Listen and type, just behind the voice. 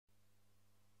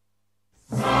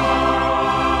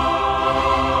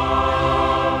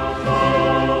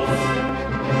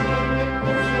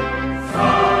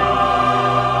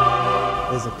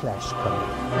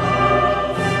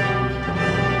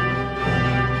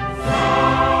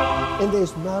And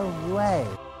there's no way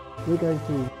we're going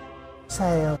to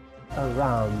sail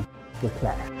around the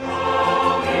clash.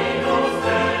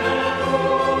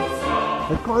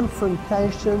 The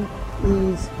confrontation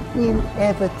is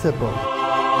inevitable.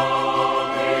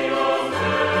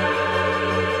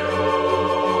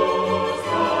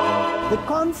 The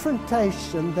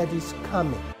confrontation that is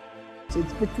coming,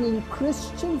 it's between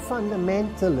Christian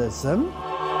fundamentalism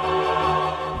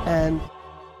and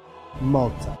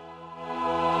Malta.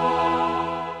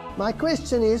 My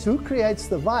question is, who creates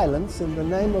the violence in the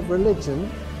name of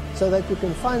religion so that you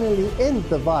can finally end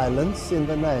the violence in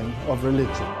the name of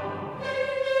religion?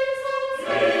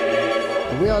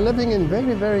 We are living in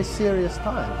very, very serious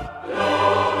times.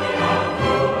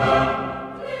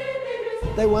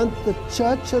 They want the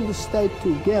church and the state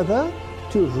together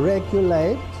to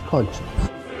regulate conscience.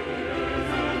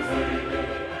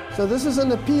 So this is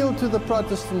an appeal to the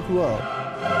Protestant world.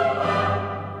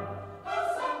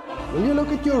 Will you look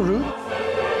at your roots?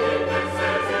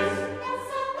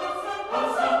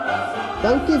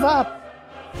 Don't give up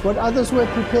what others were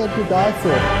prepared to die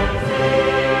for.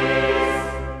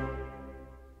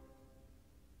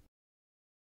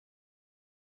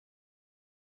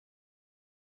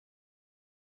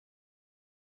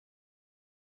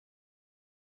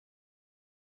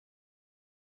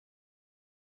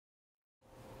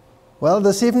 Well,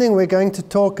 this evening we're going to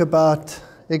talk about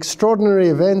extraordinary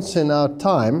events in our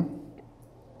time.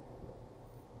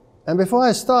 And before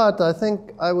I start, I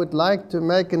think I would like to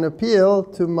make an appeal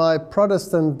to my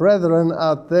Protestant brethren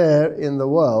out there in the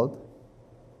world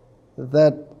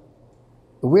that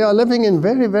we are living in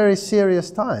very, very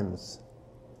serious times.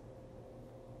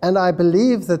 And I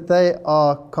believe that they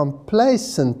are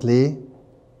complacently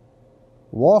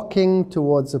walking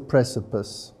towards a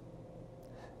precipice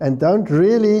and don't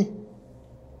really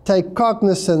take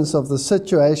cognizance of the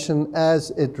situation as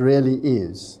it really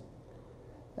is.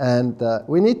 And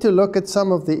we need to look at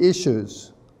some of the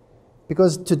issues,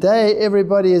 because today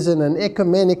everybody is in an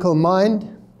ecumenical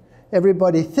mind.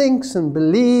 Everybody thinks and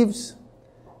believes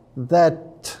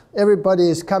that everybody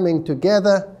is coming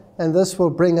together and this will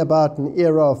bring about an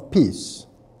era of peace.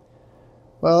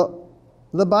 Well,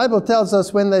 the Bible tells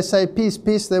us when they say peace,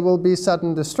 peace, there will be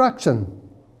sudden destruction.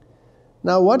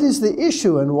 Now, what is the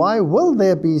issue and why will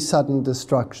there be sudden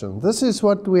destruction? This is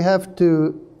what we have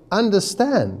to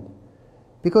understand.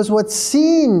 Because what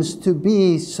seems to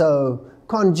be so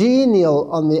congenial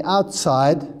on the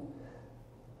outside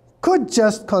could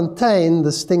just contain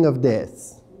the sting of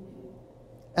death.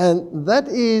 And that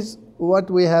is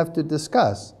what we have to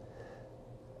discuss.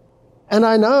 And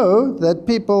I know that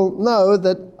people know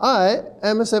that I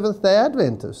am a Seventh-day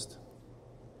Adventist.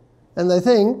 And they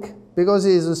think, because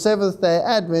he's a Seventh-day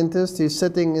Adventist, he's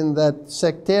sitting in that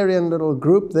sectarian little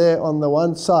group there on the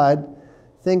one side,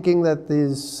 thinking that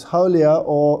he's holier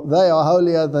or they are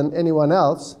holier than anyone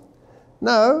else.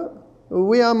 No,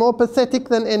 we are more pathetic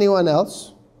than anyone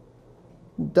else.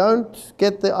 Don't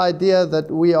get the idea that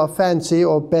we are fancy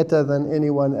or better than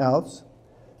anyone else.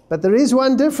 But there is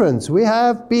one difference. We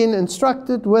have been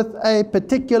instructed with a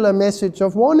particular message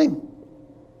of warning.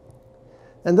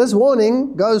 And this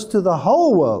warning goes to the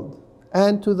whole world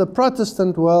and to the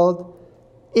Protestant world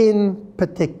in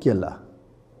particular.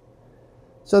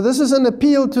 So this is an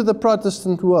appeal to the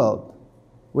Protestant world.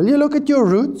 Will you look at your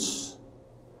roots?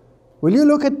 Will you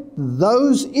look at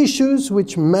those issues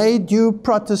which made you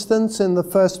Protestants in the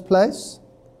first place?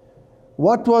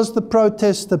 What was the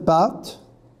protest about?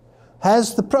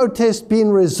 Has the protest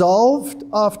been resolved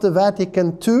after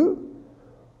Vatican II?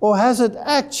 Or has it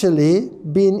actually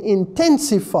been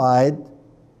intensified,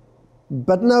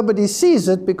 but nobody sees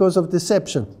it because of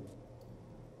deception?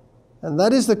 And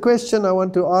that is the question I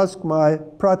want to ask my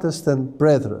Protestant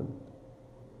brethren.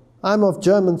 I'm of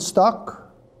German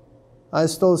stock. I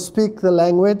still speak the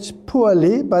language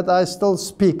poorly, but I still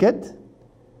speak it.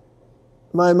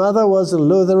 My mother was a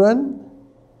Lutheran.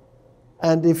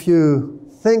 And if you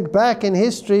think back in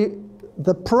history,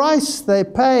 the price they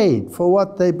paid for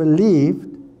what they believed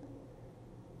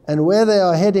and where they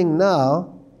are heading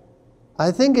now, I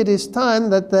think it is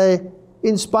time that they,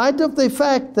 in spite of the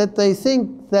fact that they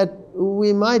think that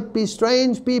we might be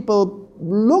strange people,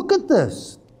 look at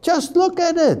this. Just look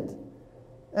at it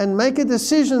and make a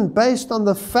decision based on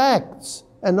the facts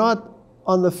and not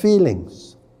on the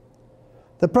feelings.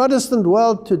 The Protestant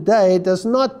world today does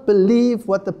not believe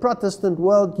what the Protestant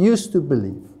world used to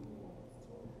believe.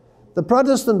 The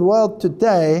Protestant world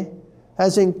today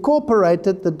has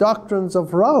incorporated the doctrines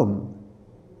of Rome.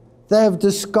 They have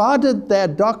discarded their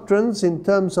doctrines in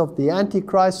terms of the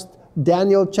Antichrist,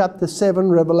 Daniel chapter 7,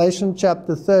 Revelation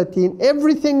chapter 13.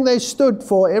 Everything they stood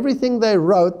for, everything they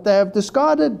wrote, they have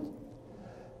discarded.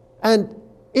 And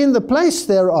in the place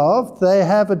thereof, they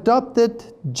have adopted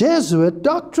Jesuit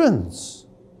doctrines.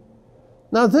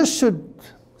 Now this should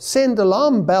send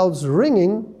alarm bells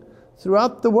ringing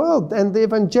throughout the world, and the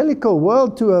evangelical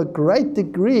world to a great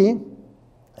degree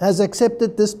has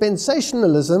accepted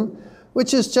dispensationalism,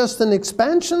 which is just an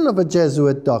expansion of a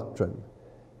Jesuit doctrine.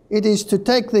 It is to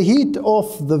take the heat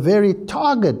off the very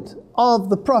target of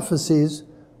the prophecies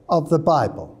of the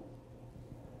Bible.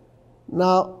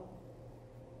 Now,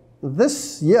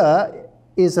 this year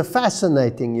is a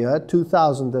fascinating year,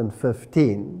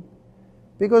 2015,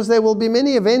 because there will be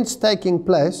many events taking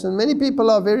place, and many people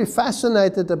are very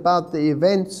fascinated about the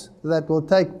events that will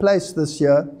take place this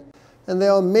year. And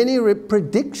there are many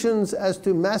predictions as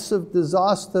to massive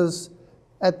disasters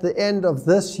at the end of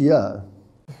this year,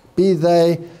 be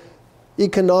they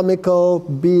economical,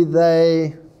 be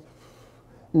they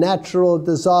natural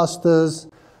disasters.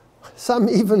 Some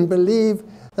even believe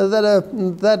that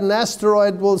an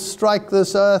asteroid will strike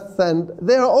this earth, and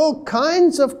there are all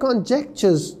kinds of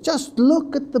conjectures. Just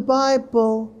look at the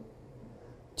Bible.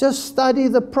 Just study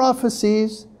the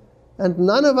prophecies, and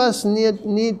none of us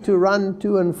need to run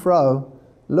to and fro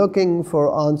looking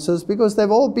for answers, because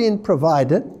they've all been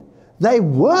provided. They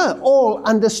were all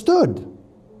understood,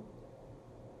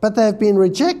 but they've been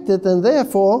rejected, and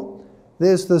therefore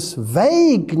there's this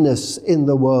vagueness in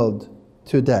the world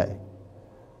today.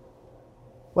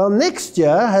 Well, next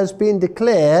year has been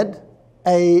declared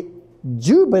a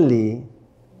jubilee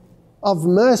of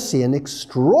mercy, an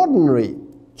extraordinary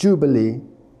jubilee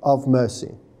of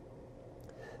mercy.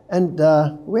 And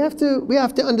we have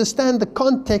to understand the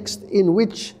context in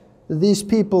which these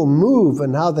people move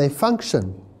and how they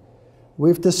function.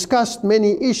 We've discussed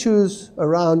many issues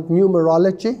around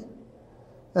numerology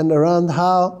and around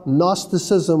how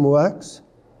Gnosticism works.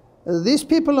 These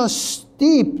people are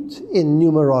steeped in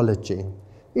numerology.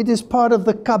 It is part of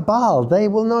the cabal. They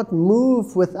will not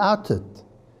move without it.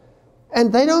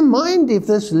 And they don't mind if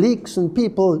this leaks and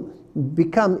people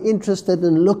become interested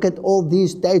and look at all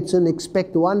these dates and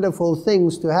expect wonderful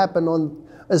things to happen on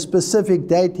a specific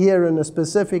date here and a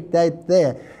specific date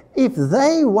there. If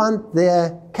they want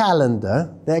their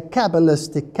calendar, their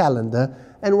Kabbalistic calendar,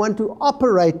 and want to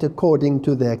operate according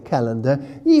to their calendar,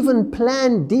 even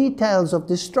plan details of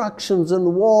destructions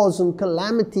and wars and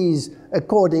calamities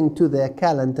according to their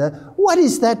calendar, what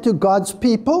is that to God's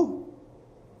people?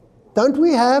 Don't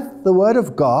we have the Word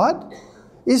of God?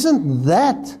 Isn't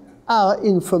that our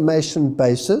information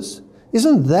basis?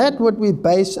 Isn't that what we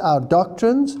base our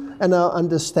doctrines and our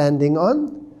understanding on?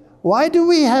 Why do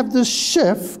we have this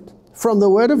shift from the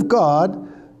Word of God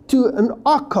to an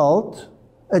occult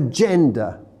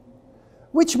agenda,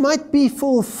 which might be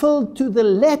fulfilled to the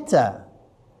letter,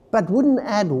 but wouldn't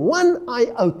add one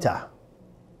iota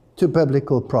to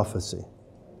biblical prophecy?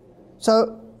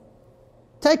 So,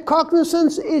 take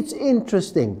cognizance, it's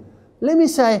interesting. Let me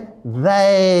say,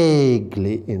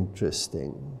 vaguely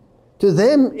interesting. To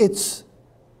them, it's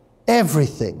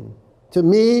everything. To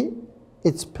me,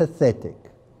 it's pathetic.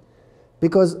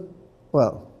 Because,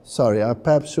 well, sorry, I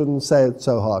perhaps shouldn't say it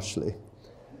so harshly.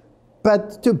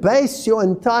 But to base your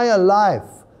entire life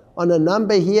on a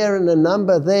number here and a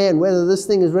number there, and whether this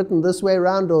thing is written this way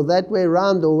around or that way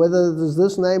around, or whether there's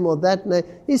this name or that name,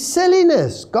 is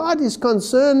silliness. God is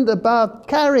concerned about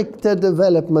character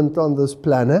development on this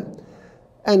planet,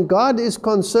 and God is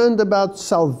concerned about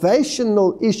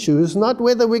salvational issues, not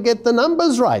whether we get the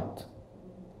numbers right.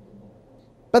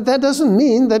 But that doesn't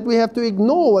mean that we have to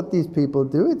ignore what these people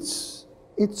do.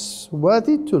 It's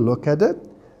worthy to look at it.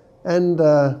 And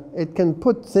it can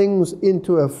put things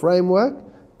into a framework,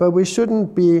 but we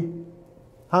shouldn't be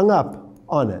hung up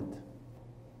on it.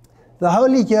 The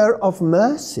Holy Year of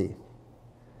Mercy.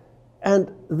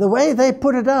 And the way they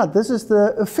put it out, this is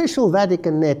the official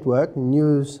Vatican network,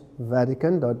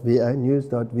 newsvatican.va,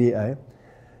 news.va.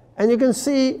 And you can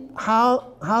see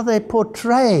how they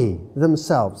portray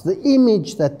themselves, the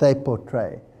image that they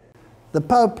portray. The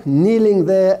Pope kneeling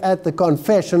there at the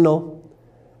confessional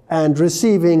and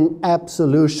receiving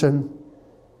absolution.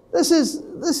 This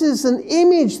is an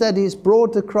image that is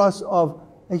brought across of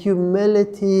a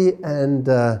humility and,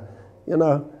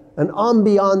 an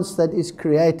ambiance that is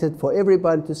created for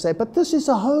everybody to say, but this is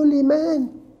a holy man.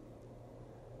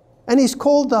 And he's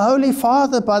called the Holy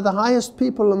Father by the highest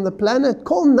people on the planet.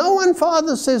 Call no one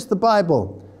Father, says the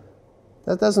Bible.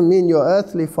 That doesn't mean your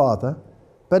earthly father.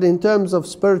 But in terms of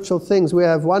spiritual things, we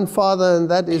have one Father,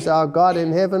 and that is our God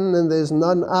in heaven, and there's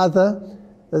none other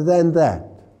than that.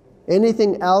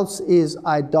 Anything else is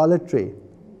idolatry.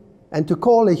 And to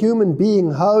call a human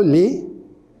being holy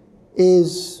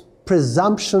is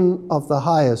presumption of the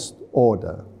highest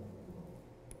order.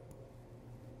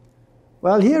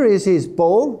 Well, here is his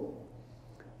bull,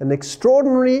 an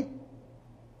extraordinary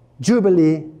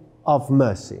jubilee of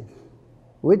mercy,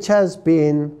 which has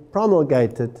been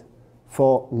promulgated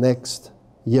for next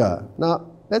year.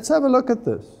 Now, let's have a look at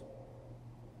this.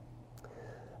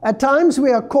 At times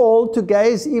we are called to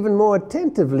gaze even more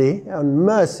attentively on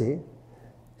mercy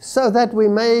so that we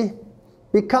may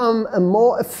become a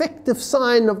more effective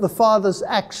sign of the Father's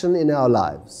action in our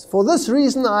lives. For this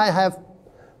reason, I have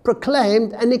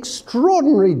proclaimed an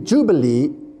extraordinary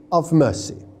jubilee of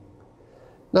mercy.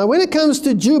 Now, when it comes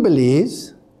to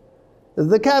jubilees,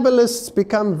 the Kabbalists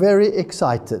become very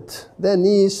excited. Their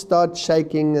knees start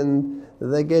shaking and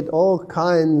they get all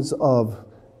kinds of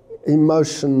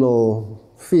emotional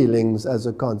feelings as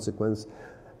a consequence.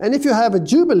 And if you have a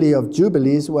jubilee of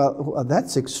jubilees, well,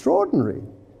 that's extraordinary.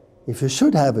 If you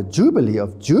should have a jubilee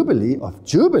of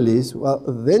jubilees, well,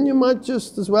 then you might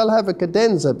just as well have a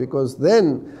cadenza, because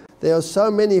then there are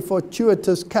so many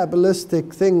fortuitous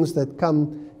Kabbalistic things that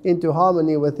come into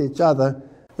harmony with each other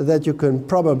that you can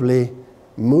probably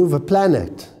move a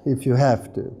planet if you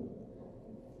have to.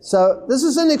 So this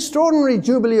is an extraordinary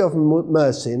jubilee of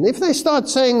mercy. And if they start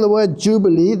saying the word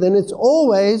jubilee, then it's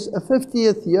always a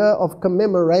 50th year of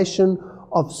commemoration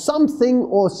of something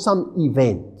or some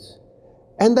event.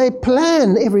 And they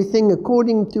plan everything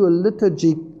according to a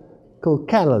liturgical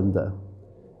calendar.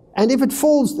 And if it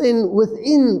falls then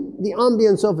within the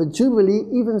ambience of a jubilee,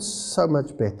 even so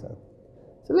much better.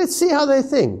 So let's see how they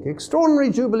think. Extraordinary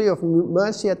jubilee of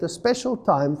mercy at a special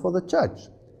time for the church.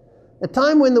 A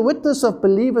time when the witness of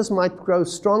believers might grow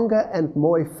stronger and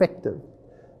more effective.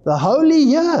 The holy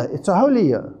year, it's a holy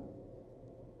year,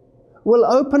 will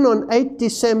open on 8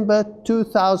 December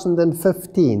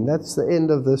 2015. That's the end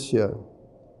of this year.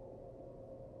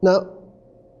 Now,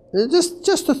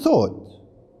 just a thought.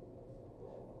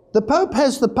 The Pope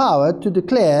has the power to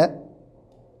declare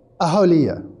a holy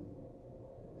year.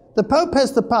 The Pope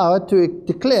has the power to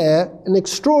declare an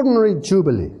extraordinary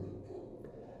jubilee.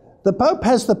 The Pope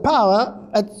has the power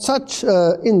at such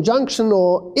injunction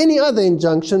or any other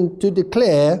injunction to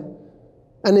declare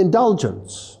an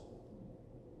indulgence.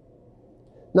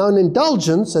 Now, an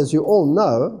indulgence, as you all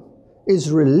know,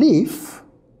 is relief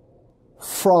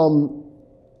from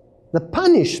the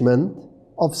punishment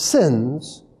of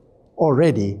sins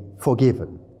already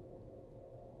forgiven.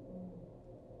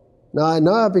 Now, I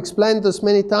know I've explained this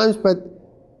many times, but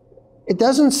it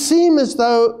doesn't seem as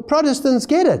though Protestants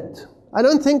get it. I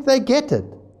don't think they get it.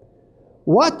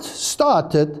 What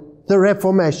started the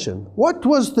Reformation? What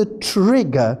was the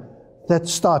trigger that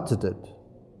started it?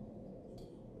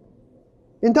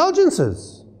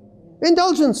 Indulgences.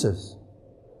 Indulgences.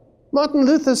 Martin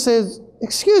Luther says,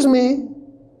 excuse me,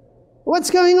 what's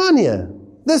going on here?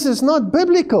 This is not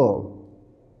biblical.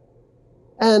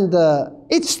 And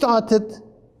it started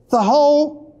the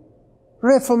whole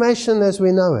Reformation as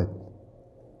we know it.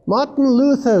 Martin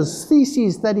Luther's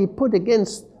theses that he put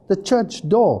against the church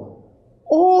door,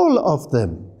 all of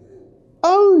them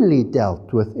only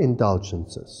dealt with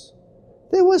indulgences.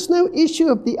 There was no issue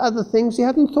of the other things. He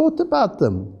hadn't thought about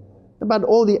them, about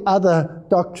all the other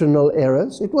doctrinal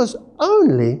errors. It was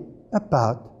only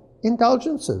about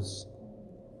indulgences.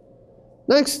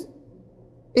 Next,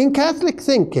 in Catholic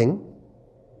thinking,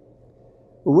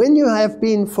 when you have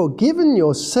been forgiven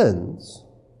your sins,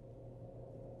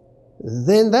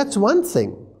 then that's one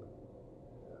thing.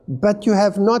 But you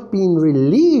have not been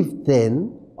relieved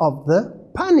then of the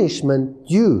punishment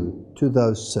due to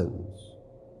those sins.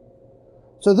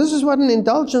 So this is what an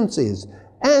indulgence is.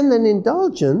 And an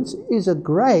indulgence is a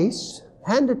grace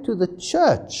handed to the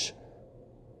church.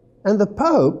 And the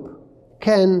Pope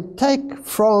can take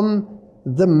from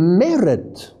the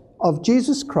merit of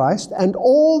Jesus Christ and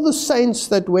all the saints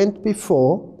that went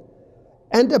before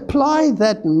and apply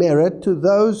that merit to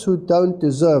those who don't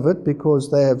deserve it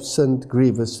because they have sinned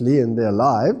grievously in their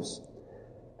lives,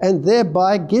 and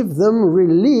thereby give them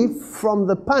relief from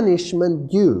the punishment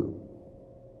due.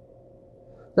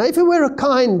 Now, if I were a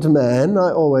kind man,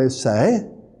 I always say,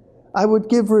 I would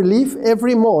give relief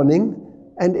every morning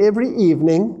and every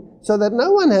evening so that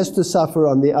no one has to suffer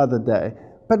on the other day.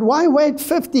 But why wait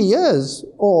 50 years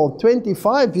or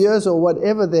 25 years or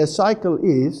whatever their cycle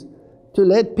is to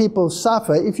let people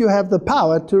suffer if you have the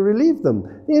power to relieve them?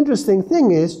 The interesting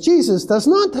thing is Jesus does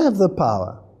not have the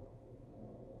power,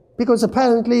 because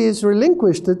apparently he's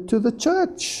relinquished it to the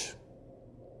church.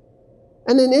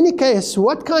 And in any case,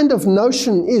 what kind of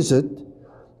notion is it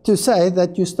to say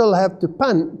that you still have to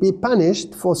be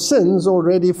punished for sins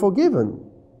already forgiven?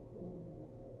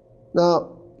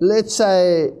 Now, let's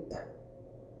say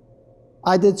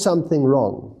I did something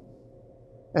wrong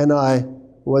and I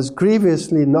was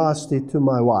grievously nasty to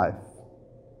my wife.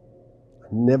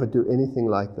 never do anything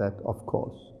like that, of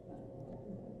course.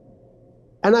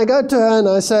 And I go to her and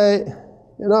I say,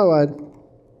 you know what?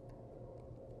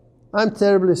 I'm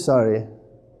terribly sorry.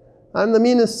 I'm the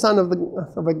meanest son of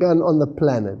a gun on the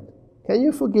planet. Can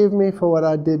you forgive me for what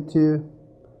I did to you?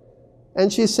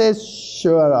 And she says,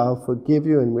 sure, I'll forgive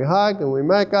you. And we hug and we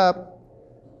make up.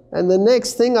 And the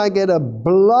next thing, I get a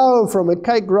blow from a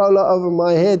cake roller over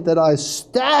my head that I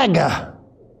stagger.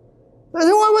 I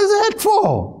said, what was that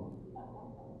for?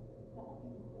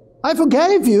 I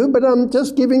forgave you, but I'm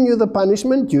just giving you the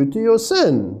punishment due to your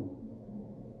sin.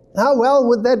 How well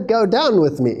would that go down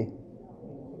with me?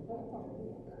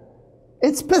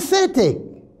 It's pathetic.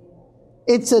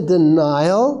 It's a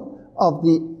denial of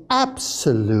the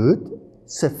absolute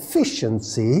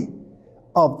sufficiency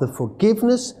of the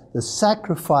forgiveness, the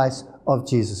sacrifice of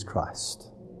Jesus Christ.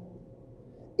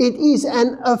 It is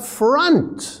an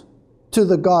affront to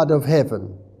the God of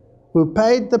heaven, who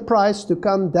paid the price to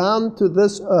come down to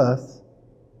this earth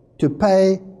to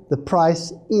pay the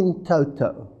price in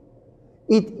toto.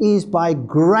 It is by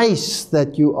grace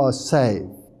that you are saved.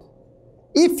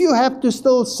 If you have to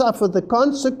still suffer the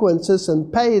consequences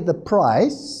and pay the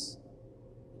price,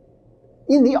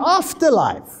 in the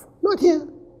afterlife, not here,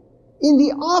 in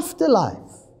the afterlife,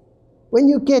 when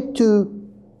you get to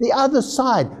the other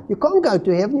side, you can't go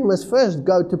to heaven, you must first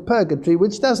go to purgatory,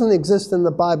 which doesn't exist in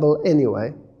the Bible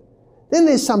anyway. Then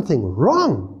there's something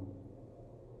wrong.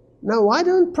 Now, why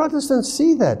don't Protestants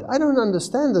see that? I don't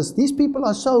understand this. These people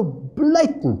are so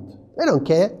blatant. They don't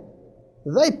care.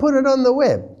 They put it on the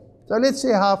web. So let's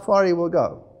see how far he will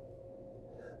go.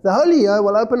 The Holy Year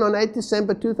will open on 8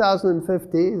 December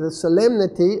 2050, the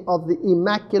solemnity of the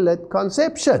Immaculate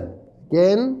Conception.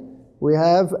 Again, we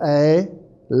have a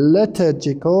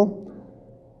liturgical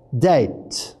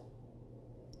date.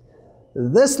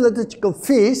 This liturgical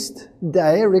feast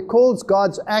day recalls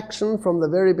God's action from the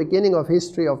very beginning of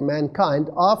history of mankind.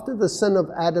 After the sin of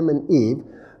Adam and Eve,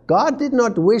 God did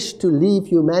not wish to leave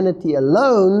humanity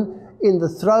alone in the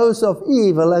throes of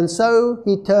evil, and so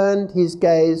he turned his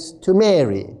gaze to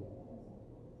Mary.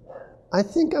 I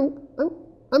think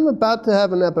I'm about to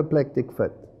have an apoplectic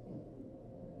fit.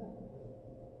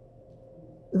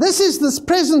 This is this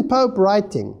present Pope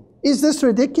writing. Is this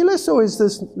ridiculous or is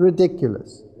this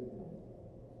ridiculous?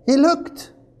 He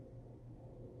looked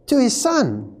to his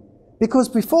Son, because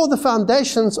before the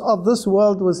foundations of this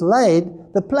world was laid,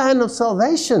 the plan of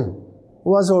salvation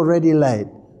was already laid.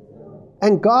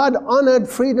 And God honored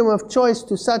freedom of choice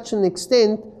to such an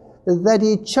extent that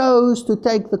he chose to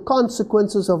take the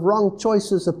consequences of wrong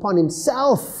choices upon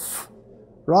himself,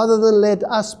 rather than let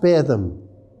us bear them.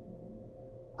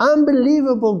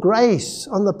 Unbelievable grace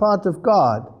on the part of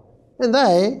God. And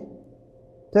they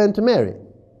turned to Mary.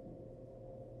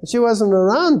 She wasn't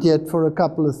around yet for a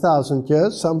couple of thousand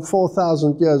years. Some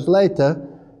 4,000 years later,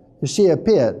 she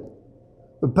appeared.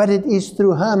 But it is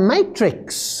through her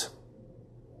matrix,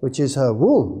 which is her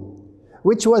womb,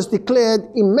 which was declared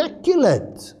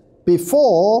immaculate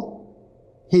before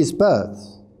his birth,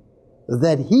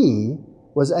 that he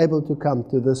was able to come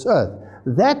to this earth.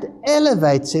 That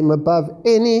elevates him above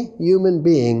any human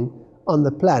being on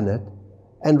the planet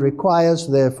and requires,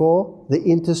 therefore, the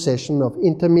intercession of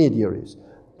intermediaries.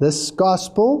 This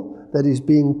gospel that is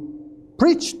being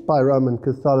preached by Roman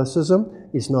Catholicism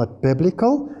is not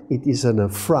biblical. It is an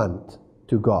affront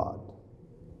to God.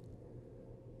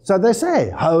 So they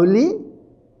say, holy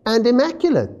and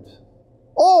immaculate.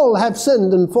 All have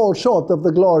sinned and fall short of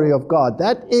the glory of God.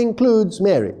 That includes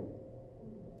Mary.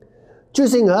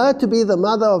 Choosing her to be the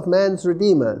mother of man's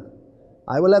Redeemer,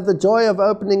 I will have the joy of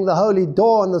opening the holy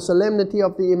door on the solemnity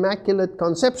of the Immaculate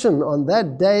Conception. On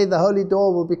that day, the holy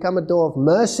door will become a door of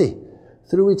mercy,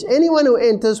 through which anyone who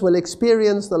enters will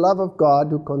experience the love of God,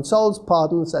 who consoles,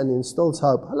 pardons, and instills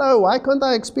hope. Hello, why can't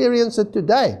I experience it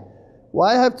today?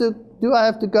 Why do I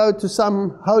have to go to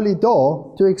some holy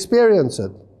door to experience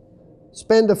it?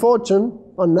 Spend a fortune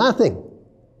on nothing.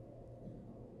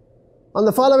 On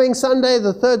the following Sunday,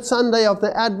 the third Sunday of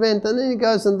the Advent, and then he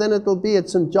goes, and then it'll be at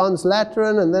St. John's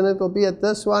Lateran, and then it'll be at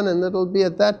this one, and it'll be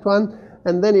at that one,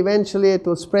 and then eventually it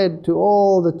will spread to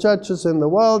all the churches in the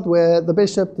world where the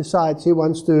bishop decides he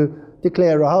wants to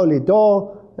declare a holy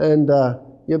door, and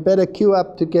you better queue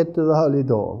up to get to the holy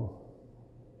door.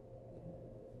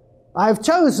 I've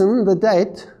chosen the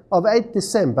date of 8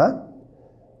 December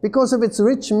because of its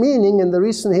rich meaning in the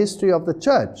recent history of the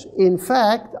church. In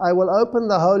fact, I will open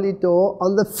the holy door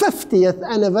on the 50th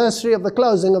anniversary of the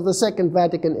closing of the Second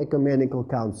Vatican Ecumenical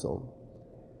Council.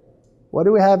 What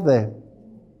do we have there?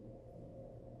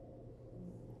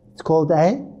 It's called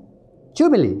a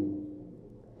Jubilee.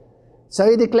 So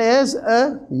he declares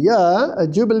a year, a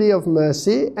jubilee of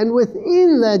mercy, and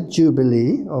within that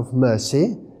jubilee of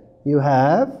mercy, you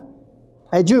have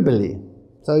a jubilee.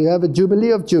 So you have a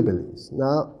jubilee of jubilees.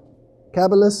 Now,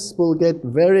 Kabbalists will get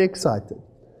very excited.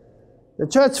 The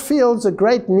church feels a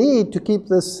great need to keep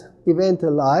this event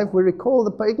alive. We recall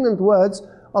the pregnant words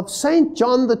of Saint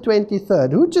John the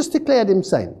 23rd, who just declared him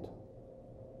saint.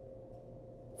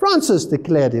 Francis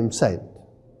declared him saint.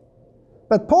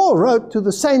 But Paul wrote to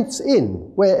the saints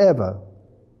in wherever.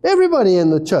 Everybody in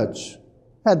the church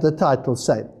had the title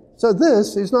saint. So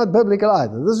this is not biblical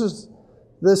either.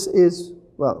 This is,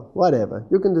 well, whatever.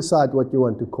 You can decide what you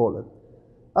want to call it.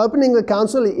 Opening the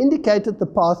council, he indicated the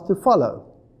path to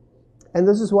follow. And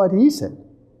this is what he said.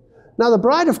 Now the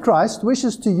bride of Christ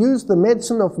wishes to use the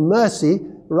medicine of mercy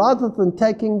rather than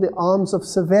taking the arms of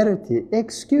severity.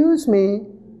 Excuse me.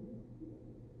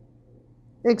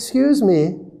 Excuse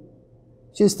me.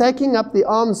 She's taking up the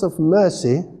arms of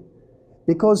mercy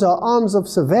because her arms of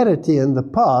severity in the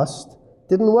past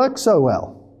didn't work so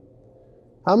well.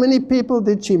 How many people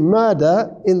did she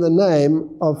murder in the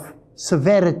name of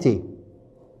severity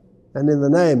and in the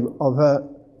name of her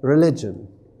religion?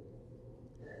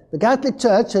 The Catholic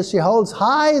Church, as she holds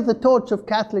high the torch of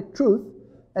Catholic truth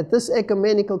at this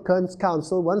ecumenical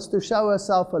council, wants to show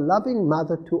herself a loving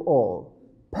mother to all.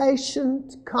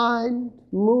 Patient, kind,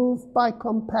 moved by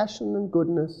compassion and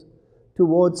goodness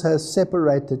towards her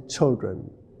separated children.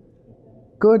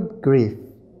 Good grief.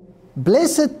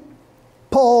 Blessed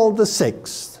Paul VI,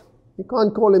 you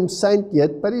can't call him saint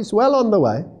yet, but he's well on the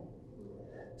way,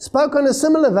 spoke on a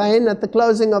similar vein at the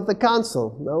closing of the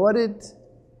council. Now what did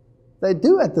they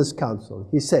do at this council?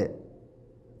 He said,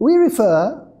 we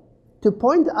refer to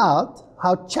point out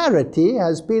how charity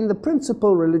has been the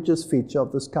principal religious feature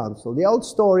of this council. The old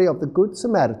story of the Good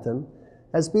Samaritan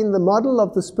has been the model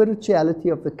of the spirituality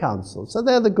of the council. So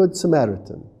they're the Good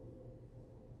Samaritan.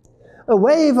 A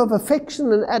wave of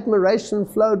affection and admiration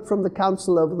flowed from the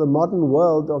council over the modern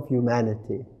world of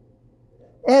humanity.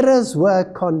 Errors were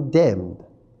condemned.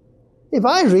 If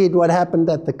I read what happened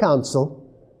at the council,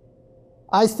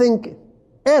 I think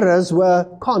errors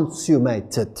were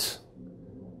consummated.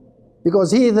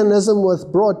 Because heathenism was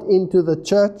brought into the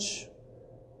church.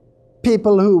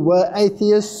 People who were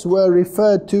atheists were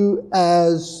referred to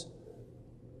as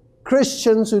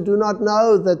Christians who do not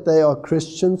know that they are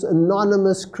Christians.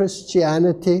 Anonymous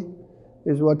Christianity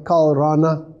is what Karl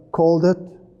Rahner called it.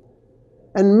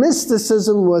 And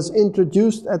mysticism was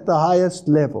introduced at the highest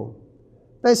level.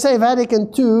 They say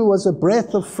Vatican II was a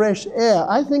breath of fresh air.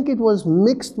 I think it was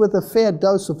mixed with a fair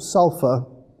dose of sulfur.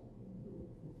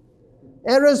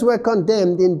 Errors were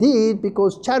condemned, indeed,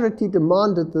 because charity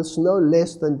demanded this no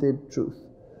less than did truth.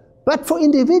 But for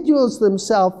individuals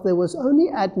themselves, there was only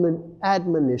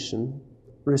admonition,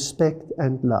 respect,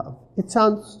 and love. It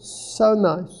sounds so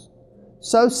nice,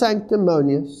 so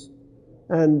sanctimonious,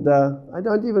 and I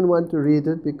don't even want to read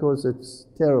it because it's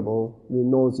terribly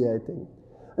nauseating.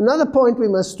 Another point we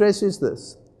must stress is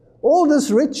this. All this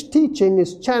rich teaching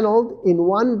is channeled in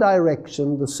one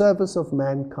direction, the service of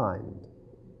mankind.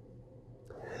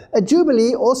 A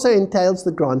jubilee also entails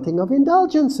the granting of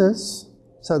indulgences.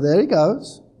 So there he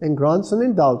goes, and grants an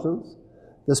indulgence.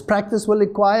 This practice will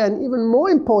acquire an even more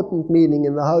important meaning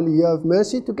in the Holy Year of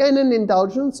Mercy. To gain an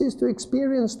indulgence is to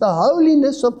experience the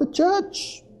holiness of the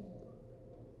Church,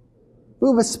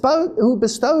 who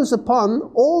bestows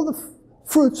upon all the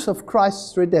fruits of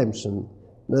Christ's redemption.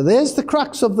 Now there's the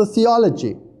crux of the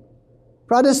theology.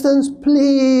 Protestants,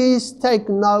 please take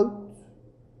note.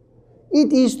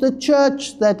 It is the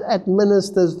church that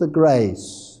administers the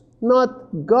grace, not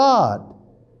God.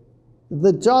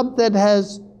 The job that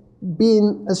has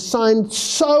been assigned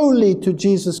solely to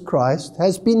Jesus Christ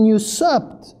has been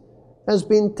usurped, has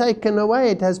been taken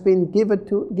away, it has been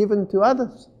given to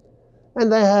others.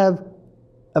 And they have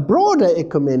a broader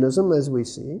ecumenism, as we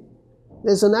see.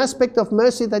 There's an aspect of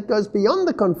mercy that goes beyond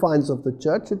the confines of the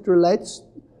church. It relates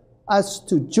us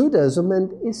to Judaism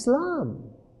and Islam,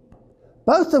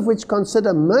 both of which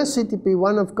consider mercy to be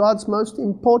one of God's most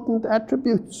important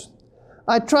attributes.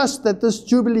 I trust that this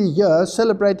Jubilee year,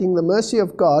 celebrating the mercy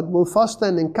of God, will foster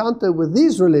an encounter with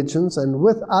these religions and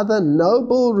with other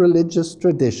noble religious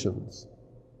traditions.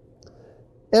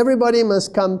 Everybody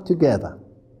must come together.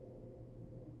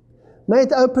 May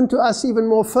it open to us even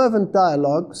more fervent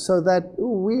dialogue so that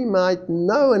we might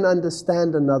know and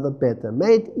understand another better.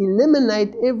 May it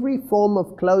eliminate every form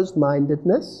of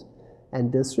closed-mindedness and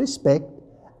disrespect,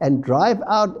 and drive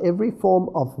out every form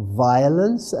of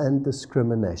violence and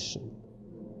discrimination.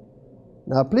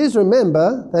 Now please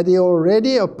remember that he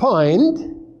already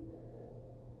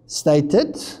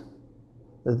stated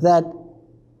that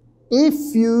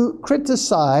if you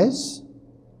criticize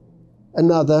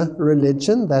another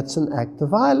religion, that's an act of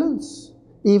violence.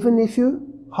 Even if you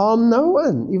harm no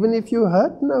one, even if you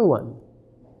hurt no one.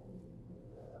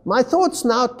 My thoughts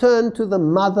now turn to the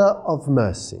Mother of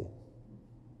Mercy.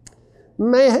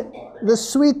 May the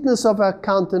sweetness of her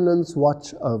countenance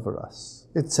watch over us,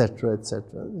 etc., etc.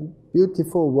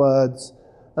 Beautiful words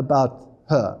about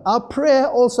her. Our prayer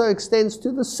also extends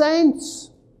to the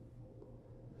saints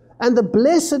and the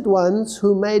blessed ones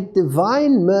who made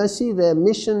divine mercy their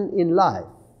mission in life.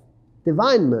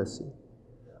 Divine mercy.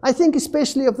 I think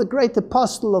especially of the great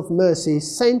apostle of mercy,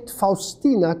 Saint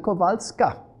Faustina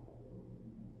Kowalska.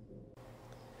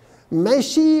 May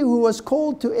she, who was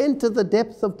called to enter the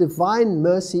depth of divine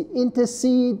mercy,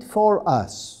 intercede for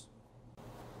us.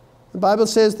 The Bible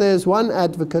says there is one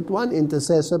advocate, one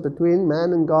intercessor between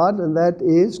man and God, and that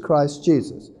is Christ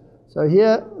Jesus. So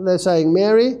here they're saying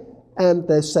Mary, and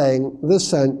they're saying this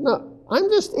saint. Now, I'm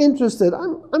just interested,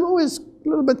 I'm always a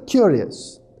little bit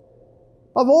curious.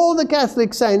 Of all the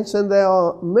Catholic saints, and there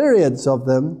are myriads of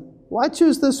them, why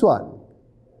choose this one?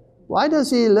 Why does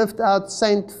he lift out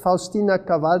Saint Faustina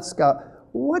Kowalska?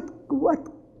 What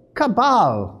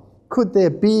cabal could there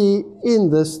be in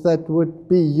this that would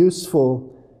be useful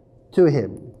to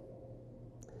him?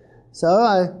 So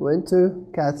I went to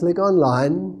Catholic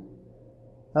Online.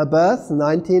 Her birth,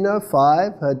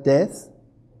 1905. Her death,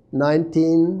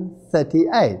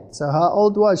 1938. So how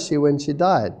old was she when she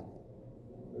died?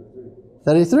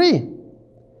 33.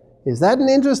 Is that an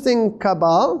interesting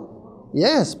cabal?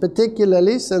 Yes,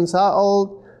 particularly since how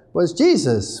old was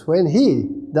Jesus when he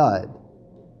died?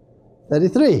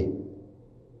 33.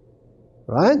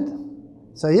 Right?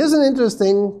 So here's an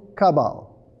interesting cabal.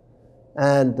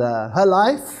 And her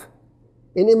life,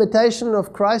 in imitation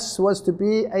of Christ, was to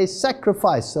be a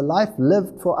sacrifice, a life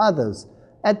lived for others.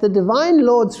 At the Divine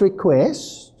Lord's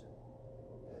request,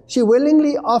 she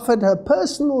willingly offered her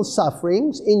personal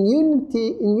sufferings in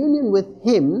union with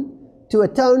Him to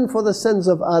atone for the sins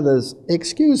of others.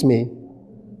 Excuse me.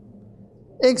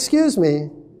 Excuse me.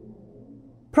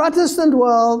 Protestant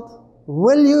world,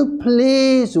 will you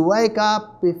please wake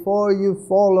up before you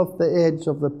fall off the edge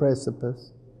of the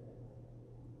precipice?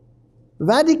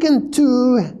 Vatican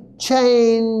II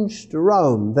changed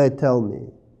Rome, they tell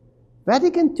me.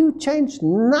 Vatican II changed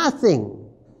nothing.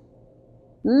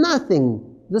 Nothing.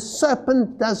 The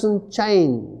serpent doesn't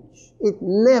change. It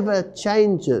never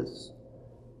changes.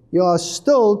 You are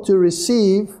still to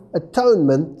receive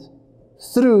atonement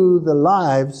through the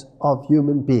lives of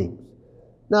human beings.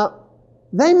 Now,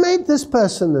 they made this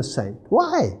person a saint.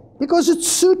 Why? Because it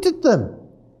suited them.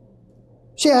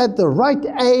 She had the right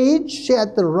age, she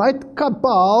had the right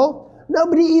cabal.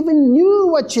 Nobody even knew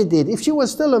what she did. If she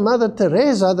was still a Mother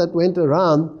Teresa that went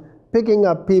around picking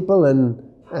up people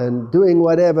and doing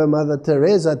whatever Mother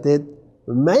Teresa did,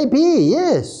 maybe,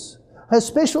 yes. Her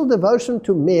special devotion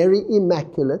to Mary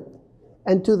Immaculate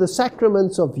and to the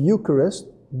sacraments of Eucharist,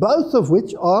 both of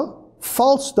which are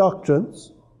false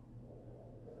doctrines,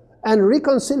 and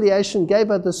reconciliation gave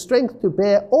her the strength to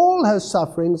bear all her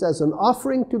sufferings as an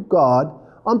offering to God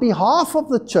on behalf of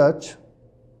the Church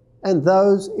and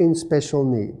those in special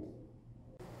need,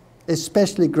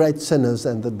 especially great sinners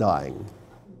and the dying.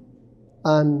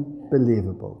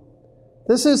 Unbelievable.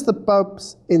 This is the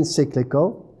Pope's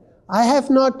encyclical. I have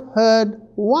not heard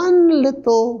one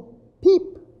little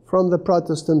peep from the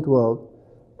Protestant world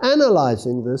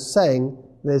analyzing this, saying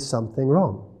there's something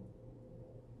wrong.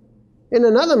 In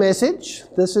another message,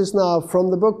 this is now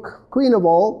from the book Queen of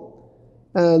All,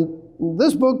 and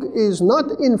this book is not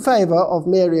in favor of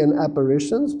Marian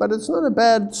apparitions, but it's not a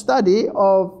bad study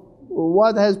of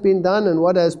what has been done and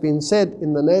what has been said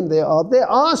in the name thereof. There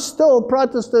are still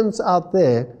Protestants out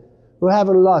there who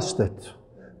haven't lost it.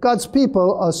 God's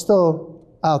people are still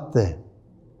out there.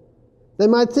 They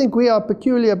might think we are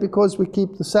peculiar because we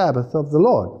keep the Sabbath of the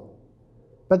Lord.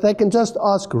 But they can just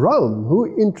ask Rome, who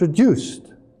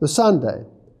introduced the Sunday.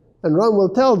 And Rome will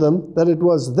tell them that it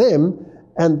was them,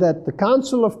 and that the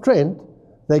Council of Trent,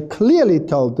 they clearly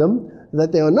told them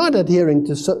that they are not adhering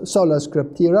to sola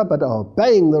scriptura, but are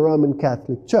obeying the Roman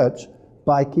Catholic Church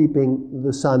by keeping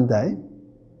the Sunday.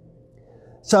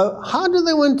 So how do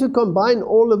they want to combine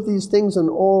all of these things and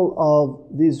all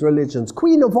of these religions?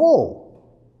 Queen of all.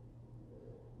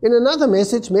 In another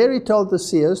message, Mary told the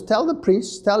seers, tell the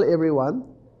priests, tell everyone,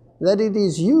 that it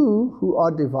is you who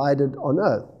are divided on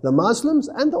earth. The Muslims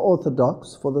and the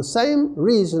Orthodox, for the same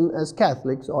reason as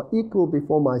Catholics, are equal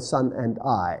before my Son and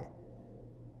I.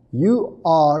 You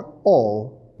are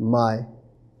all my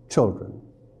children.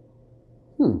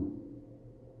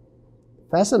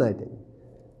 Fascinating.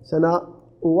 So now,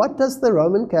 what does the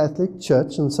Roman Catholic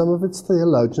Church and some of its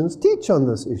theologians teach on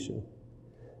this issue?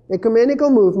 Ecumenical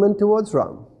movement towards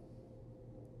Rome.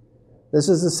 This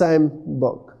is the same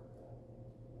book.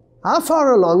 How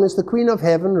far along is the Queen of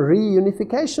Heaven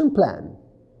reunification plan?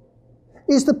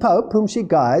 Is the Pope, whom she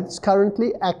guides,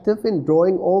 currently active in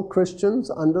drawing all Christians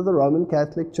under the Roman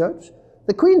Catholic Church?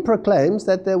 The Queen proclaims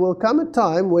that there will come a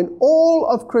time when all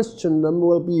of Christendom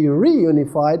will be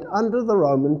reunified under the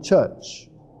Roman Church.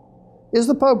 Is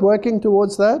the Pope working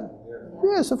towards that?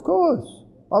 Yes, of course.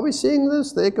 Are we seeing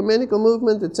this? The ecumenical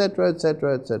movement, etc.,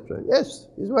 etc., etc. Yes,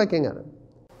 he's working at it.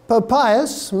 Pope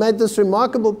Pius made this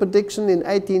remarkable prediction in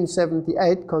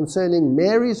 1878 concerning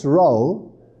Mary's role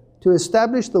to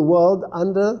establish the world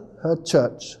under her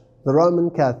church, the Roman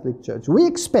Catholic Church. We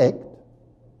expect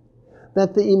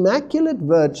that the Immaculate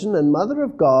Virgin and Mother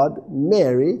of God,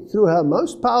 Mary, through her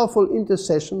most powerful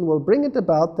intercession, will bring it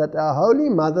about that our Holy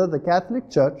Mother, the Catholic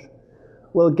Church,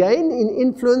 will gain in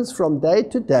influence from day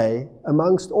to day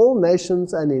amongst all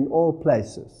nations and in all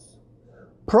places,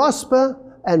 prosper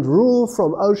and rule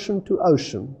from ocean to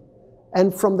ocean,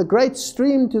 and from the great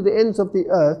stream to the ends of the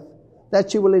earth,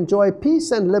 that she will enjoy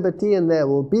peace and liberty, and there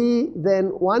will be then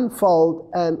one fold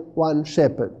and one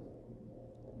shepherd.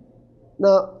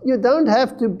 Now, you don't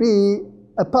have to be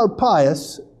a Pope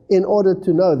Pius in order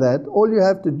to know that. All you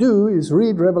have to do is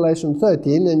read Revelation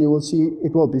 13 and you will see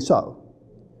it will be so.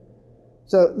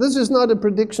 So this is not a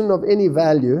prediction of any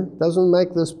value. Doesn't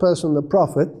make this person a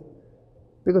prophet,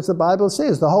 because the Bible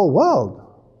says the whole world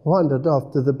wandered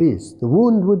after the beast. The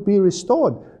wound would be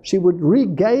restored. She would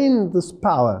regain this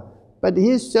power. But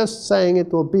he's just saying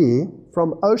it will be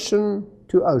from ocean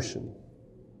to ocean.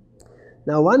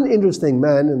 Now, one interesting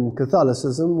man in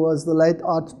Catholicism was the late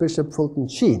Archbishop Fulton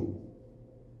Sheen,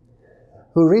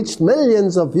 who reached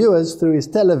millions of viewers through his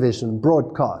television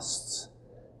broadcasts.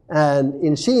 And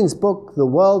in Sheen's book, The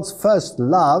World's First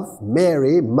Love,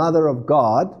 Mary, Mother of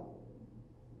God.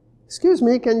 Excuse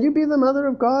me, can you be the Mother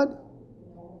of God?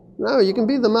 No, you can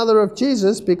be the mother of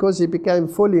Jesus because he became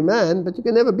fully man, but you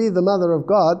can never be the mother of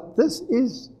God. This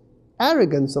is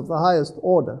arrogance of the highest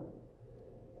order.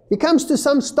 He comes to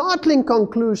some startling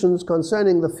conclusions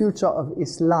concerning the future of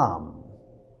Islam.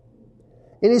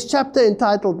 In his chapter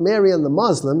entitled Mary and the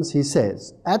Muslims, he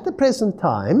says, at the present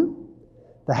time,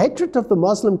 the hatred of the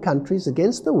Muslim countries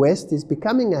against the West is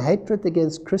becoming a hatred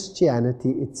against Christianity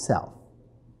itself.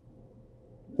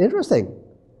 Interesting.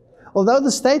 Although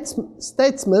the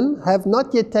statesmen have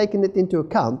not yet taken it into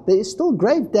account, there is still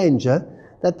grave danger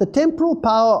that the temporal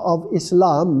power of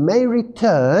Islam may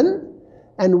return,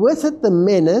 and with it the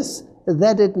menace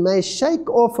that it may shake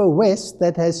off a West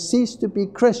that has ceased to be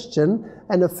Christian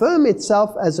and affirm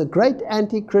itself as a great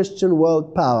anti-Christian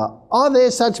world power. Are there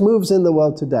such moves in the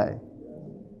world today?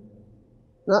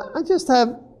 Now, I just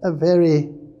have a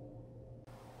very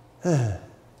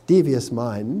devious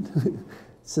mind,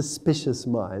 suspicious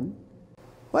mind.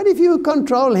 What if you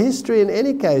control history in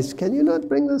any case? Can you not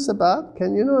bring this about?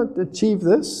 Can you not achieve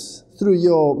this through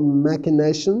your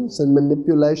machinations and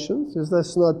manipulations? Is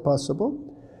this not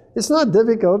possible? It's not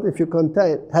difficult if you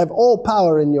have all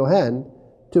power in your hand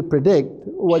to predict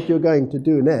what you're going to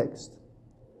do next.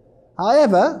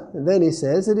 However, then he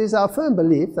says, it is our firm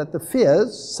belief that the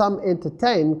fears some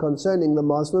entertain concerning the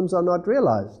Muslims are not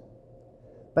realized,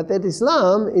 but that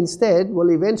Islam instead will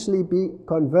eventually be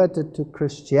converted to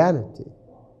Christianity.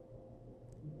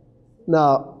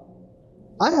 Now,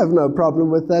 I have no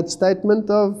problem with that statement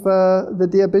of the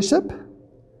dear bishop,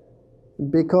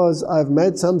 because I've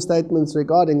made some statements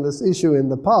regarding this issue in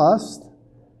the past,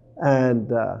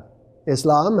 and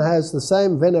Islam has the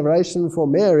same veneration for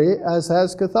Mary as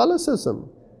has Catholicism.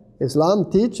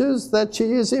 Islam teaches that she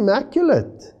is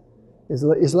immaculate.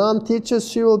 Islam teaches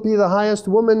she will be the highest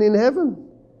woman in heaven.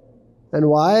 And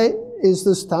why is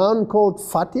this town called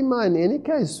Fatima in any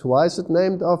case? Why is it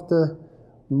named after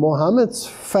Muhammad's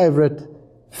favorite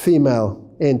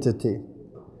female entity?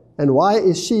 And why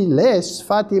is she less,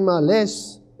 Fatima,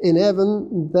 less in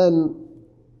heaven than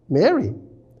Mary?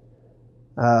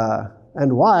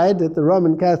 And why did the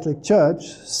Roman Catholic Church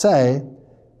say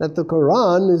that the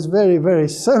Quran is very, very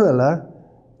similar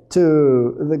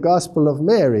to the Gospel of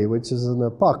Mary, which is an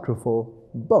apocryphal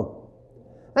book?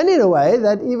 And in a way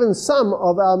that even some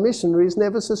of our missionaries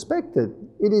never suspected.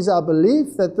 It is our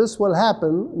belief that this will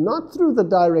happen not through the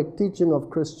direct teaching of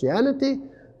Christianity,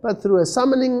 but through a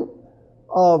summoning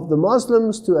of the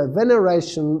Muslims to a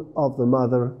veneration of the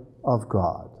Mother of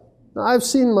God. Now, I've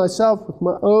seen myself with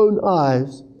my own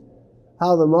eyes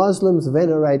how the Muslims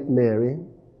venerate Mary.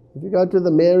 If you go to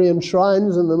the Marian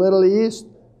shrines in the Middle East,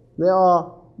 there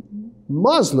are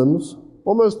Muslims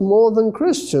almost more than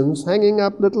Christians, hanging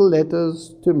up little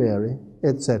letters to Mary,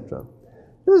 etc.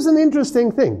 This is an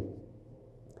interesting thing.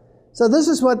 So this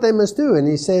is what they must do, and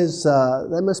he says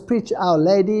they must preach Our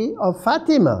Lady of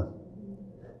Fatima.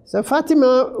 So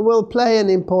Fatima will play an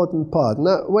important part.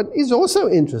 Now, what is also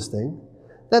interesting,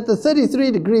 that the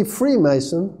 33-degree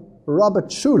Freemason, Robert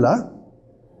Schuller,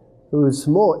 who's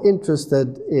more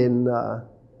interested in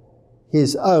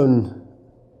his own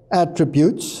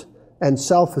attributes and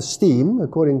self-esteem,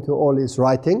 according to all his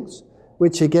writings,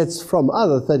 which he gets from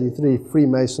other 33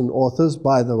 Freemason authors,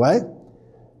 by the way,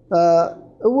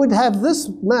 would have this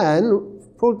man,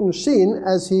 Fulton Sheen,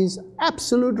 as his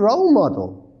absolute role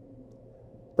model.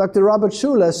 Dr. Robert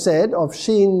Schuller said of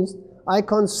Sheen, I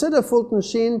consider Fulton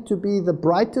Sheen to be the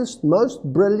brightest, most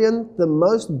brilliant, the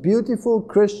most beautiful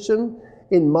Christian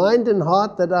in mind and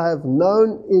heart that I have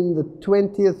known in the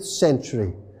 20th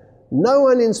century. No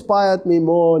one inspired me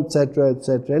more, etc.,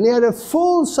 etc. And he had a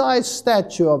full-size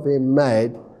statue of him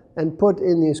made and put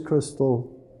in his Crystal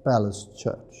Palace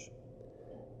church.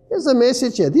 Here's a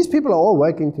message here. These people are all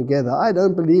working together. I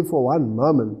don't believe for one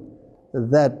moment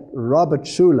that Robert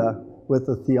Schuller, with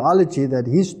the theology that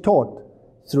he's taught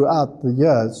throughout the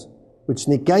years, which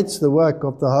negates the work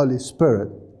of the Holy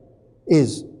Spirit,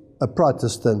 is a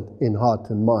Protestant in heart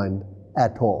and mind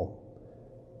at all.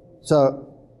 So,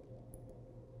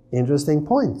 interesting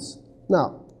points.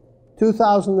 Now,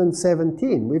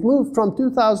 2017. We've moved from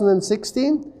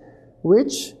 2016,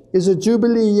 which is a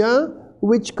Jubilee year,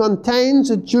 which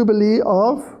contains a Jubilee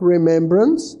of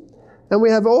remembrance. And we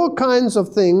have all kinds of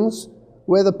things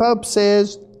where the Pope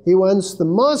says he wants the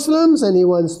Muslims and he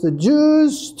wants the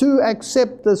Jews to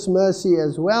accept this mercy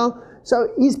as well. So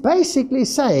he's basically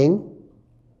saying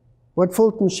what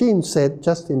Fulton Sheen said,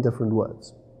 just in different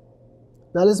words.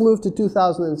 Now let's move to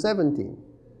 2017.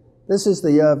 This is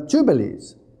the year of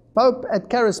Jubilees. Pope at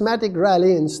Charismatic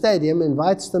Rally in Stadium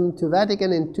invites them to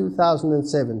Vatican in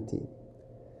 2017.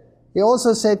 He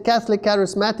also said Catholic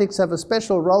charismatics have a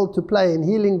special role to play in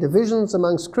healing divisions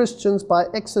amongst Christians by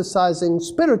exercising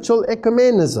spiritual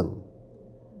ecumenism,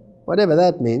 whatever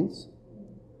that means,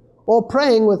 or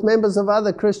praying with members of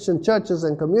other Christian churches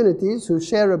and communities who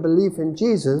share a belief in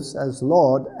Jesus as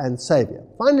Lord and Savior.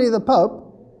 Finally, the Pope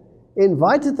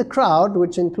invited the crowd,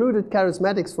 which included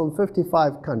charismatics from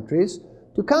 55 countries,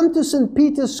 to come to St.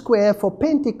 Peter's Square for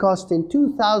Pentecost in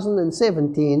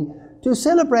 2017 to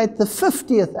celebrate the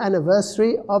 50th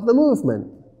anniversary of the movement.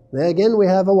 There again we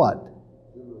have a what?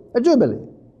 A Jubilee.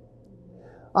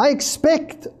 I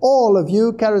expect all of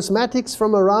you charismatics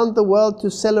from around the world to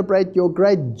celebrate your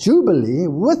great Jubilee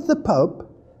with the Pope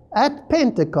at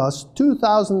Pentecost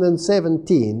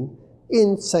 2017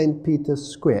 in St. Peter's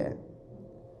Square.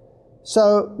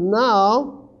 So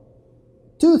now,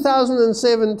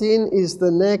 2017 is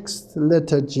the next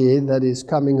liturgy that is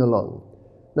coming along.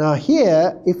 Now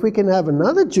here, if we can have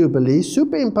another Jubilee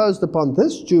superimposed upon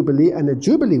this Jubilee and a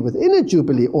Jubilee within a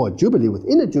Jubilee, or a Jubilee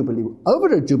within a Jubilee, over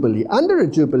a Jubilee, under a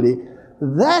Jubilee,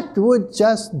 that would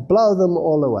just blow them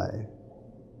all away.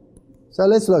 So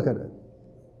let's look at it.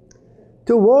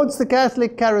 Towards the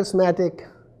Catholic Charismatic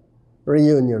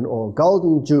Reunion or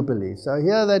Golden Jubilee. So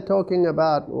here they're talking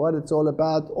about what it's all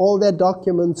about. All their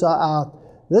documents are out.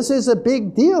 This is a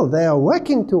big deal. They are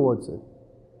working towards it.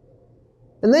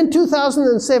 And then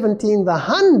 2017, the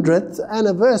 100th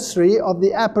anniversary of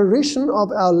the apparition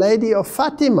of Our Lady of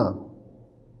Fatima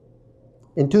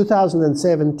in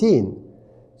 2017.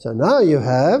 So now you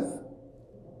have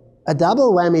a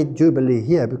double whammy Jubilee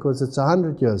here because it's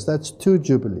 100 years. That's 2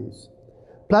 Jubilees.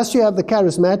 Plus you have the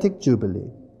Charismatic Jubilee.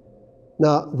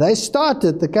 Now, they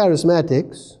started the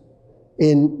Charismatics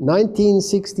in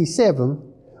 1967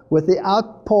 with the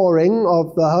outpouring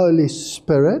of the Holy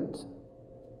Spirit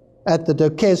at the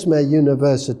Duquesne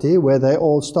University, where they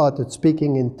all started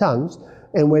speaking in tongues,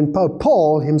 and when Pope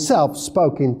Paul himself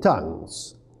spoke in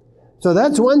tongues. So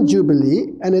that's one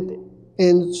Jubilee, and it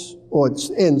ends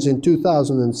in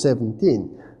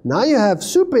 2017. Now you have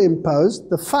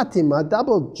superimposed the Fatima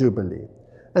double Jubilee.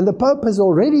 And the Pope has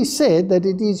already said that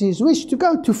it is his wish to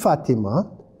go to Fatima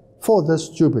for this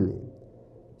Jubilee.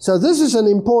 So this is an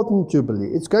important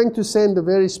Jubilee. It's going to send a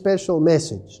very special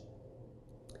message.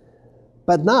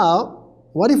 But now,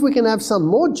 what if we can have some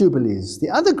more Jubilees? The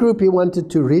other group he wanted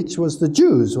to reach was the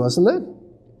Jews, wasn't it?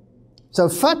 So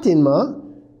Fatima,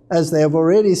 as they have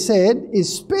already said, is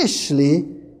specially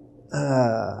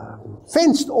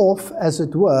fenced off, as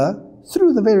it were,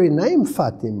 through the very name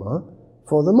Fatima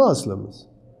for the Muslims.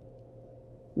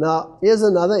 Now, here's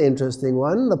another interesting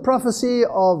one. The prophecy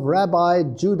of Rabbi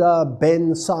Judah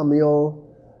ben Samuel,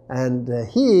 and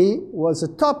he was a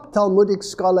top Talmudic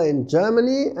scholar in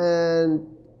Germany, and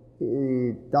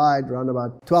He died around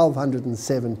about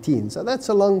 1217, so that's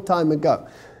a long time ago.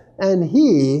 And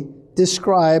he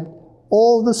described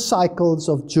all the cycles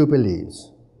of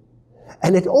Jubilees.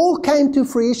 And it all came to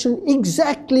fruition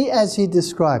exactly as he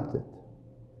described it.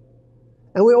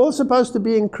 And we're all supposed to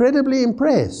be incredibly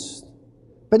impressed.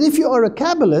 But if you are a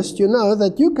Kabbalist, you know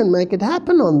that you can make it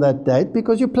happen on that date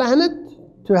because you plan it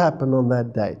to happen on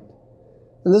that date.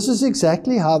 And this is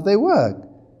exactly how they work.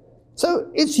 So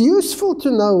it's useful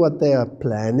to know what they are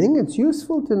planning. It's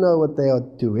useful to know what they are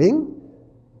doing.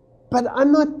 But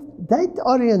I'm not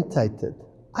date-orientated.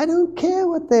 I don't care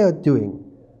what they are doing.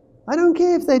 I don't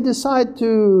care if they decide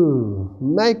to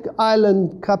make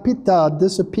island Capita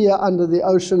disappear under the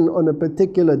ocean on a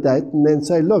particular date and then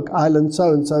say, look, island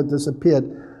so-and-so disappeared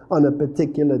on a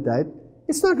particular date.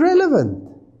 It's not relevant.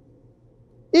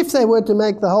 If they were to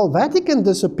make the whole Vatican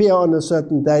disappear on a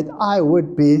certain date, I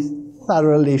would be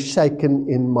thoroughly shaken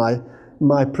in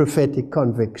my prophetic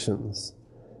convictions.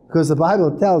 Because the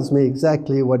Bible tells me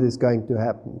exactly what is going to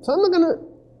happen. So I'm not going to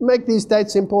make these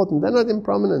dates important. They're not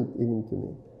improminent even to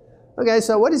me. Okay,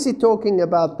 so what is he talking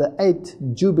about? The 8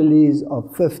 Jubilees of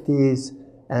 50s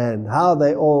and how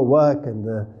they all work and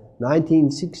the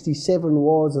 1967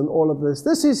 wars and all of this.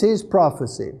 This is his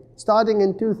prophecy. Starting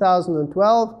in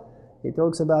 2012, he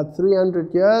talks about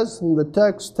 300 years and the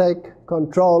Turks take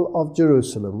control of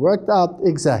Jerusalem. Worked out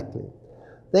exactly.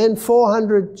 Then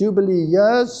 400 Jubilee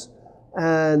years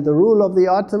and the rule of the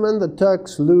Ottoman, the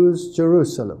Turks lose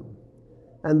Jerusalem.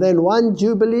 And then 1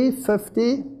 Jubilee,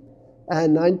 50,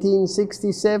 and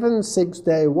 1967,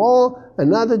 6-day war.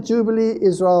 Another Jubilee,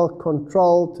 Israel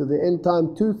control to the end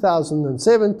time,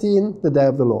 2017, the day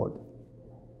of the Lord.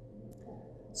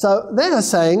 So they are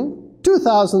saying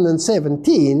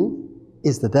 2017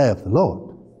 is the day of the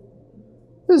Lord.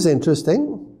 This is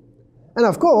interesting. And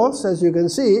of course, as you can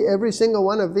see, every single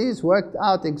one of these worked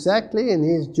out exactly in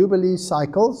his Jubilee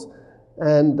cycles.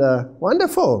 And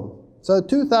wonderful. So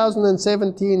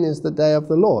 2017 is the day of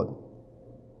the Lord.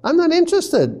 I'm not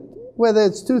interested whether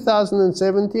it's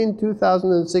 2017,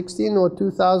 2016, or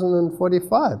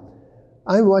 2045.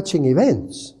 I'm watching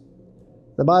events.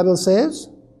 The Bible says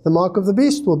the mark of the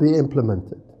beast will be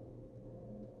implemented.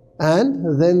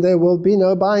 And then there will be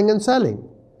no buying and selling.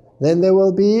 Then there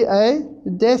will be a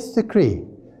death decree.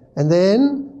 And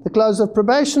then the close of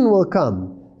probation will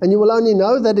come. And you will only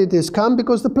know that it has come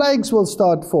because the plagues will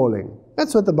start falling.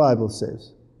 That's what the Bible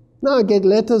says. Now I get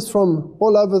letters from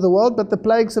all over the world, but the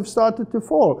plagues have started to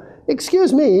fall.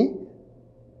 Excuse me,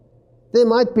 there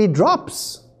might be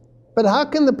drops, but how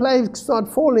can the plagues start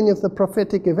falling if the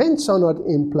prophetic events are not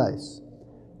in place?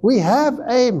 We have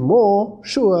a more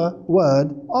sure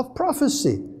word of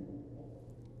prophecy.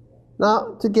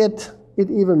 Now, to get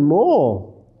it even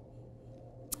more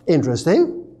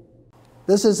interesting,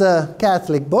 this is a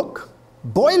Catholic book,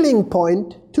 Boiling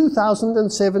Point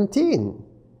 2017.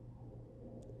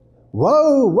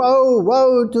 Woe, woe,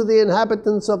 woe to the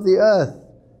inhabitants of the earth,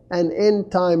 an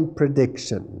end-time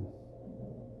prediction.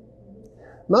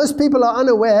 Most people are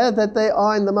unaware that they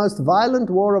are in the most violent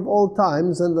war of all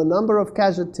times, and the number of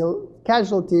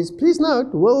casualties, please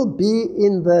note, will be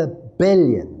in the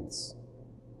billions.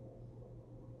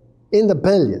 In the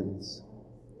billions.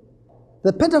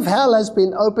 The pit of hell has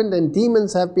been opened and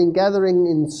demons have been gathering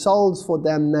in souls for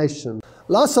damnation.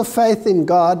 Loss of faith in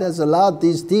God has allowed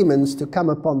these demons to come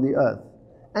upon the earth.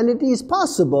 And it is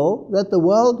possible that the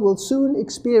world will soon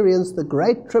experience the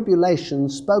great tribulation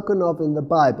spoken of in the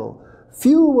Bible.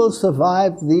 Few will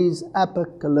survive these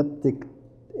apocalyptic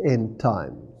end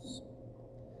times.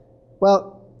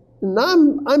 Well, now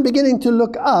I'm beginning to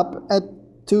look up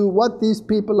to what these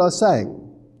people are saying.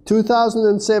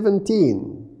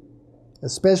 2017, a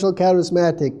special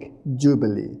charismatic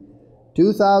jubilee.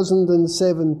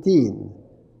 2017,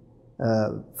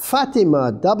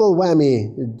 Fatima, double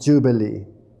whammy jubilee.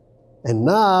 And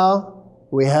now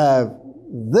we have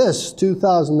this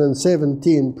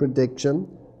 2017 prediction,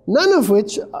 none of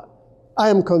which I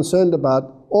am concerned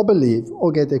about or believe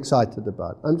or get excited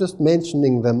about. I'm just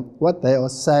mentioning them, what they are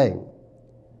saying.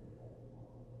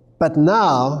 But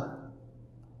now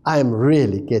I am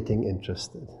really getting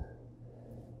interested.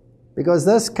 Because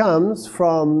this comes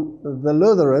from the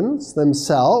Lutherans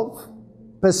themselves,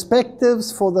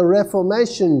 Perspectives for the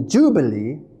Reformation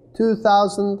Jubilee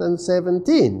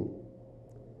 2017.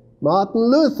 Martin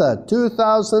Luther,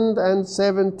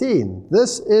 2017.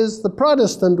 This is the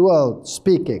Protestant world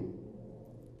speaking.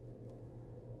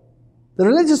 The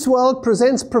religious world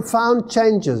presents profound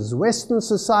changes. Western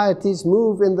societies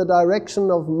move in the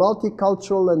direction of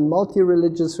multicultural and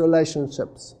multi-religious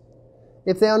relationships.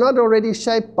 If they are not already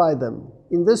shaped by them,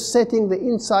 In this setting, the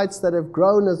insights that have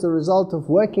grown as a result of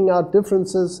working out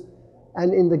differences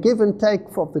and in the give and take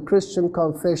of the Christian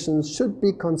confessions should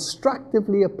be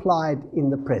constructively applied in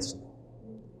the present.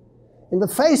 In the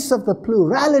face of the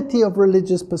plurality of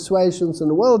religious persuasions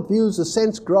and worldviews, a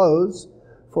sense grows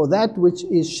for that which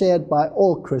is shared by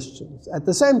all Christians. At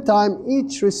the same time,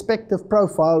 each respective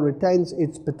profile retains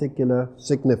its particular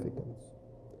significance.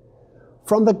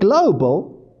 From the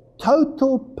global,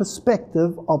 total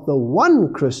perspective of the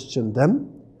one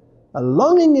Christendom, a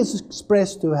longing is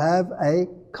expressed to have a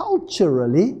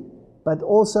culturally, but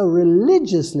also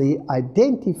religiously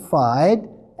identified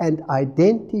and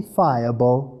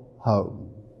identifiable home.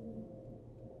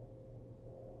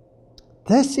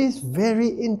 This is very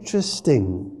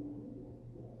interesting.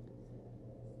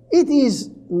 It is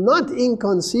not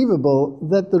inconceivable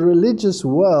that the religious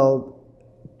world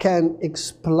can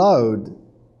explode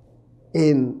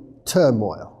in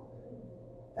turmoil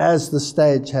as the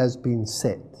stage has been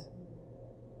set.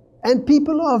 And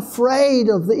people are afraid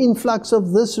of the influx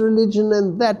of this religion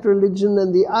and that religion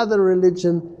and the other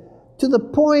religion, to the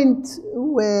point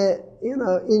where, you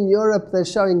know, in Europe they're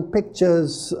showing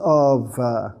pictures of,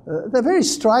 they're very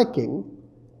striking,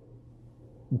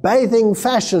 bathing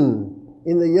fashion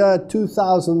in the year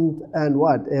 2000 and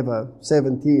whatever,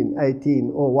 17,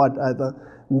 18 or whatever.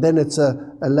 And then it's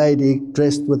a lady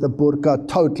dressed with a burqa,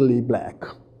 totally black,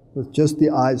 with just the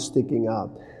eyes sticking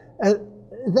out. And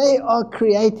they are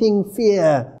creating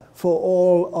fear for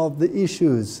all of the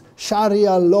issues.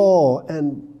 Sharia law,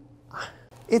 and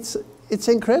it's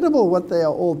incredible what they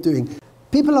are all doing.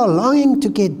 People are longing to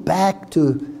get back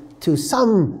to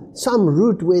some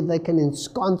route where they can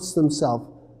ensconce themselves.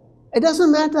 It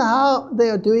doesn't matter how they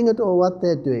are doing it or what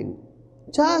they're doing.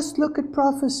 Just look at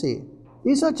prophecy.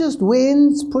 These are just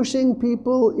winds pushing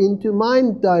people into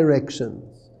mind directions.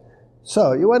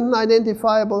 So, you want an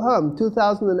identifiable home.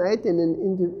 2008, in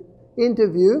an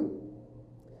interview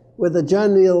with the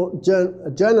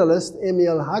journalist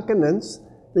Emil Hakenens,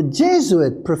 the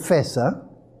Jesuit professor,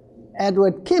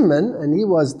 Edward Kimmen, and he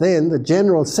was then the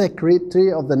General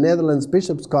Secretary of the Netherlands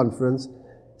Bishops' Conference,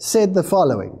 said the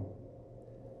following: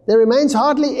 "There remains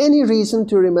hardly any reason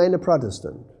to remain a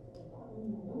Protestant."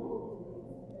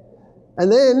 And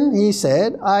then he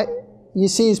said, he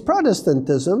sees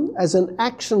Protestantism as an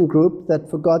action group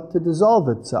that forgot to dissolve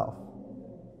itself.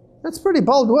 That's pretty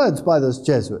bold words by this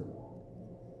Jesuit.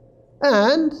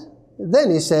 And then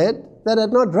he said that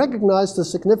had not recognized the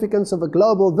significance of a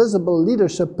global visible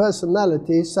leadership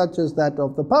personality such as that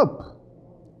of the Pope.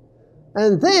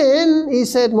 And then he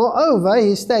said, moreover,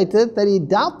 he stated that he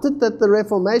doubted that the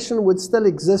Reformation would still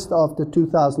exist after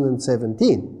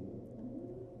 2017.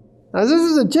 Now, this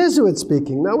is a Jesuit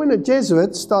speaking. Now, when a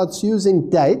Jesuit starts using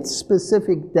dates,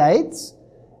 specific dates,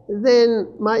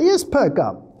 then my ears perk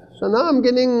up. So now I'm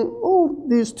getting all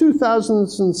these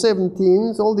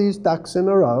 2017s, all these ducks in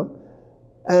a row,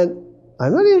 and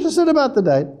I'm not interested about the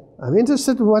date. I'm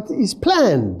interested in what is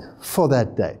planned for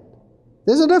that date.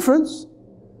 There's a difference.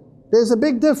 There's a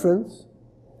big difference.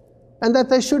 And that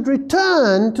they should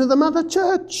return to the Mother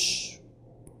Church.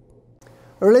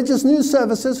 Religious news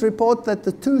services report that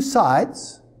the two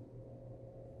sides,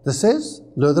 this is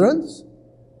Lutherans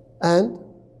and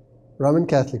Roman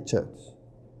Catholic Church.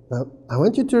 Now, I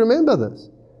want you to remember this.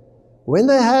 When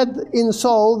they had in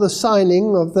Seoul the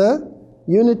signing of the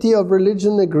Unity of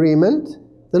Religion Agreement,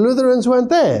 the Lutherans weren't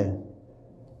there.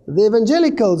 The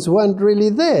evangelicals weren't really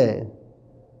there.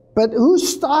 But who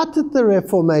started the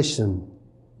Reformation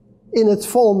in its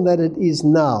form that it is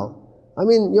now? I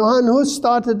mean, Johann Hus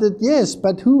started it, yes,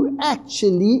 but who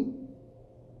actually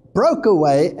broke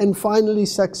away and finally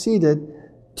succeeded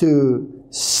to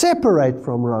separate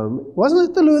from Rome? Wasn't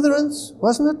it the Lutherans?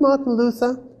 Wasn't it Martin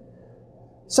Luther?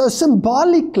 So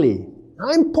symbolically,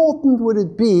 how important would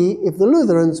it be if the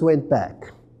Lutherans went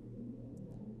back?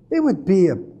 It would be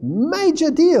a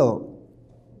major deal.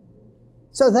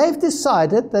 So they've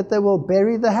decided that they will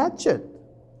bury the hatchet.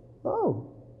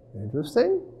 Oh,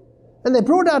 interesting. And they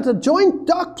brought out a joint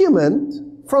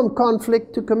document from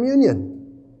conflict to communion.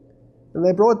 And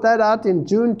they brought that out in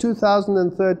June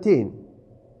 2013.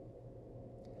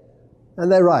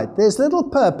 And they write, there's little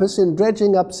purpose in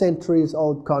dredging up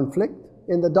centuries-old conflict.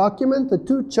 In the document, the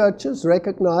two churches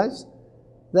recognize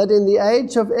that in the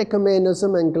age of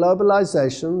ecumenism and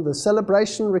globalization, the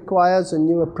celebration requires a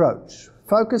new approach,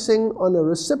 focusing on a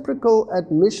reciprocal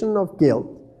admission of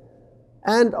guilt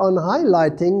and on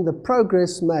highlighting the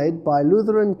progress made by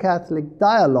Lutheran Catholic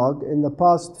dialogue in the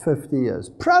past 50 years.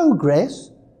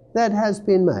 Progress that has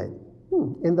been made.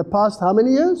 In the past how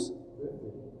many years?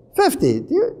 50.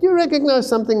 Do you recognize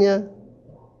something here?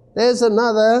 there's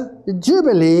another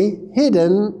jubilee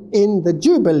hidden in the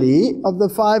jubilee of the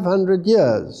 500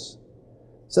 years.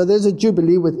 So there's a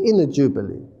jubilee within a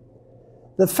jubilee.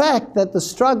 The fact that the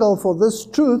struggle for this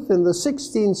truth in the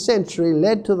 16th century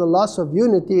led to the loss of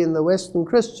unity in the Western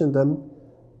Christendom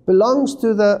belongs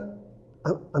to the,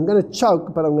 I'm going to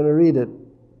choke, but I'm going to read it,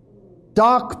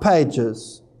 dark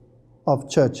pages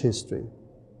of church history.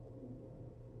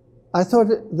 I thought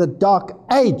the dark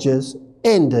ages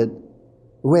ended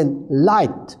when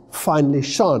light finally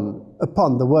shone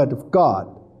upon the Word of God.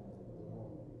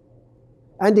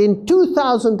 And in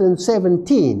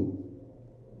 2017,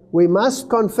 we must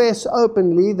confess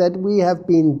openly that we have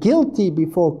been guilty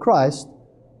before Christ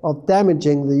of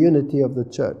damaging the unity of the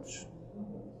church.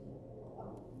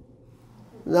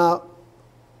 Now,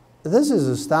 this is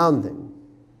astounding.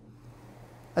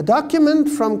 A document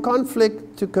from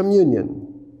conflict to communion.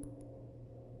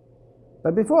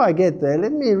 But before I get there,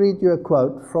 let me read you a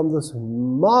quote from this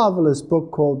marvelous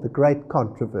book called The Great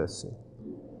Controversy.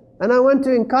 And I want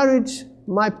to encourage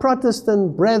my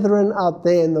Protestant brethren out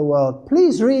there in the world,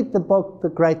 please read the book, The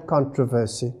Great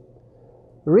Controversy.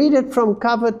 Read it from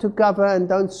cover to cover and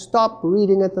don't stop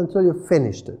reading it until you've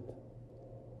finished it.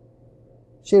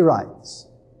 She writes,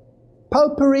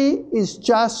 Popery is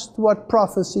just what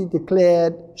prophecy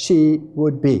declared she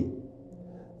would be.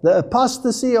 The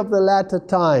apostasy of the latter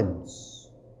times.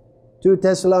 2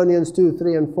 Thessalonians 2,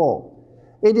 3 and 4.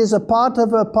 It is a part of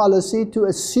her policy to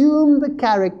assume the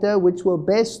character which will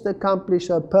best accomplish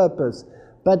her purpose.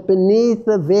 But beneath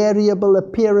the variable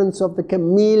appearance of the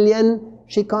chameleon,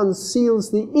 she conceals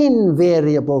the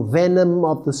invariable venom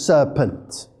of the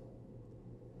serpent.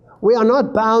 We are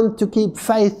not bound to keep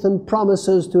faith and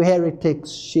promises to heretics,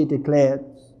 she declared.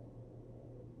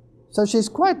 So she's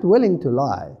quite willing to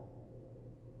lie.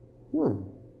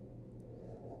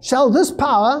 Shall this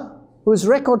power, whose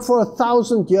record for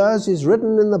 1,000 years is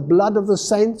written in the blood of the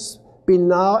saints, be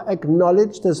now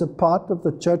acknowledged as a part of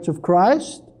the Church of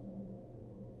Christ?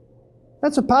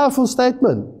 That's a powerful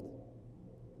statement.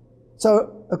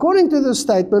 So, according to this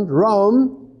statement,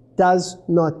 Rome does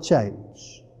not change.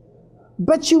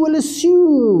 But she will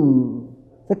assume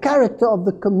the character of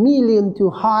the chameleon to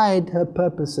hide her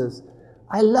purposes.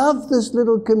 I love this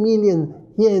little chameleon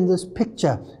here in this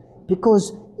picture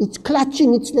because it's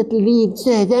clutching its little leaves,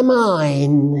 they're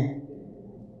mine,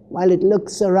 while it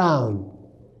looks around.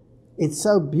 It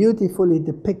so beautifully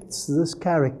depicts this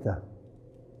character.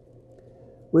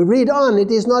 We read on,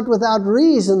 it is not without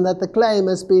reason that the claim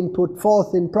has been put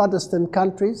forth in Protestant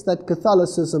countries that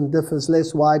Catholicism differs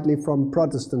less widely from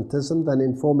Protestantism than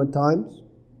in former times.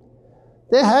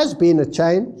 There has been a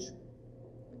change,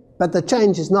 but the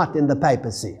change is not in the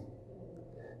papacy.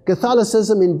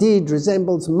 Catholicism indeed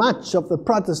resembles much of the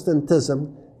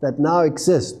Protestantism that now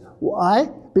exists. Why?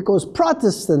 Because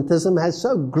Protestantism has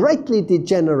so greatly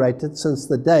degenerated since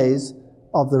the days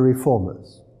of the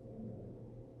Reformers.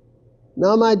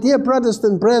 Now, my dear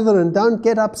Protestant brethren, don't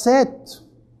get upset.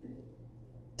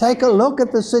 Take a look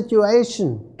at the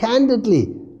situation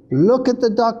candidly. Look at the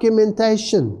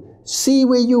documentation. See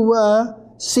where you were,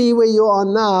 see where you are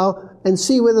now, and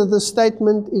see whether the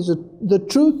statement is the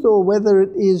truth or whether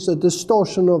it is a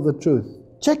distortion of the truth.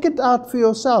 Check it out for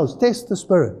yourselves. Test the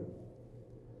Spirit.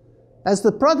 As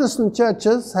the Protestant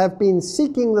churches have been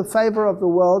seeking the favor of the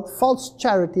world, false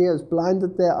charity has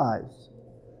blinded their eyes.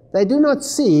 They do not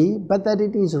see, but that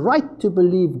it is right to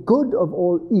believe good of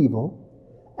all evil,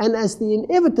 and as the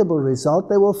inevitable result,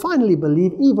 they will finally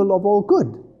believe evil of all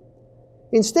good.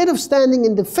 Instead of standing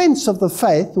in defense of the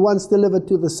faith once delivered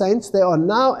to the saints, they are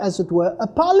now, as it were,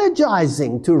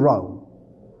 apologizing to Rome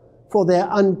for their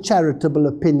uncharitable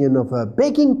opinion of her,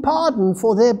 begging pardon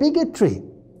for their bigotry.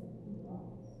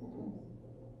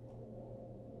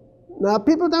 Now,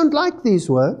 people don't like these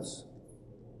words,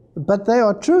 but they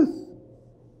are truth.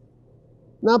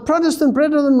 Now, Protestant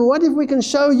brethren, what if we can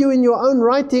show you in your own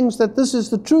writings that this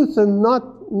is the truth and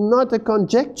not a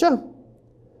conjecture?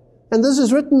 And this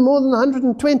is written more than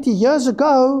 120 years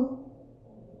ago.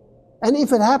 And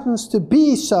if it happens to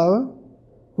be so,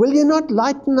 will you not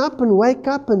lighten up and wake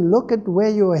up and look at where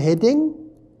you're heading?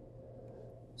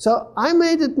 So I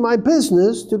made it my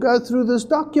business to go through this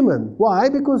document. Why?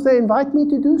 Because they invite me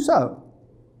to do so.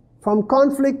 From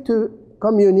conflict to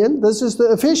communion, this is the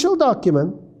official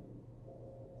document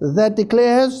that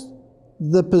declares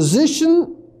the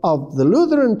position of the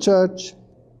Lutheran Church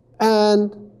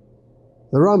and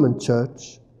the Roman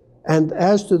Church, and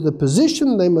as to the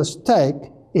position they must take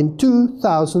in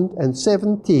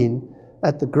 2017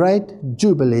 at the Great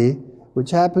Jubilee, which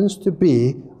happens to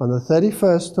be on the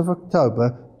 31st of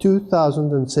October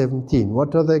 2017.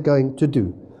 What are they going to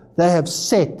do? They have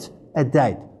set a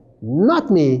date.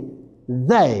 not me,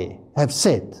 they have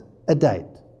set a date.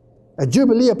 A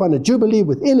jubilee upon a jubilee,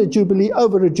 within a jubilee,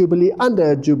 over a jubilee,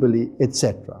 under a jubilee,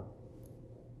 etc.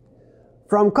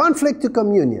 From conflict to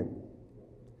communion.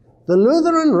 The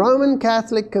Lutheran Roman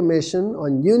Catholic Commission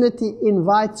on Unity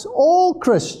invites all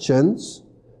Christians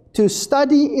to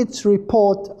study its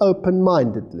report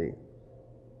open-mindedly.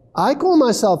 I call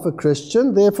myself a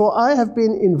Christian, therefore I have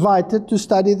been invited to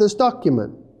study this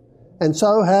document, and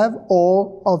so have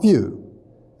all of you,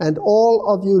 and all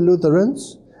of you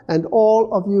Lutherans, and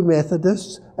all of you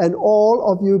Methodists, and all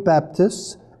of you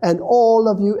Baptists, and all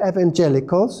of you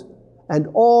Evangelicals, and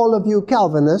all of you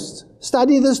Calvinists.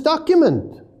 Study this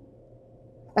document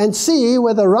and see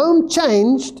whether Rome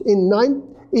changed in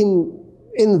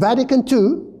Vatican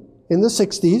II in the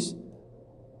 60s,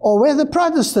 or whether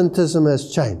Protestantism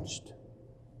has changed.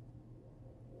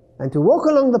 And to walk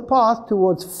along the path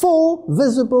towards full,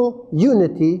 visible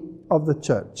unity of the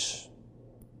church.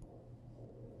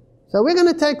 So we're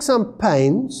going to take some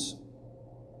pains,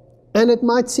 and it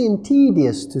might seem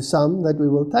tedious to some that we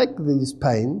will take these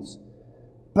pains,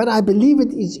 but I believe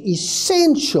it is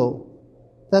essential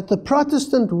that the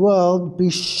Protestant world be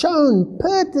shown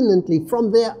pertinently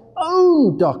from their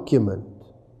own document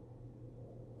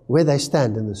where they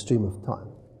stand in the stream of time.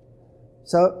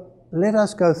 So let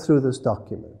us go through this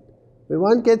document. We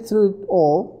won't get through it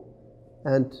all,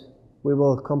 and we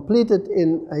will complete it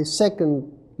in a second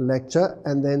lecture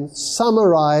and then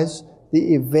summarize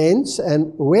the events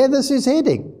and where this is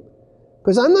heading.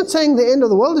 Because I'm not saying the end of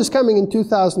the world is coming in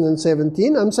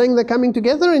 2017. I'm saying they're coming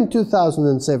together in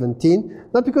 2017,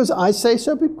 not because I say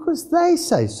so, but because they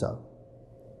say so.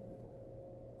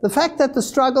 The fact that the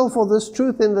struggle for this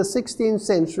truth in the 16th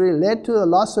century led to the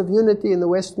loss of unity in the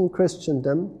Western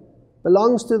Christendom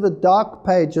belongs to the dark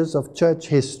pages of church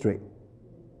history.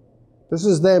 This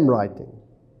is them writing.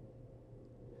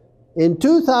 In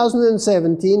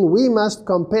 2017, we must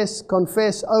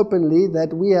confess openly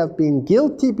that we have been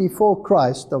guilty before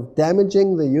Christ of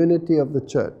damaging the unity of the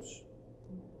church.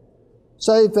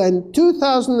 So if in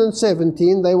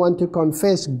 2017 they want to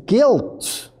confess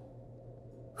guilt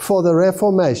for the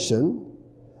Reformation,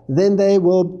 then they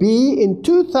will be in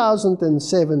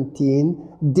 2017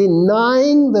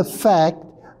 denying the fact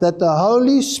that the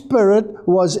Holy Spirit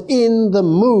was in the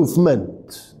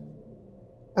movement.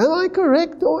 Am I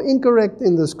correct or incorrect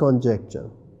in this conjecture?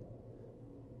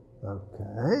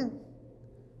 Okay.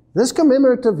 This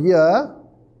commemorative year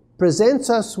presents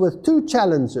us with two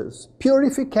challenges: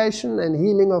 purification and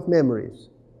healing of memories,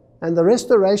 and the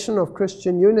restoration of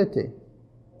Christian unity.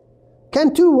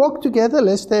 Can two walk together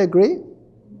lest they agree?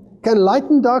 Can light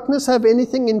and darkness have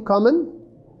anything in common?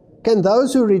 Can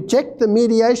those who reject the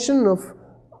mediation of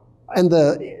and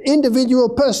the individual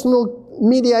personal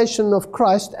mediation of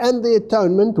Christ and the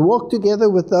atonement walk together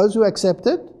with those who accept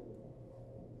it?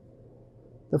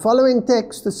 The following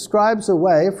text describes a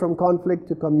way from conflict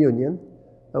to communion,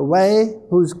 a way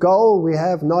whose goal we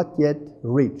have not yet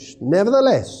reached.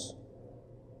 Nevertheless,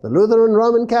 the Lutheran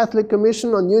Roman Catholic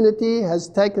Commission on Unity has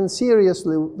taken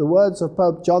seriously the words of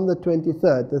Pope John the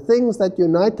 23rd. The things that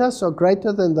unite us are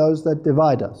greater than those that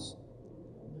divide us.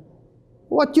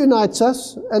 What unites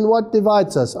us and what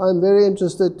divides us? I'm very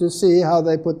interested to see how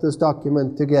they put this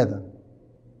document together.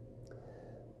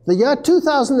 The year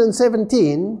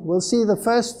 2017 will see the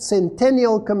first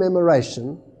centennial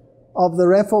commemoration of the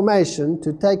Reformation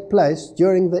to take place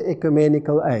during the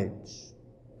ecumenical age.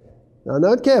 Now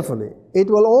note carefully, it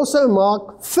will also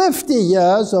mark 50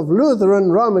 years of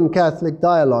Lutheran Roman Catholic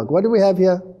dialogue. What do we have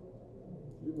here?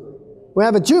 We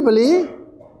have a jubilee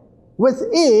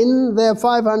within their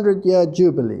 500-year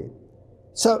jubilee.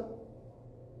 So,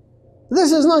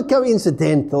 this is not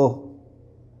coincidental.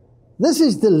 This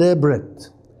is deliberate.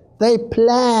 They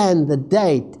plan the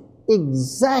date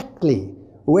exactly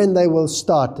when they will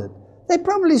start it. They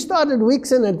probably started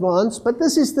weeks in advance, but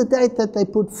this is the date that they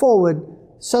put forward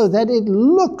so that it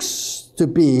looks to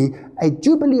be a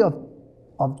jubilee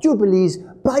of jubilees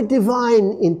by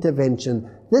divine intervention.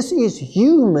 This is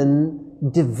human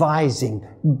devising,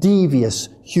 devious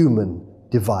human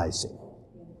devising.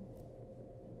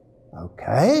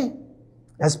 Okay?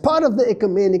 As part of the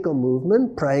ecumenical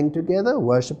movement, praying together,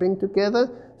 worshipping together,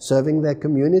 serving their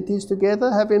communities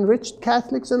together have enriched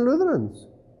Catholics and Lutherans.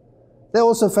 They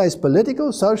also face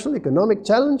political, social, economic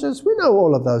challenges. We know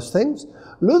all of those things.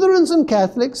 Lutherans and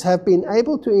Catholics have been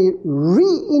able to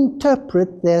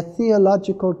reinterpret their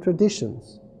theological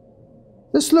traditions.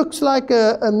 This looks like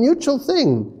a mutual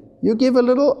thing. You give a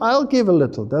little, I'll give a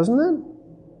little, doesn't it?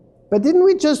 But didn't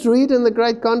we just read in the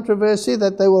Great Controversy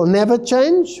that they will never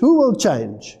change? Who will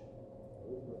change?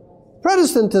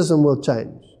 Protestantism will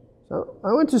change. So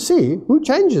I want to see who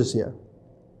changes here.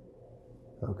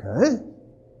 Okay.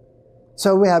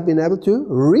 So we have been able to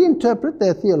reinterpret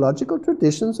their theological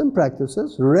traditions and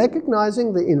practices,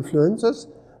 recognizing the influences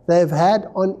they've had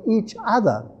on each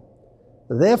other.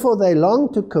 Therefore, they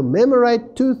long to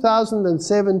commemorate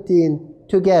 2017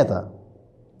 together,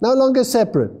 no longer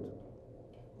separate.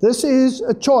 This is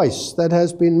a choice that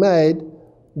has been made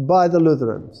by the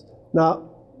Lutherans. Now,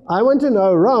 I want to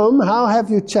know, Rome, how have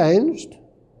you changed?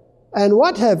 And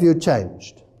what have you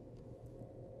changed?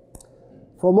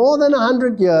 For more than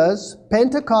 100 years,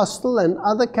 Pentecostal and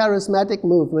other charismatic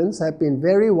movements have been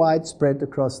very widespread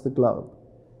across the globe.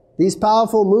 These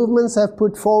powerful movements have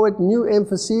put forward new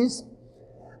emphases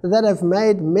that have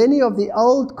made many of the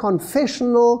old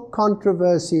confessional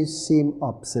controversies seem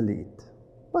obsolete.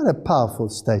 What a powerful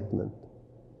statement.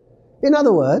 In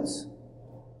other words,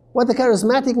 what the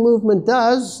charismatic movement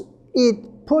does,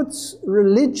 it puts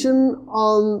religion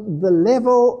on the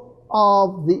level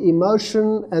of the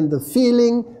emotion and the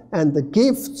feeling and the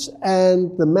gifts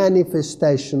and the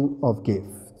manifestation of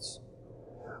gifts.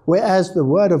 Whereas the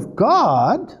Word of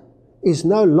God is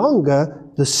no longer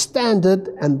the standard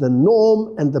and the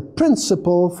norm and the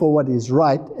principle for what is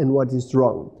right and what is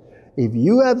wrong. If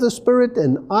you have the Spirit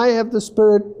and I have the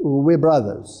Spirit, we're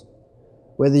brothers.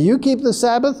 Whether you keep the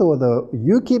Sabbath or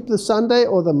you keep the Sunday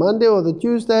or the Monday or the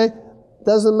Tuesday,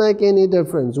 doesn't make any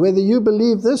difference. Whether you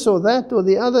believe this or that or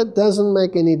the other, doesn't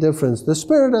make any difference. The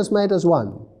Spirit has made us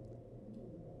one.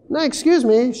 Now, excuse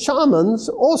me, shamans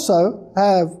also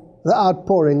have the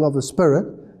outpouring of a Spirit,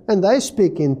 and they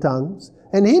speak in tongues.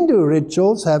 And Hindu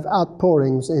rituals have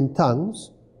outpourings in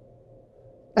tongues.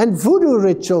 And voodoo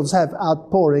rituals have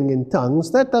outpouring in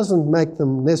tongues. That doesn't make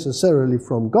them necessarily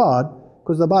from God,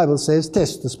 because the Bible says,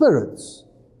 test the spirits.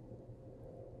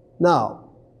 Now,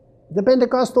 the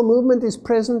Pentecostal movement is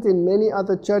present in many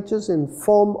other churches in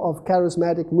form of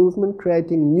charismatic movement,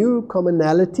 creating new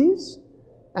commonalities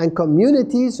and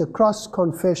communities across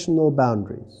confessional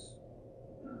boundaries.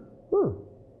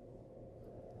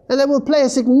 And they will play a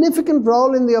significant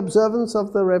role in the observance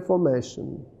of the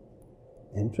Reformation.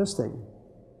 Interesting.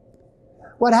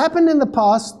 What happened in the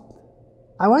past,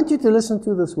 I want you to listen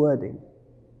to this wording.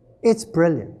 It's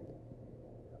brilliant.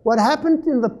 What happened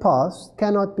in the past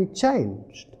cannot be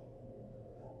changed.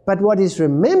 But what is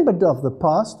remembered of the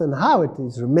past and how it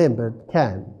is remembered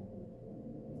can.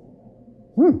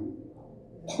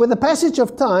 With the passage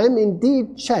of time,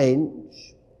 indeed change,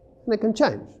 and it can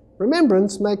change.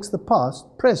 Remembrance makes the past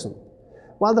present.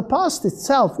 While the past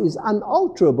itself is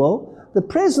unalterable, the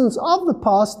presence of the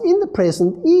past in the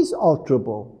present is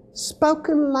alterable,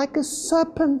 spoken like a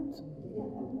serpent.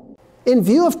 In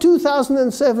view of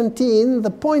 2017, the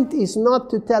point is not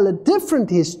to tell a different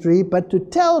history, but to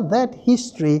tell that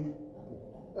history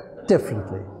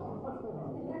differently.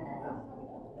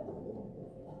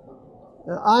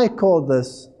 Now, I call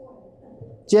this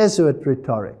Jesuit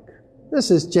rhetoric. This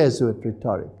is Jesuit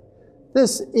rhetoric.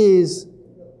 This is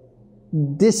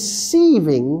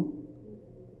deceiving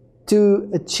to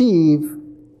achieve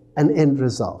an end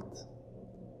result.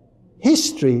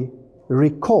 History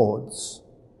records.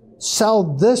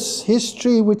 Shall this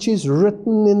history which is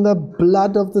written in the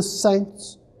blood of the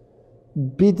saints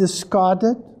be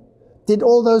discarded? Did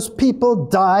all those people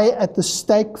die at the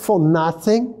stake for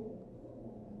nothing?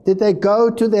 Did they go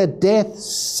to their death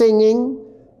singing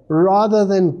rather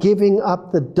than giving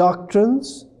up the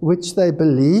doctrines which they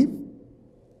believe?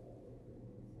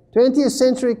 20th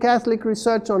century Catholic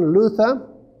research on Luther,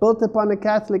 built upon a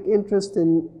Catholic interest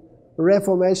in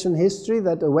Reformation history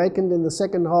that awakened in the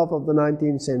second half of the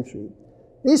 19th century.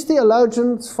 These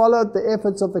theologians followed the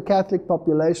efforts of the Catholic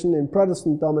population in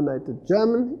Protestant-dominated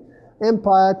German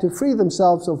Empire to free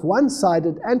themselves of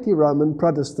one-sided anti-Roman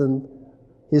Protestant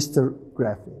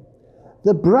historiography.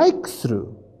 The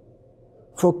breakthrough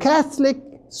for Catholic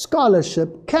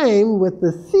scholarship came with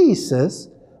the thesis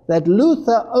that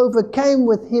Luther overcame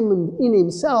within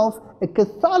himself a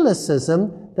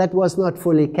Catholicism that was not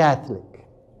fully Catholic.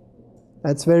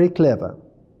 That's very clever.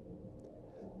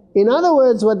 In other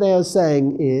words, what they are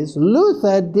saying is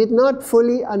Luther did not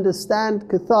fully understand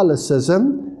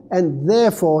Catholicism and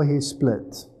therefore he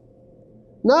split.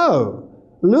 No,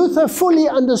 Luther fully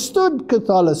understood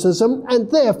Catholicism and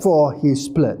therefore he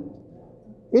split.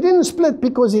 He didn't split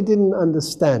because he didn't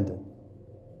understand it.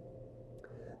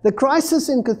 The crisis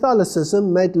in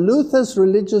Catholicism made Luther's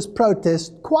religious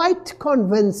protest quite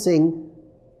convincing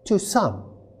to some.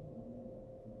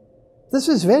 This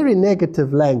is very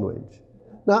negative language.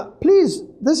 Now, please,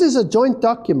 this is a joint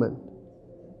document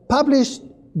published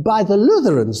by the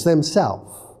Lutherans themselves,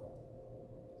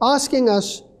 asking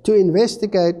us to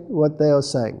investigate what they are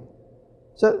saying.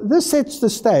 So this sets the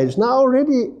stage. Now I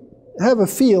already have a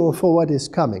feel for what is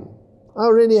coming. I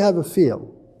already have a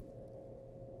feel.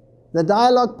 The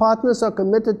dialogue partners are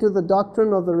committed to the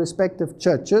doctrine of the respective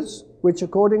churches, which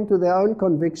according to their own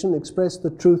conviction express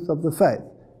the truth of the faith.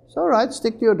 It's all right,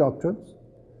 stick to your doctrines.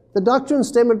 The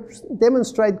doctrines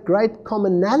demonstrate great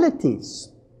commonalities,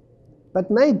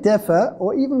 but may differ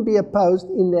or even be opposed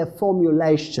in their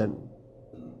formulation.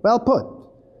 Well put.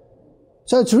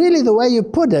 So it's really the way you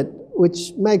put it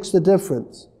which makes the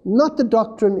difference, not the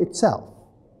doctrine itself.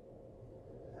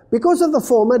 Because of the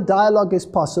former, dialogue is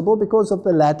possible. Because of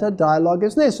the latter, dialogue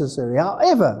is necessary.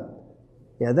 However,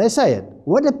 yeah, they say it,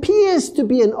 what appears to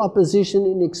be an opposition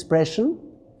in expression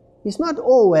is not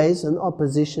always an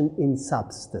opposition in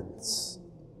substance.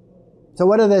 So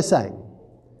what are they saying?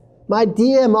 My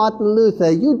dear Martin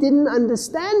Luther, you didn't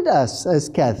understand us as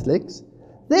Catholics,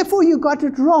 therefore you got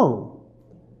it wrong.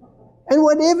 And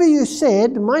whatever you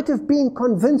said might have been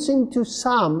convincing to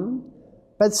some,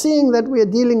 but seeing that we are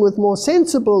dealing with more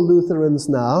sensible Lutherans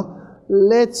now,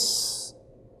 let's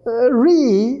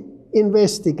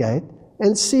re-investigate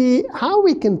and see how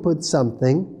we can put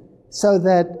something so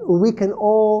that we can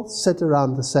all sit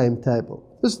around the same table.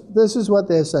 This is what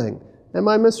they're saying. Am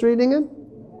I misreading it?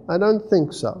 I don't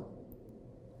think so.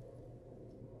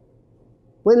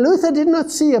 When Luther did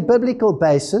not see a biblical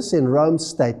basis in Rome's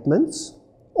statements,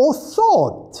 or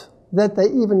thought that they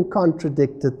even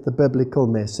contradicted the biblical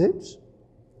message,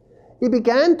 he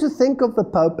began to think of the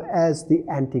Pope as the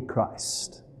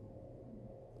Antichrist.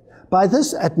 By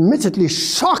this admittedly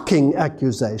shocking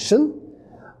accusation,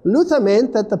 Luther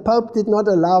meant that the Pope did not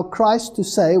allow Christ to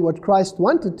say what Christ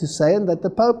wanted to say, and that the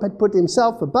Pope had put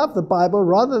himself above the Bible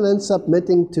rather than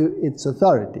submitting to its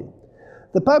authority.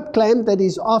 The Pope claimed that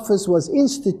his office was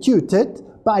instituted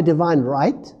by divine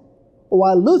right,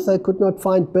 while Luther could not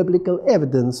find biblical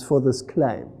evidence for this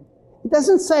claim. It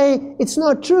doesn't say it's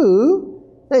not true.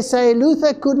 They say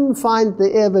Luther couldn't find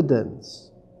the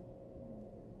evidence.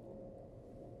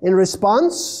 In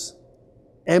response,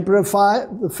 Emperor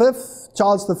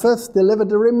Charles V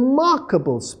delivered a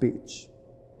remarkable speech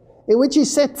in which he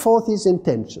set forth his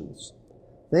intentions.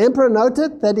 The emperor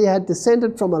noted that he had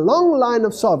descended from a long line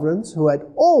of sovereigns who had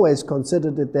always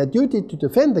considered it their duty to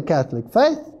defend the Catholic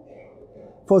faith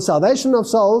for salvation of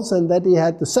souls, and that he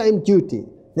had the same duty.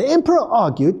 The emperor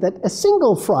argued that a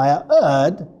single friar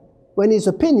erred when his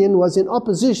opinion was in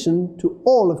opposition to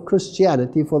all of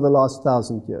Christianity for the last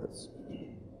 1,000 years.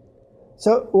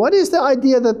 So what is the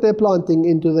idea that they're planting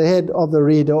into the head of the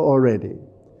reader already?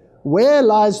 Where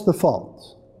lies the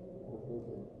fault?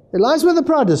 It lies with the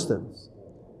Protestants.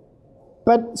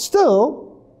 But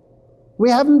still, we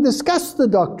haven't discussed the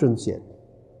doctrines yet.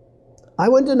 I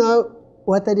want to know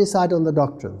what they decide on the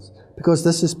doctrines, because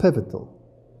this is pivotal.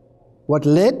 What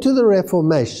led to the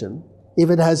Reformation, if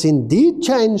it has indeed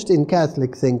changed in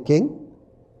Catholic thinking,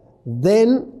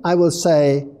 then I will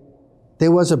say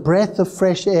there was a breath of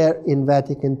fresh air in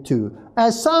Vatican II,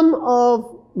 as some of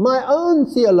my own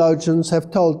theologians have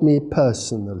told me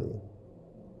personally.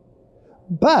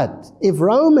 But if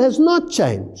Rome has not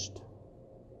changed,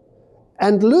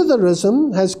 and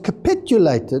Lutheranism has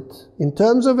capitulated in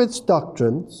terms of its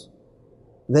doctrines,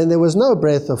 then there was no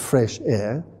breath of fresh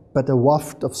air, but a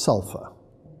waft of sulfur.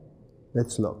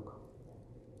 Let's look.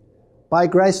 By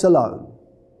grace alone.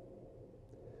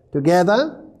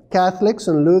 Together, Catholics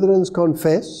and Lutherans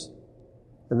confess,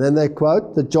 and then they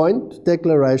quote the joint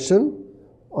declaration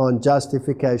on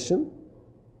justification.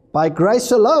 By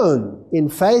grace alone, in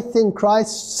faith in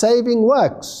Christ's saving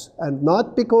works, and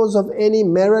not because of any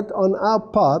merit on our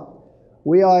part,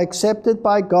 we are accepted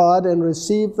by God and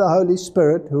receive the Holy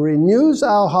Spirit, who renews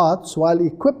our hearts while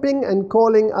equipping and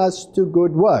calling us to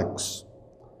good works.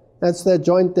 That's their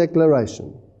joint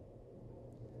declaration.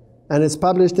 And it's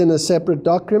published in a separate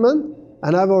document,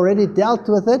 and I've already dealt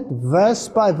with it verse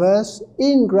by verse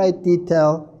in great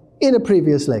detail in a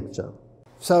previous lecture.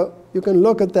 So you can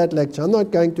look at that lecture. I'm not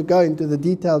going to go into the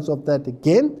details of that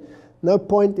again. No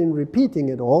point in repeating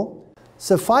it all.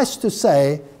 Suffice to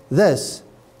say, this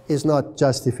is not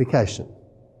justification.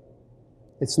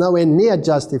 It's nowhere near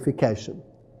justification.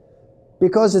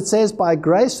 Because it says, by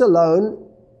grace alone,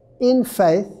 in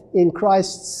faith in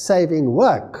Christ's saving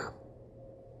work,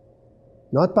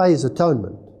 not by his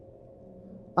atonement.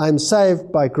 I'm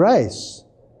saved by grace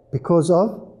because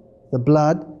of the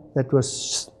blood that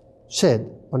was shed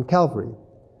on Calvary.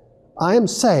 I am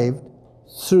saved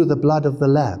through the blood of the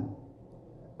Lamb.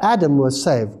 Adam was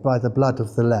saved by the blood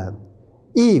of the Lamb.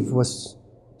 Eve was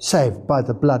saved by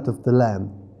the blood of the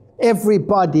Lamb.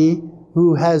 Everybody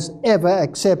who has ever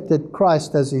accepted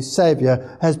Christ as his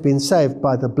Savior has been saved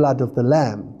by the blood of the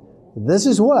Lamb. This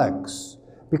is works.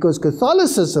 Because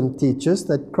Catholicism teaches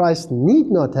that Christ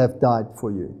need not have died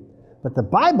for you. But the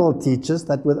Bible teaches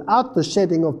that without the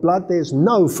shedding of blood, there is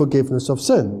no forgiveness of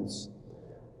sins.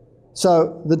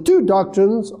 So the two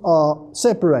doctrines are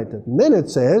separated. And then it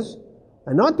says,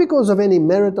 and not because of any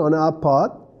merit on our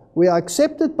part, we are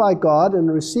accepted by God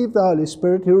and receive the Holy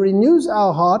Spirit, who renews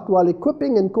our heart while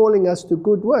equipping and calling us to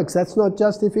good works. That's not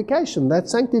justification,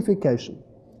 that's sanctification.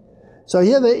 So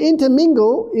here they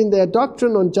intermingle in their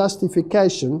doctrine on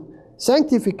justification,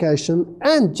 sanctification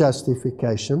and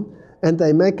justification, and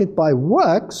they make it by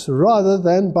works rather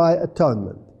than by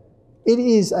atonement. It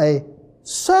is a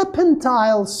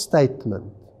serpentine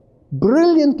statement,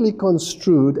 brilliantly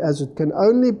construed as it can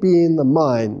only be in the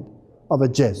mind of a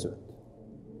Jesuit.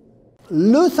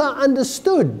 Luther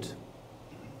understood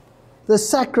the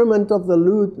sacrament of the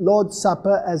Lord's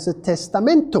Supper as a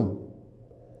testamentum,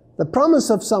 the promise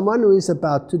of someone who is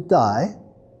about to die,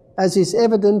 as is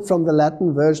evident from the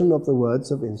Latin version of the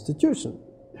words of institution.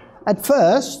 At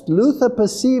first, Luther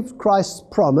perceived Christ's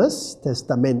promise,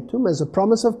 testamentum, as a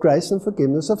promise of grace and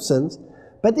forgiveness of sins,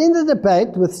 but in the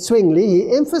debate with Zwingli,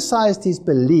 he emphasized his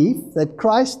belief that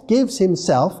Christ gives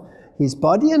himself, his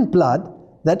body and blood,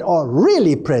 that are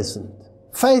really present.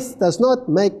 Faith does not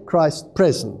make Christ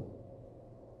present.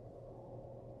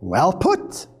 Well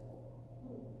put.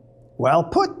 Well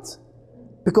put.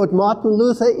 Because Martin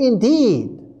Luther, indeed,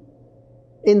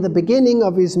 in the beginning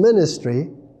of his ministry,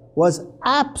 was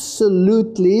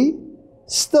absolutely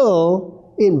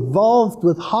still involved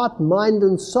with heart, mind,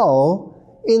 and soul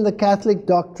in the Catholic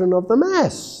doctrine of the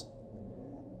Mass.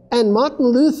 And Martin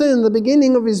Luther, in the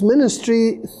beginning of his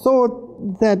ministry,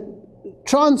 thought that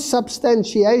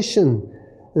transubstantiation,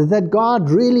 that God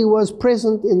really was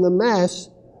present in the Mass,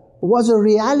 was a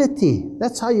reality.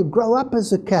 That's how you grow up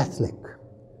as a Catholic.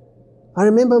 I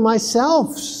remember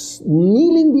myself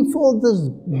kneeling before this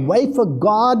wafer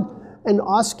God and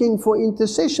asking for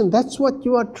intercession. That's what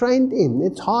you are trained in.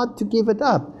 It's hard to give it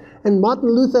up. And Martin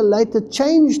Luther later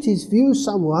changed his view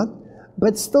somewhat,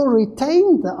 but still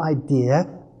retained the idea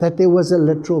that there was a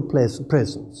literal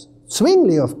presence.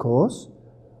 Zwingli, of course,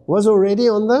 was already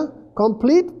on the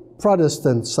complete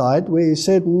Protestant side, where he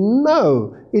said,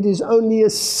 no, it is only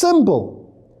a symbol.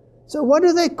 So what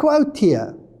do they quote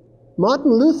here?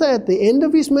 Martin Luther at the end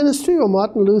of his ministry or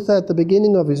Martin Luther at the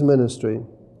beginning of his ministry?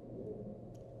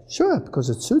 Sure,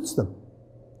 because it suits them.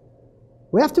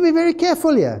 We have to be very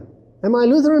careful here. And my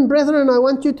Lutheran brethren, I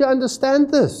want you to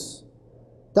understand this.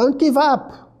 Don't give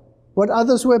up what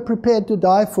others were prepared to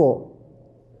die for.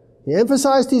 He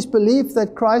emphasized his belief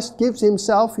that Christ gives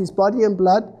himself, his body and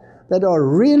blood, that are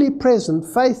really present.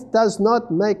 Faith does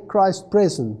not make Christ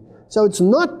present. So it's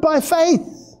not by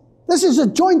faith. This is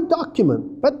a joint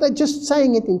document, but they're just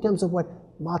saying it in terms of what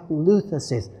Martin Luther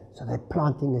says. So they're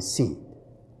planting a seed.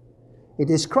 It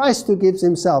is Christ who gives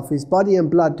himself, his body and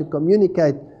blood, to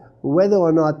communicate whether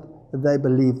or not they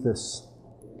believe this.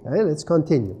 Okay, let's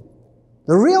continue.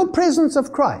 The real presence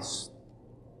of Christ.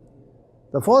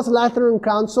 The Fourth Lateran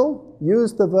Council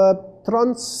used the verb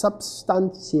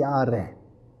transubstantiare,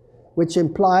 which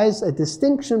implies a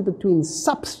distinction between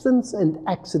substance and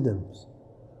accidents.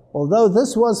 Although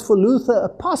this was for Luther a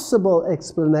possible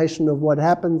explanation of what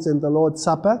happens in the Lord's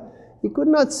Supper, he could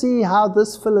not see how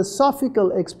this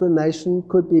philosophical explanation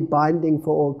could be binding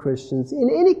for all Christians. In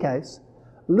any case,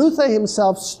 Luther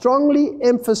himself strongly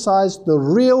emphasized the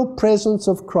real presence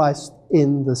of Christ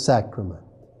in the sacrament.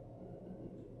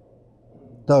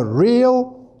 The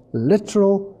real,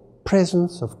 literal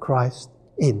presence of Christ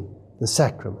in the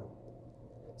sacrament.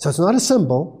 So it's not a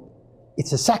symbol,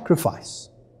 it's a sacrifice.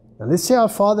 Now let's see how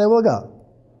far they will go.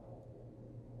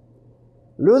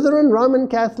 Lutheran Roman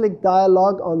Catholic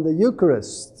dialogue on the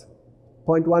Eucharist,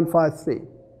 point 153.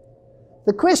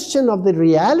 The question of the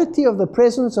reality of the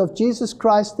presence of Jesus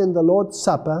Christ in the Lord's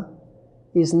Supper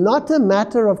is not a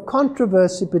matter of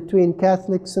controversy between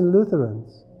Catholics and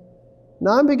Lutherans.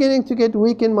 Now I'm beginning to get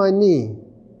weak in my knee.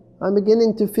 I'm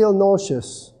beginning to feel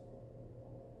nauseous.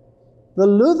 The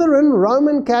Lutheran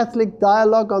Roman Catholic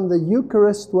dialogue on the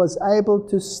Eucharist was able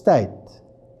to state,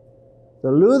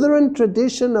 the Lutheran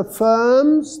tradition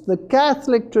affirms the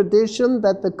Catholic tradition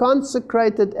that the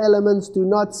consecrated elements do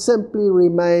not simply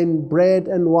remain bread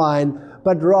and wine,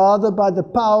 but rather by the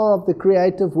power of the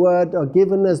creative word are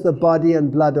given as the body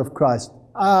and blood of Christ.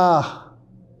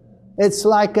 It's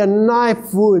like a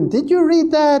knife wound. Did you read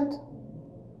that?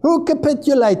 Who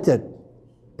capitulated?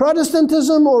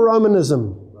 Protestantism or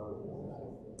Romanism?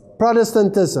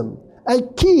 Protestantism. A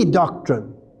key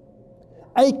doctrine.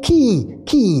 A key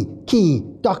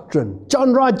doctrine.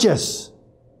 John Rogers.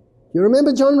 You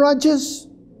remember John Rogers?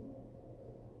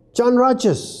 John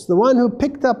Rogers, the one who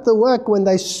picked up the work when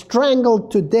they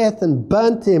strangled to death and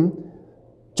burnt him,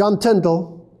 John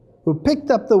Tyndall, who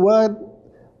picked up the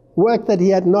work that he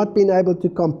had not been able to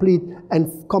complete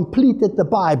and completed the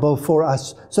Bible for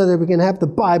us so that we can have the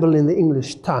Bible in the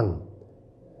English tongue.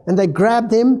 And they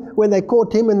grabbed him when they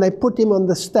caught him and they put him on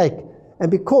the stake. And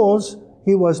because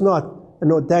he was not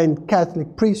an ordained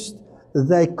Catholic priest,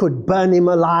 they could burn him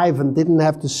alive and didn't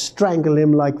have to strangle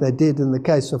him like they did in the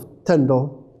case of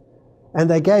Tyndall. And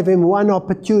they gave him one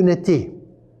opportunity.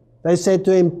 They said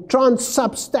to him,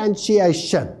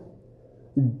 transubstantiation.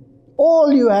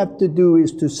 All you have to do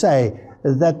is to say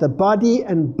that the body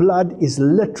and blood is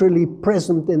literally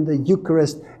present in the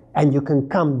Eucharist, and you can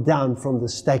come down from the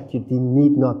stake. You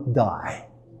need not die.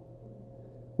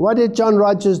 What did John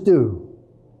Rogers do?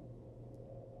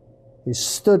 He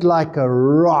stood like a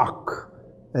rock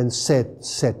and said,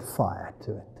 set fire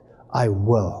to it. I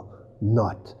will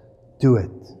not do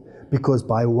it. Because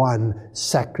by one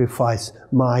sacrifice,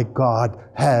 my God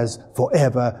has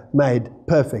forever made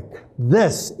perfect.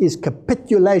 This is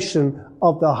capitulation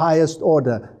of the highest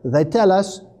order. They tell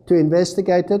us to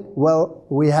investigate it. Well,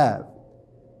 we have.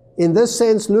 In this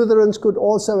sense, Lutherans could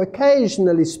also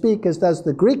occasionally speak, as does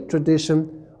the Greek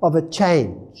tradition, of a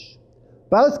change.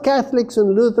 Both Catholics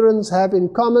and Lutherans have in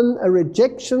common a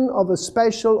rejection of a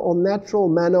spatial or natural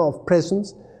manner of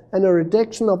presence, and a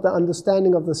rejection of the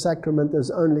understanding of the sacrament as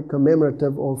only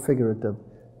commemorative or figurative.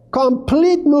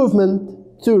 Complete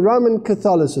movement to Roman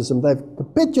Catholicism. They've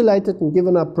capitulated and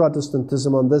given up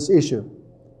Protestantism on this issue.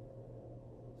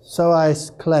 So I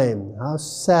claim, how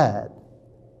sad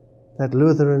that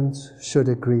Lutherans should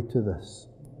agree to this.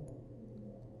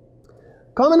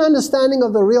 Common understanding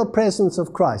of the real presence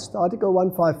of Christ, Article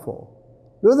 154.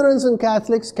 Lutherans and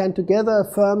Catholics can together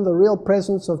affirm the real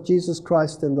presence of Jesus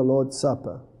Christ in the Lord's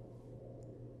Supper.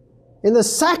 In the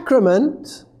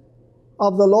sacrament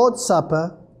of the Lord's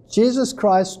Supper, Jesus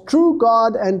Christ, true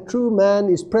God and true man,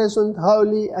 is present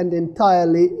wholly and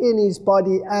entirely in his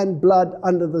body and blood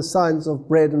under the signs of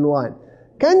bread and wine.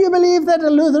 Can you believe that a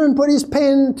Lutheran put his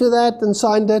pen to that and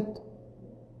signed it?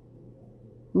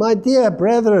 My dear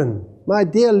brethren, my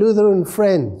dear Lutheran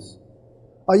friends,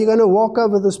 are you going to walk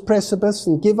over this precipice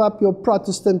and give up your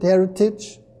Protestant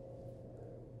heritage?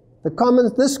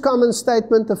 This common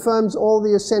statement affirms all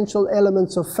the essential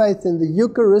elements of faith in the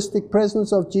Eucharistic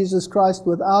presence of Jesus Christ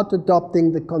without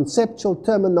adopting the conceptual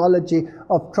terminology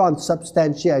of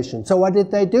transubstantiation. So what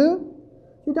did they do?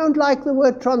 You don't like the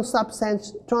word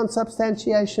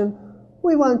transubstantiation?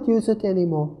 We won't use it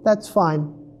anymore. That's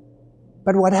fine.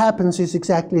 But what happens is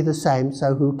exactly the same,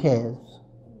 so who cares?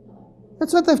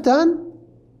 That's what they've done.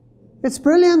 It's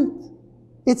brilliant.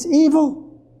 It's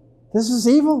evil. This is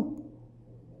evil.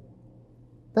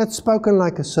 That's spoken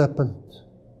like a serpent.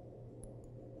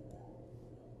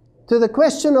 To the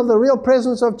question of the real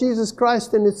presence of Jesus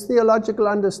Christ and its theological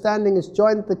understanding is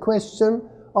joined the question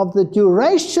of the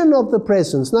duration of the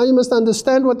presence. Now you must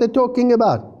understand what they're talking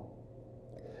about.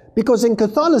 Because in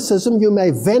Catholicism you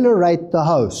may venerate the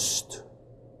host.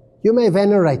 You may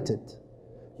venerate it.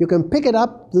 You can pick it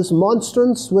up, this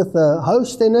monstrance with the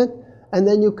host in it, and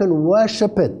then you can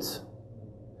worship it.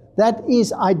 That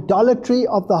is idolatry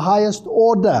of the highest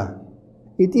order.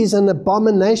 It is an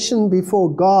abomination before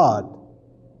God.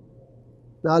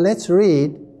 Now let's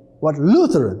read what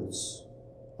Lutherans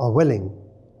are willing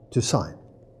to sign.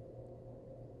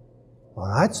 All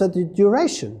right, so the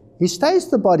duration. He stays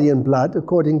the body and blood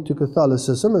according to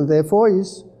Catholicism, and therefore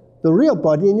is the real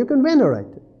body, and you can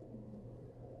venerate it.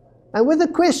 And with the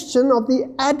question of the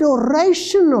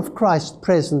adoration of Christ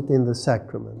present in the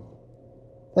sacrament.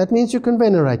 That means you can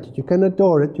venerate it, you can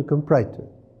adore it, you can pray to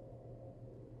it.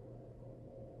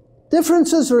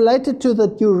 Differences related to the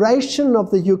duration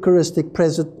of the Eucharistic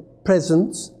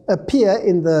presence appear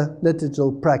in the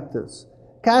liturgical practice.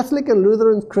 Catholic and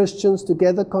Lutheran Christians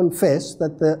together confess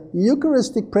that the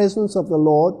Eucharistic presence of the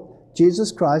Lord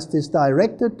Jesus Christ is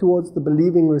directed towards the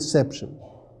believing reception.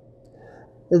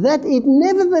 That it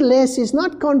nevertheless is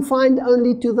not confined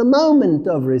only to the moment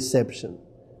of reception.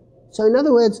 So in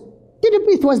other words,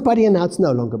 it was body and now it's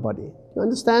no longer body. You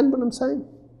understand what I'm saying?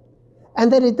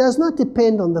 And that it does not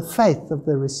depend on the faith of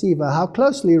the receiver, how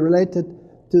closely related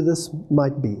to this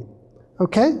might be.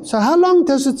 Okay, so how long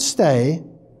does it stay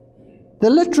the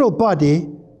literal body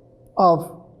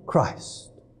of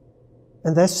Christ?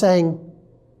 And they're saying,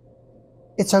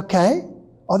 it's okay.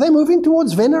 Are they moving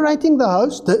towards venerating the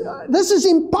host? This is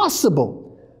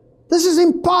impossible. This is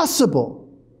impossible.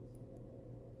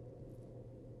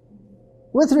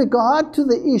 With regard to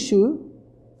the issue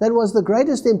that was the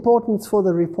greatest importance for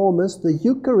the Reformers, the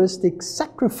Eucharistic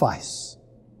sacrifice.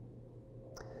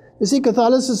 You see,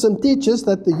 Catholicism teaches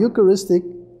that the Eucharistic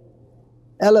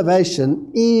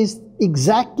elevation is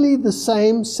exactly the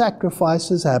same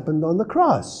sacrifice as happened on the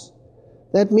cross.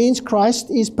 That means Christ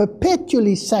is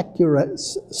perpetually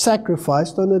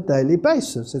sacrificed on a daily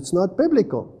basis. It's not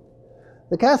biblical.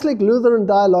 The Catholic-Lutheran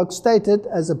dialogue stated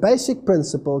as a basic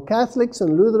principle, Catholics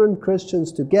and Lutheran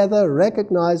Christians together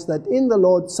recognize that in the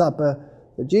Lord's Supper,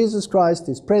 that Jesus Christ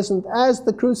is present as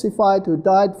the crucified who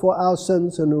died for our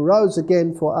sins and who rose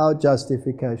again for our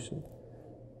justification.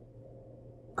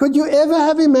 Could you ever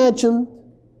have imagined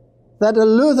that a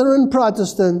Lutheran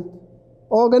Protestant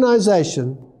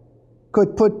organization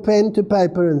could put pen to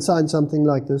paper and sign something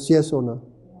like this? Yes or no?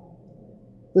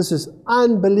 This is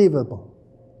unbelievable.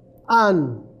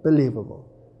 Unbelievable.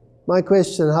 My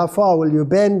question, how far will you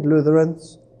bend,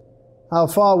 Lutherans? How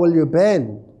far will you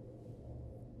bend?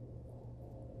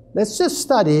 Let's just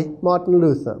study Martin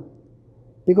Luther,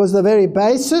 because the very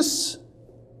basis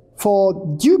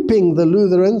for duping the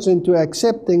Lutherans into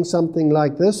accepting something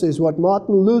like this is what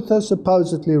Martin Luther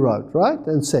supposedly wrote, right,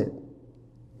 and said.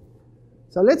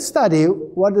 So let's study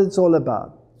what it's all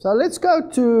about. So let's go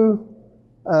to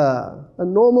a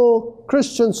normal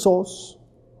Christian source,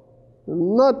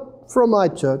 not from my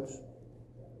church.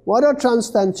 What are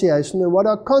transubstantiation and what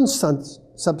are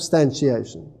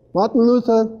consubstantiation? Martin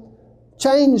Luther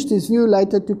changed his view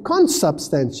later to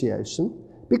consubstantiation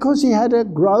because he had a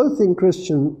growth in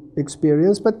Christian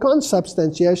experience, but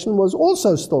consubstantiation was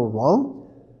also still wrong.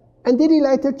 And did he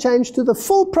later change to the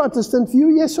full Protestant view,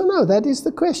 yes or no? That is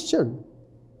the question.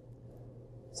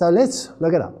 So let's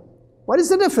look it up. What is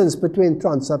the difference between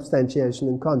transubstantiation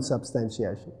and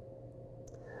consubstantiation?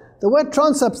 The word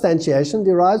transubstantiation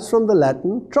derives from the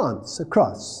Latin trans,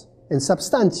 across, and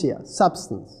substantia,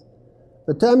 substance.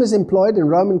 The term is employed in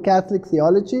Roman Catholic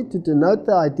theology to denote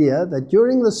the idea that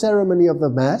during the ceremony of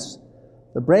the Mass,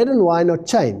 the bread and wine are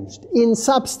changed in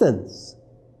substance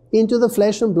into the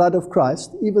flesh and blood of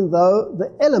Christ, even though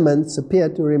the elements appear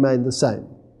to remain the same.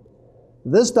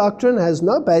 This doctrine has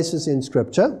no basis in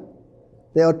Scripture.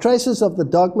 There are traces of the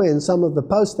dogma in some of the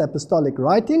post-apostolic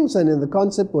writings, and the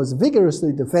concept was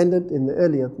vigorously defended in the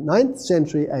early 9th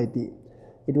century AD.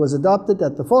 It was adopted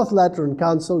at the Fourth Lateran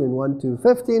Council in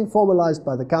 1215, formalized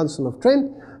by the Council of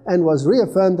Trent, and was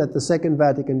reaffirmed at the Second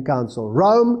Vatican Council.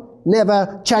 Rome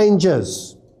never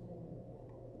changes.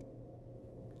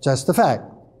 Just a fact.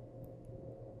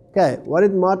 Okay, what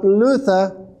did Martin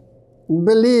Luther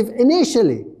believe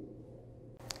initially?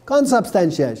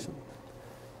 Consubstantiation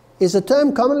is a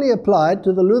term commonly applied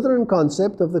to the Lutheran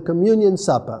concept of the communion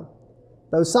supper,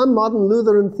 though some modern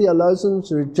Lutheran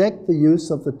theologians reject the use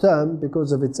of the term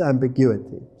because of its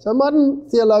ambiguity. So modern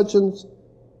theologians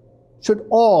should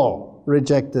all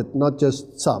reject it, not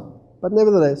just some. But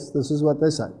nevertheless, this is what they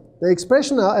say. The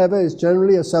expression, however, is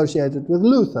generally associated with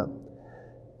Luther.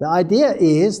 The idea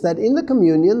is that in the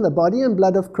communion, the body and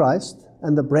blood of Christ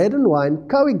and the bread and wine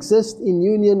coexist in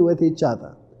union with each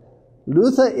other.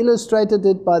 Luther illustrated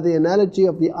it by the analogy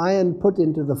of the iron put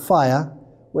into the fire,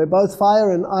 where both fire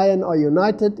and iron are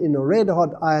united in a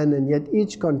red-hot iron, and yet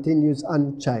each continues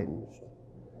unchanged.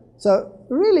 So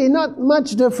really not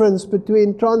much difference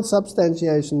between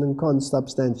transubstantiation and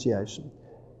consubstantiation.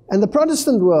 And the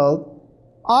Protestant world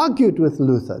argued with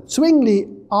Luther. Zwingli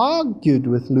argued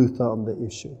with Luther on the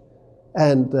issue.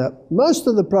 And most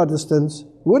of the Protestants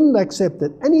wouldn't accept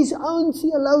it. And his own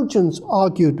theologians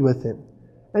argued with him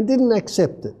and didn't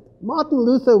accept it. Martin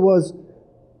Luther was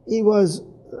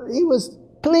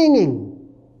clinging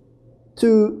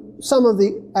to some of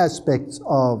the aspects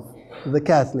of the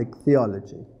Catholic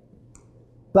theology.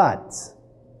 But,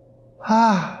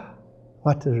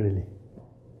 what a relief.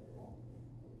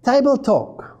 Table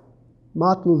Talk,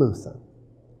 Martin Luther.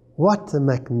 What a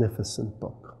magnificent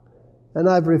book. And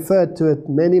I've referred to it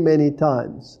many, many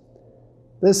times.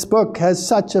 This book has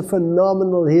such a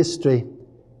phenomenal history.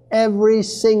 Every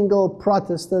single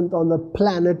Protestant on the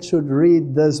planet should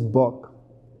read this book.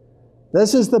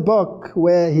 This is the book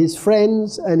where his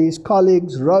friends and his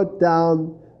colleagues wrote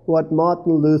down what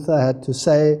Martin Luther had to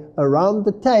say around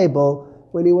the table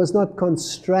when he was not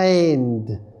constrained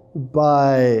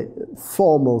by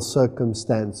formal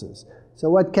circumstances. So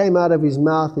what came out of his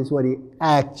mouth is what he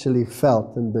actually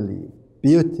felt and believed.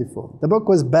 Beautiful. The book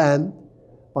was banned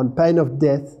on pain of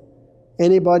death.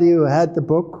 Anybody who had the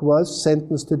book was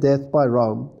sentenced to death by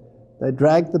Rome. They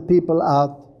dragged the people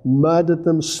out, murdered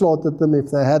them, slaughtered them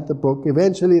if they had the book.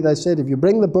 Eventually they said, if you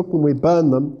bring the book and we burn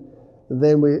them,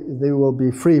 then they will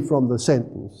be free from the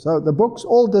sentence. So the books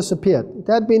all disappeared. It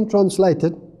had been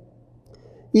translated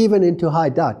even into High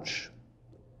Dutch.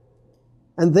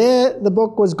 And there the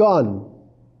book was gone.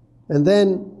 And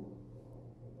then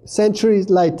centuries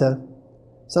later,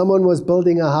 someone was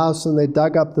building a house and they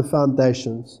dug up the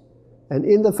foundations. And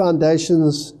in the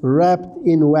foundations, wrapped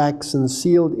in wax and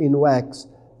sealed in wax,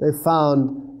 they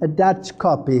found a Dutch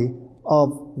copy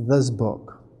of this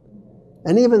book.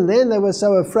 And even then they were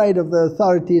so afraid of the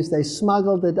authorities, they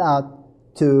smuggled it out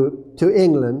to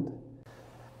England.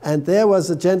 And there was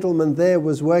a gentleman there who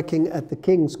was working at the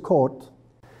King's Court,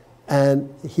 and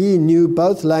he knew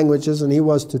both languages and he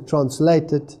was to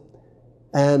translate it,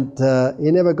 and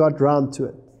he never got round to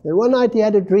it. Then one night he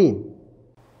had a dream.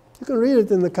 You can read it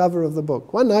in the cover of the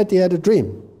book. One night he had a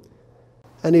dream,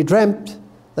 and he dreamt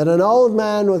that an old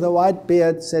man with a white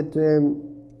beard said to him,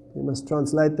 "You must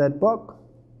translate that book."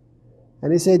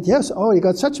 And he said, yes. Oh, he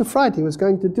got such a fright, he was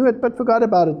going to do it, but forgot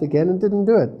about it again and didn't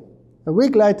do it. A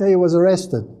week later, he was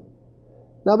arrested.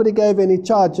 Nobody gave any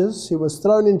charges. He was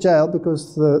thrown in jail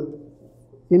because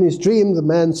in his dream, the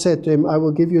man said to him, "I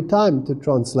will give you time to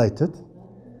translate it."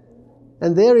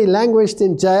 And there he languished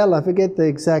in jail. I forget the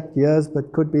exact years,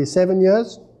 but could be 7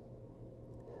 years.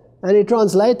 And he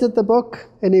translated the book,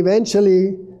 and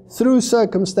eventually, through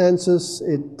circumstances,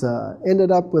 it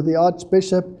ended up with the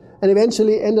Archbishop, and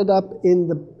eventually ended up in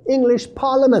the English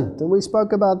Parliament. And we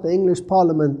spoke about the English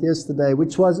Parliament yesterday,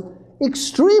 which was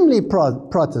extremely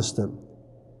Protestant.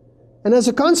 And as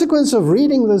a consequence of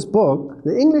reading this book,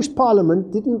 the English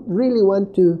Parliament didn't really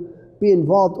want to be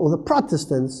involved, or the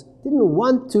Protestants didn't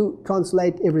want to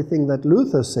translate everything that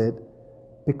Luther said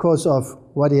because of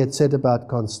what he had said about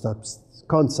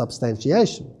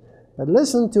consubstantiation. But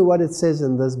listen to what it says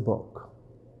in this book.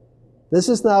 This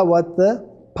is now what the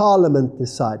Parliament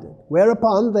decided.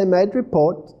 Whereupon they made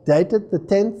report, dated the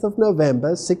 10th of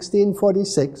November,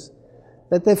 1646,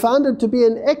 that they found it to be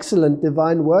an excellent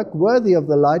divine work, worthy of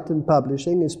the light and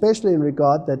publishing, especially in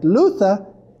regard that Luther,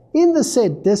 in the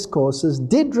said discourses,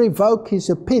 did revoke his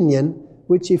opinion,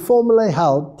 which he formerly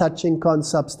held touching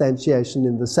consubstantiation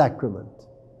in the sacrament.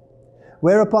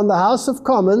 Whereupon the House of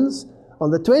Commons,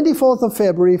 on the 24th of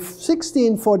February,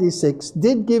 1646,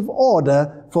 did give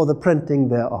order for the printing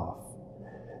thereof.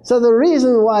 So the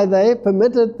reason why they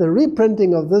permitted the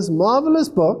reprinting of this marvelous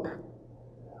book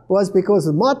was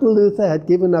because Martin Luther had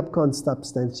given up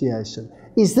consubstantiation.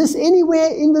 Is this anywhere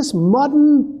in this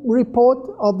modern report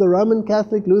of the Roman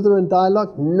Catholic Lutheran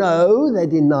Dialogue? No, they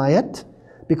deny it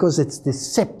because it's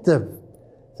deceptive.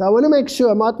 So I want to make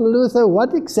sure, Martin Luther,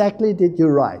 what exactly did you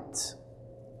write?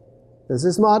 This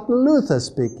is Martin Luther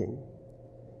speaking.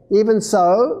 Even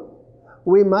so,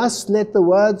 we must let the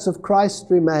words of Christ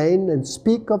remain and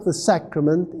speak of the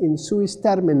sacrament in suis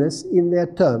terminus in their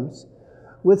terms,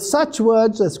 with such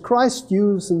words as Christ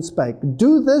used and spake.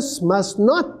 Do this must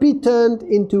not be turned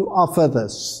into offer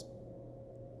this.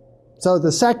 So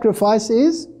the sacrifice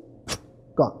is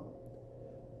gone.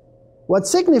 What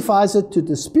signifies it to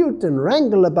dispute and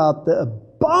wrangle about the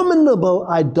abominable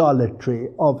idolatry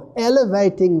of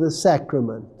elevating the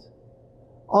sacrament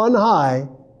on high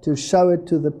to show it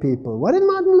to the people. What did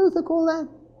Martin Luther call that?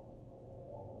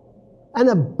 An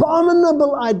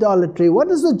abominable idolatry. What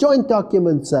does the joint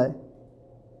document say?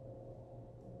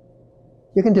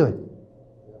 You can do it.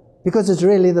 Because it's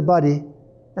really the body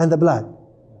and the blood.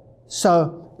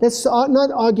 So let's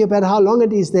not argue about how long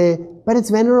it is there, but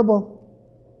it's venerable.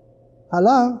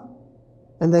 Hello?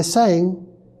 And they're saying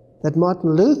that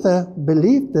Martin Luther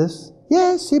believed this.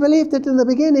 Yes, he believed it in the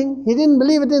beginning. He didn't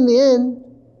believe it in the end.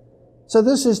 So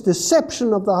this is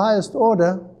deception of the highest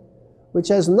order, which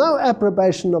has no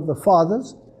approbation of the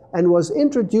fathers, and was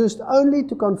introduced only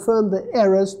to confirm the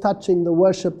errors touching the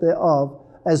worship thereof,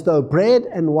 as though bread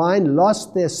and wine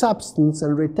lost their substance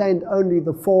and retained only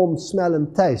the form, smell,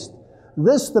 and taste.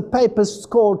 This the papists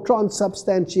called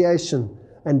transubstantiation,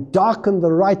 and darkened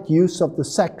the right use of the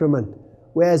sacrament,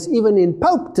 whereas even in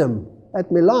popedom at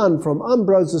Milan from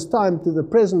Ambrose's time to the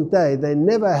present day, they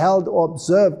never held or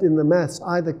observed in the Mass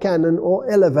either canon or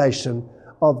elevation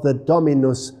of the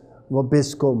Dominus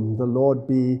vobiscum, the Lord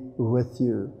be with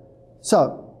you.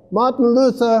 So, Martin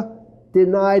Luther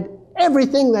denied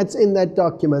everything that's in that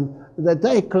document that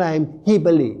they claim he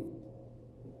believed.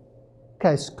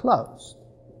 Case closed.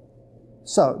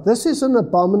 So, this is an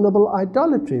abominable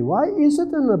idolatry. Why is it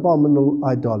an abominable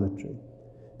idolatry?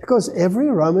 Because every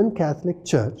Roman Catholic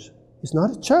church is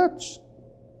not a church.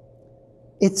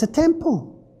 It's a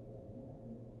temple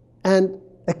and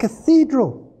a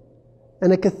cathedral.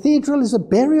 And a cathedral is a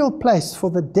burial place for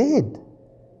the dead,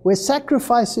 where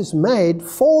sacrifice is made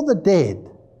for the dead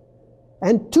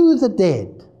and to the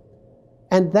dead.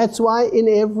 And that's why in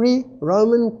every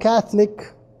Roman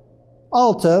Catholic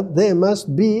altar there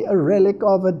must be a relic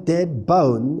of a dead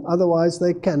bone, otherwise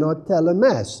they cannot tell a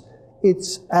Mass.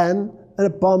 It's an an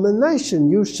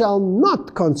abomination. You shall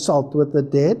not consult with the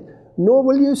dead, nor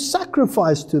will you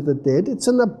sacrifice to the dead. It's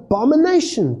an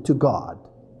abomination to God.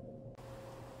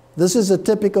 This is a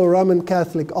typical Roman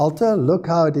Catholic altar. Look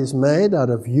how it is made out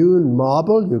of hewn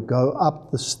marble. You go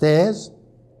up the stairs.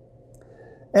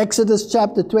 Exodus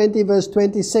chapter 20 verse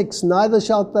 26, neither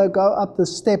shalt thou go up the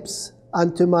steps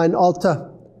unto mine altar,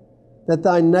 that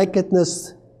thy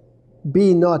nakedness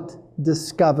be not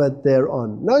discovered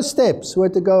thereon. No steps were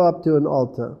to go up to an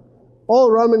altar. All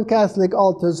Roman Catholic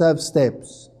altars have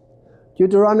steps.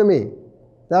 Deuteronomy,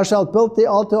 thou shalt build the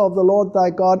altar of the Lord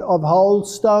thy God of whole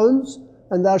stones,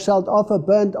 and thou shalt offer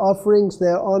burnt offerings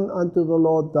thereon unto the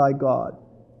Lord thy God.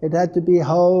 It had to be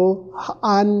whole,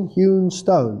 unhewn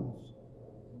stones.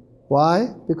 Why?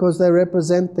 Because they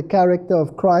represent the character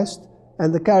of Christ,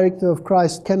 and the character of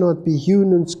Christ cannot be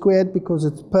hewn and squared because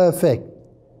it's perfect.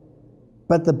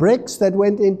 But the bricks that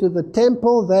went into the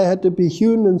temple, they had to be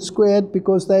hewn and squared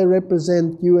because they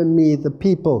represent you and me, the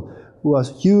people who are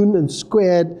hewn and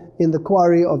squared in the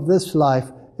quarry of this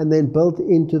life and then built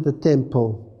into the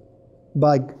temple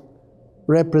by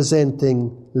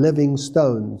representing living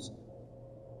stones.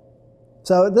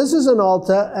 So this is an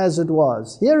altar as it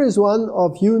was. Here is one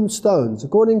of hewn stones.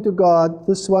 According to God,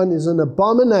 this one is an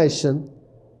abomination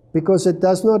because it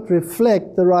does not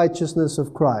reflect the righteousness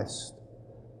of Christ.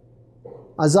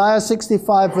 Isaiah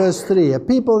 65 verse 3, a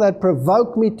people that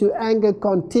provoke me to anger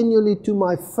continually to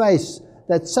my face,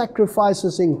 that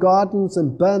sacrifices in gardens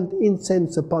and burnt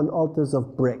incense upon altars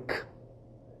of brick.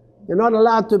 You're not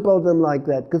allowed to build them like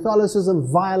that.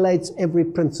 Catholicism violates every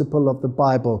principle of the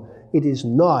Bible. It is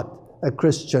not a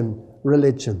Christian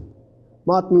religion.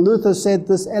 Martin Luther said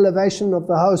this elevation of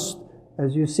the host,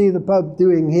 as you see the Pope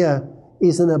doing here,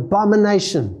 is an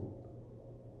abomination.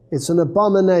 It's an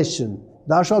abomination.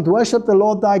 Thou shalt worship the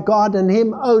Lord thy God, and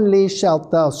him only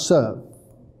shalt thou serve.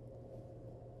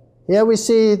 Here we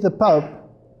see the Pope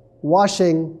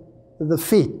washing the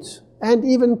feet and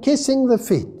even kissing the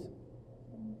feet.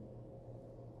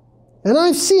 And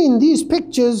I've seen these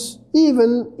pictures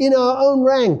even in our own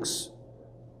ranks,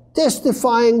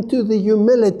 testifying to the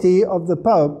humility of the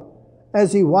Pope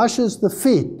as he washes the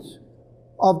feet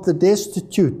of the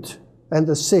destitute and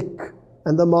the sick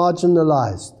and the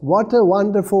marginalized. What a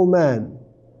wonderful man.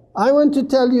 I want to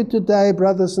tell you today,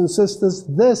 brothers and sisters,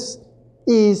 this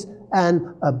is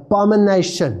an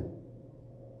abomination.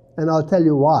 And I'll tell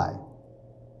you why.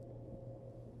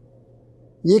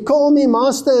 Ye call me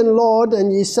Master and Lord,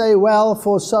 and ye say, well,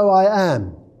 for so I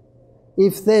am.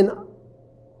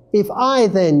 If I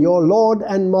then, your Lord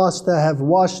and Master, have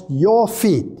washed your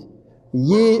feet,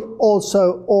 ye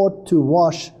also ought to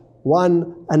wash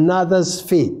one another's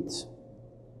feet.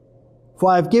 For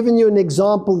I have given you an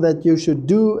example that you should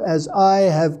do as I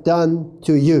have done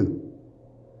to you.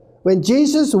 When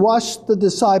Jesus washed the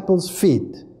disciples'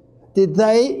 feet, did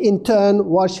they in turn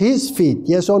wash his feet?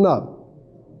 Yes or no?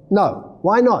 No.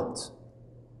 Why not?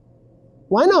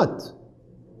 Why not?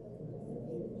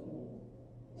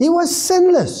 He was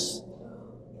sinless.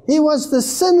 He was the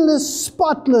sinless,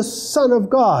 spotless Son of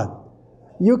God.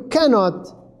 You cannot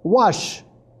wash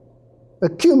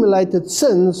accumulated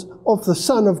sins of the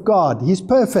Son of God. He's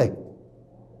perfect.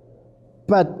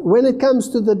 But when it comes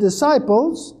to the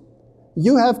disciples,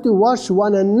 you have to wash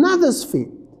one another's feet.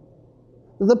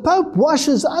 The Pope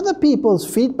washes other people's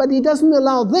feet, but he doesn't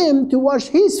allow them to wash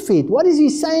his feet. What is he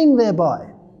saying thereby?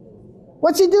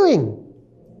 What's he doing?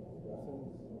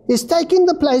 He's taking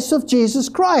the place of Jesus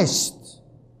Christ.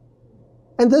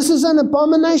 And this is an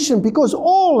abomination because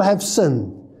all have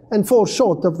sinned and fall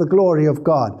short of the glory of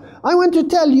God. I want to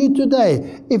tell you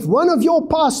today, if one of your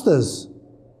pastors,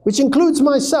 which includes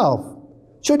myself,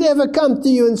 should ever come to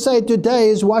you and say, today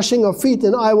is washing of feet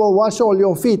and I will wash all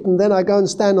your feet, and then I go and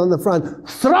stand on the front,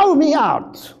 throw me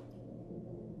out.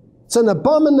 It's an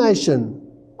abomination.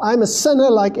 I'm a sinner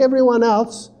like everyone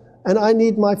else, and I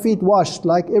need my feet washed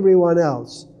like everyone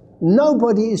else.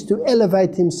 Nobody is to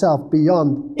elevate himself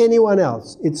beyond anyone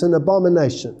else. It's an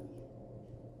abomination.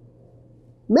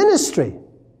 Ministry.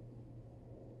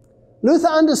 Luther's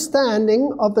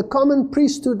understanding of the common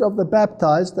priesthood of the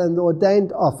baptized and the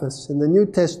ordained office in the New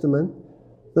Testament,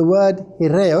 the word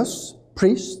hieros,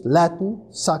 priest, Latin,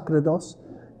 sacerdos,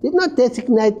 did not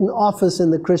designate an office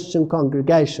in the Christian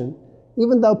congregation,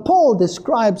 even though Paul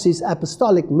describes his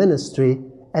apostolic ministry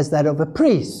as that of a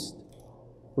priest.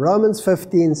 Romans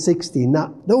 15:60.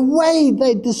 Now, the way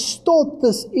they distort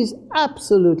this is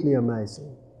absolutely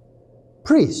amazing.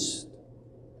 Priest,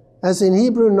 as in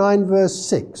Hebrew 9 verse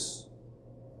 6,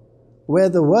 where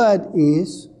the word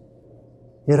is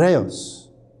hieros,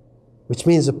 which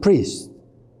means a priest.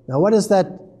 Now what does that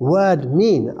word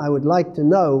mean? I would like to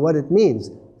know what it means.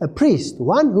 A priest,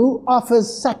 one who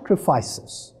offers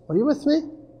sacrifices. Are you with me?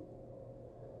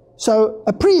 So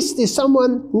a priest is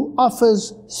someone who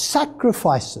offers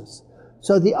sacrifices.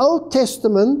 So the Old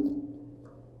Testament,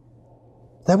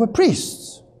 they were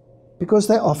priests because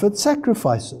they offered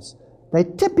sacrifices. They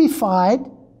typified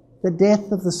the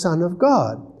death of the Son of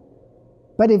God.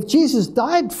 But if Jesus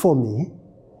died for me,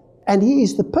 and He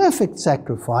is the perfect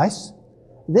sacrifice,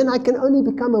 then I can only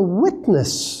become a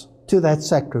witness to that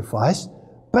sacrifice,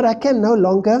 but I can no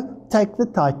longer take the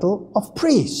title of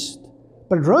priest.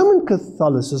 But Roman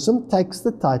Catholicism takes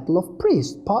the title of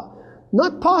priest,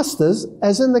 not pastors,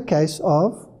 as in the case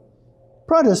of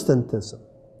Protestantism.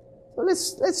 So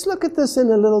let's look at this in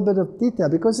a little bit of detail,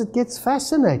 because it gets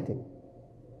fascinating.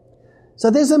 So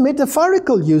there's a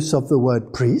metaphorical use of the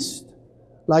word priest,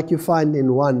 like you find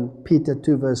in 1 Peter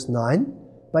 2 verse 9.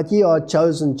 But ye are a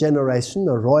chosen generation,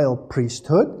 a royal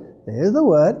priesthood. There's the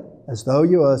word, as though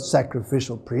you are a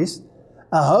sacrificial priest.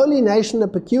 A holy nation, a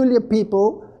peculiar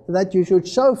people, that you should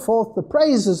show forth the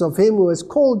praises of Him who has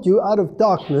called you out of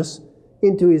darkness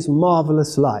into His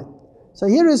marvelous light. So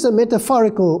here is a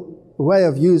metaphorical way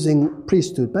of using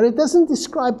priesthood, but it doesn't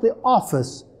describe the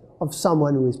office of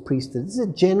someone who is priesthood. It's a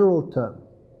general term.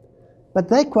 But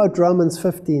they quote Romans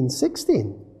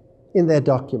 15:16 in their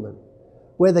document,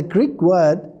 where the Greek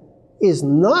word is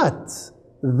not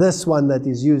this one that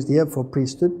is used here for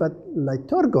priesthood, but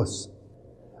liturgos,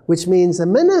 which means a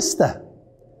minister,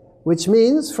 which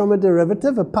means, from a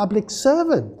derivative, a public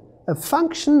servant, a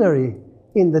functionary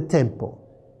in the temple.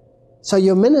 So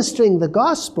you're ministering the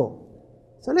gospel.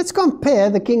 So let's compare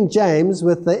the King James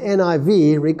with the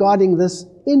NIV regarding this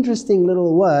interesting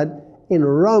little word in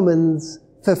Romans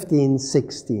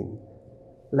 15:16.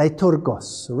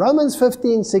 Liturgos. Romans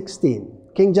 15:16,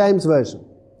 King James Version.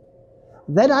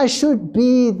 That I should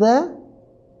be the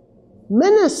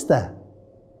minister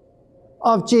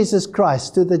of Jesus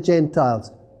Christ to the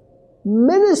Gentiles,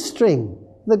 ministering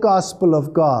the gospel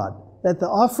of God, that the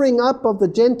offering up of the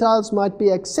Gentiles might be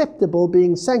acceptable,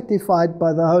 being sanctified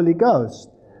by the Holy Ghost.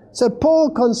 So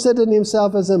Paul considered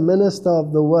himself as a minister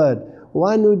of the word,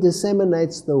 one who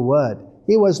disseminates the word.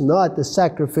 He was not a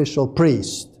sacrificial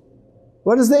priest.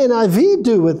 What does the NIV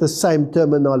do with the same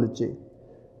terminology?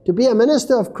 To be a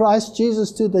minister of Christ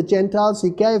Jesus to the Gentiles,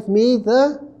 He gave me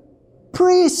the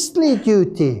priestly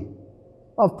duty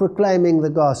of proclaiming the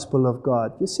gospel of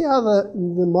God. You see how the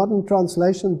modern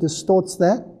translation distorts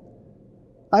that?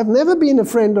 I've never been a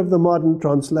friend of the modern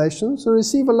translations. I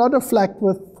receive a lot of flack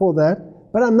for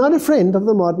that, but I'm not a friend of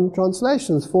the modern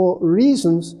translations for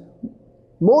reasons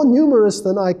more numerous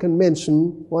than I can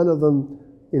mention. One of them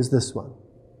is this one.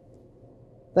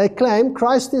 They claim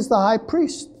Christ is the high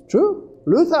priest. True.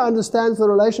 Luther understands the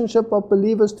relationship of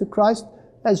believers to Christ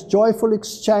as joyful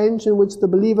exchange in which the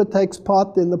believer takes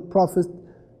part in the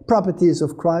properties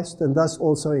of Christ, and thus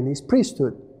also in His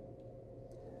priesthood.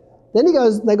 Then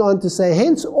they go on to say,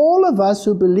 hence all of us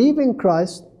who believe in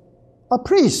Christ are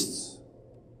priests.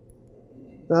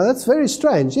 Now that's very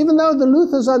strange. Even though the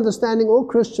Luther's understanding all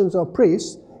Christians are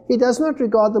priests, he does not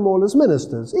regard them all as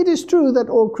ministers. It is true that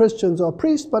all Christians are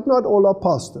priests, but not all are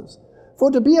pastors. For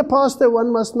to be a pastor,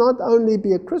 one must not only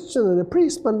be a Christian and a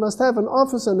priest, but must have an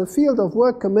office and a field of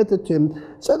work committed to him.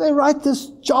 So they write this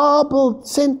jarbled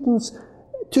sentence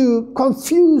to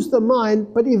confuse the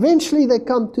mind, but eventually they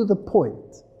come to the point.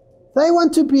 They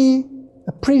want to be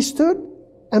a priesthood,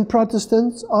 and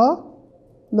Protestants are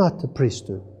not a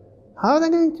priesthood. How are they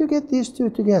going to get these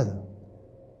two together?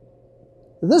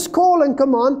 This call and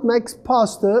command makes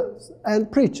pastors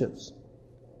and preachers.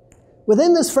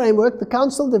 Within this framework, the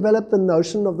Council developed the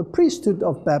notion of the priesthood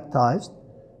of baptized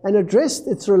and addressed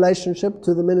its relationship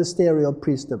to the ministerial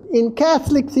priesthood. In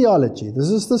Catholic theology, this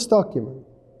is this document,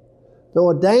 the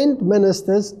ordained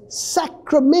ministers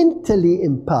sacramentally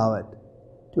empowered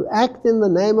to act in the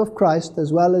name of Christ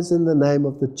as well as in the name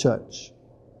of the church.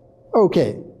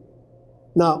 Okay,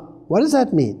 now what does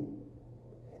that mean?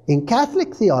 In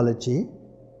Catholic theology,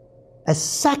 a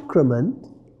sacrament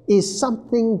is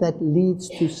something that leads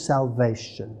to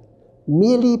salvation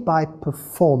merely by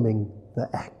performing the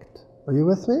act. Are you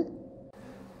with me?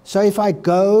 So if I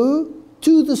go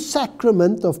to the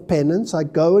sacrament of penance, I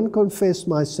go and confess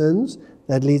my sins,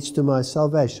 that leads to my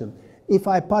salvation. If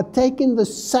I partake in the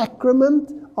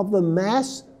sacrament of the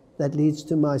Mass, that leads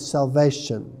to my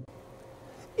salvation.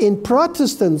 In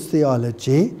Protestant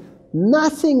theology,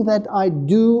 nothing that I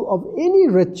do of any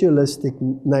ritualistic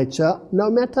nature,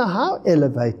 no matter how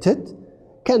elevated,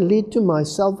 can lead to my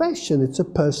salvation. It's a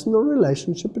personal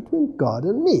relationship between God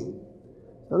and me.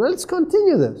 Now let's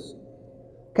continue this.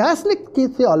 Catholic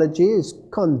theology is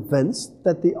convinced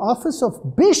that the office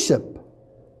of bishop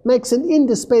makes an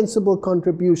indispensable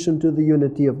contribution to the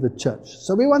unity of the church.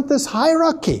 So we want this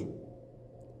hierarchy.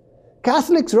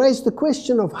 Catholics raise the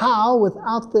question of how,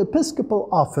 without the episcopal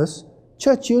office,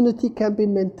 church unity can be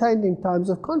maintained in times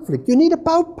of conflict. You need a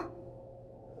pope.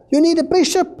 You need a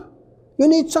bishop. You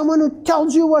need someone who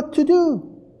tells you what to do.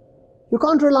 You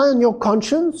can't rely on your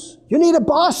conscience. You need a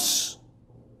boss.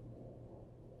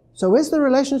 So where's the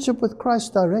relationship with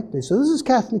Christ directly? So this is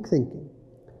Catholic thinking.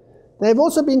 They've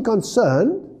also been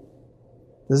concerned,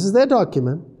 this is their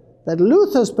document, that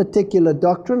Luther's particular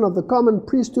doctrine of the common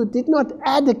priesthood did not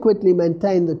adequately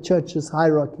maintain the church's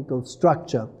hierarchical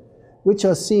structure, which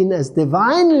are seen as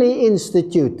divinely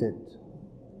instituted.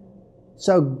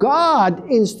 So God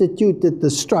instituted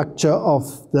the structure of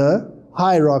the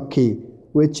hierarchy,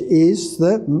 which is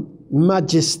the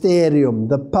magisterium,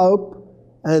 the pope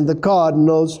and the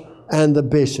cardinals and the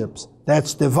bishops.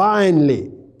 That's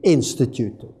divinely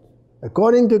instituted,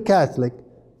 according to Catholic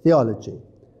theology.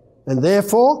 And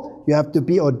therefore, you have to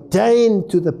be ordained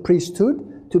to the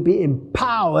priesthood to be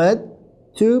empowered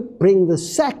to bring the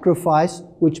sacrifice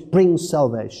which brings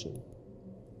salvation.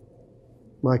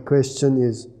 My question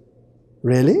is,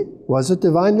 really? Was it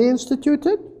divinely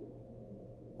instituted?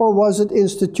 Or was it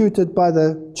instituted by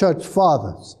the church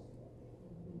fathers?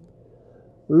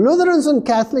 Lutherans and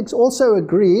Catholics also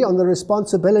agree on the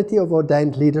responsibility of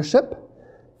ordained leadership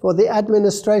for the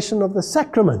administration of the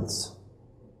sacraments.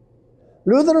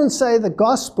 Lutherans say the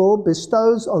gospel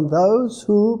bestows on those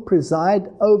who preside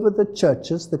over the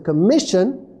churches the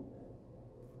commission.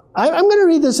 I'm going to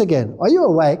read this again. Are you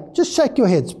awake? Just shake your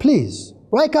heads, please.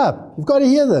 Wake up. You've got to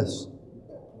hear this.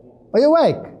 Are you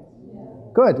awake?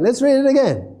 Good. Let's read it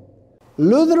again.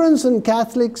 Lutherans and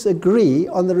Catholics agree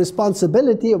on the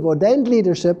responsibility of ordained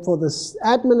leadership for the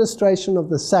administration of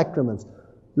the sacraments.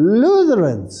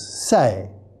 Lutherans say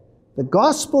the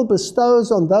gospel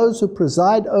bestows on those who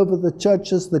preside over the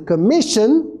churches the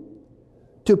commission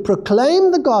to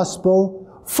proclaim the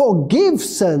gospel, forgive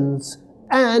sins,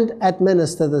 and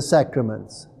administer the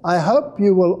sacraments. I hope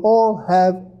you will all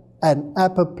have an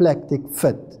apoplectic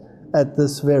fit at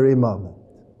this very moment.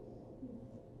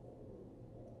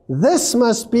 This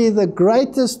must be the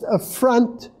greatest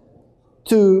affront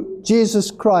to Jesus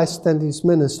Christ and his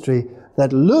ministry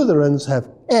that Lutherans have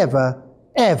ever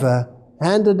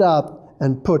handed up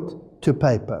and put to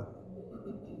paper.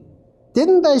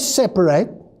 Didn't they separate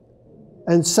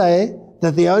and say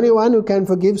that the only one who can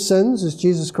forgive sins is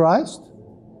Jesus Christ?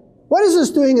 What is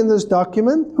this doing in this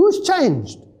document? Who's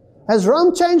changed? Has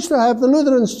Rome changed or have the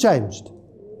Lutherans changed?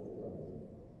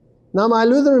 Now, my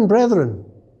Lutheran brethren,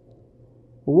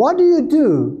 what do you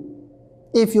do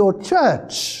if your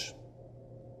church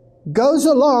goes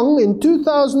along in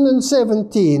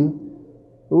 2017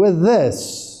 with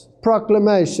this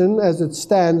proclamation as it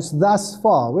stands thus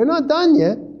far? We're not done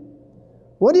yet.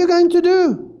 What are you going to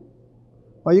do?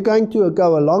 Are you going to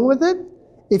go along with it?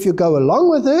 If you go along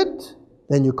with it,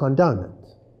 then you condone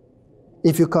it.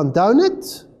 If you condone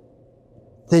it,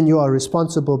 then you are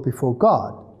responsible before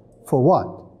God for what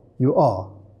you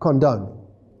are condoning.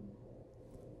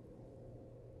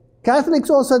 Catholics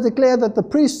also declare that the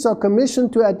priests are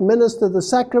commissioned to administer the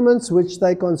sacraments which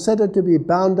they consider to be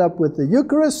bound up with the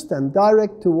Eucharist and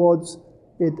direct towards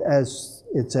it as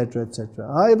etc., etc.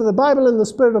 However, the Bible and the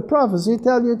spirit of prophecy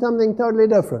tell you something totally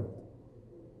different.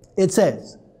 It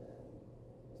says,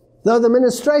 though the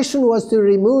ministration was to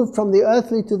remove from the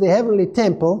earthly to the heavenly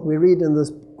temple, we read in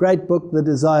this great book, The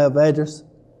Desire of Ages,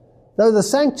 though the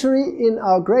sanctuary in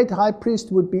our great high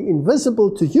priest would be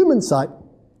invisible to human sight,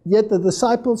 yet the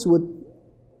disciples would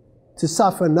to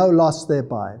suffer no loss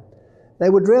thereby. They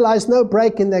would realize no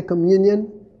break in their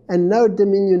communion and no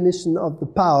diminution of the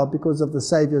power because of the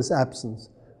Savior's absence.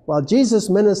 While Jesus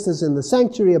ministers in the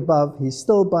sanctuary above, he's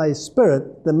still by his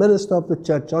Spirit the minister of the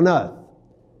church on earth.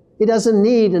 He doesn't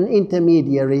need an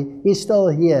intermediary. He's still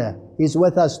here. He's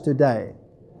with us today.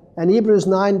 And Hebrews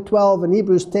 9:12 and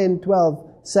Hebrews 10:12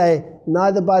 say,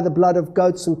 neither by the blood of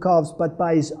goats and calves, but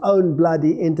by his own blood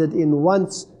he entered in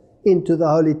once into the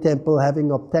holy temple,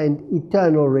 having obtained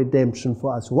eternal redemption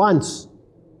for us. Once.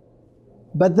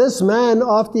 But this man,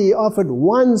 after he offered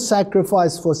one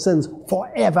sacrifice for sins,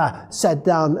 forever sat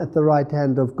down at the right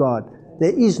hand of God.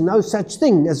 There is no such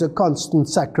thing as a constant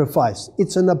sacrifice.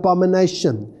 It's an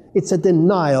abomination. It's a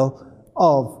denial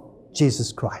of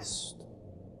Jesus Christ.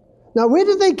 Now, where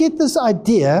did they get this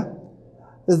idea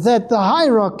that the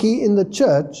hierarchy in the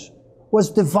church was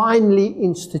divinely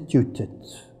instituted?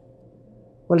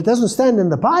 Well, it doesn't stand in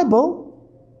the Bible.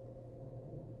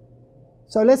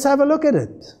 So let's have a look at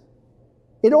it.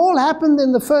 It all happened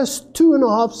in the first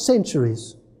 2.5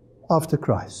 centuries after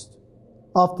Christ,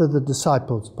 after the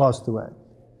disciples passed away.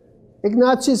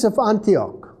 Ignatius of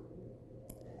Antioch.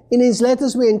 In his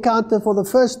letters we encounter for the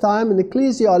first time an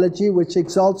ecclesiology which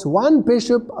exalts one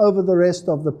bishop over the rest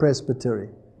of the presbytery.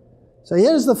 So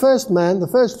here's the first man, the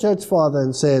first church father,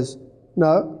 and says,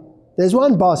 no, there's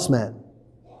one boss man.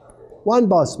 One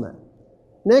boss man.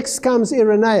 Next comes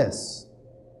Irenaeus.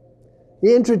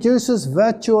 He introduces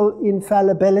virtual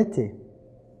infallibility.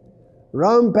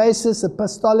 Rome bases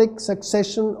apostolic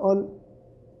succession on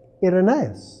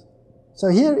Irenaeus. So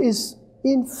here is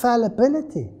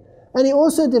infallibility. And he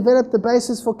also developed the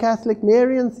basis for Catholic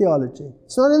Marian theology.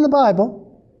 It's not in the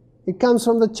Bible. It comes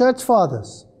from the church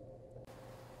fathers.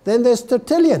 Then there's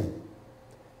Tertullian.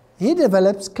 He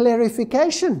develops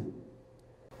clarification,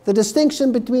 the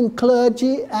distinction between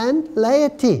clergy and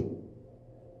laity.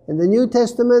 In the New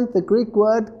Testament, the Greek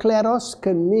word kleros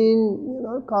can mean,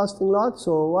 casting lots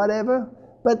or whatever.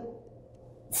 But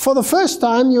for the first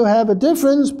time, you have a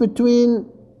difference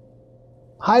between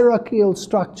hierarchical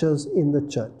structures in the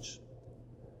church.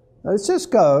 Now let's just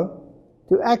go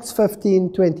to Acts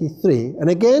 15:23. And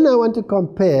again, I want to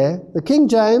compare the King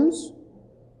James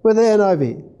with the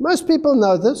NIV. Most people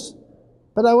know this,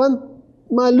 but I want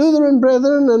my Lutheran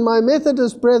brethren and my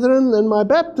Methodist brethren and my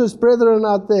Baptist brethren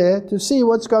out there to see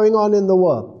what's going on in the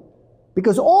world.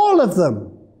 Because all of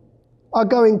them are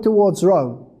going towards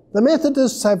Rome. The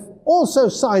Methodists have also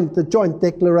signed the joint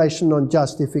declaration on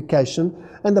justification,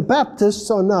 and the Baptists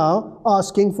are now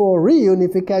asking for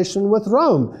reunification with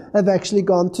Rome, have actually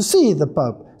gone to see the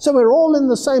Pope. So we're all in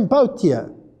the same boat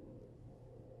here.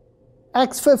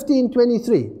 Acts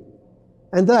 15:23.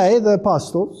 And they, the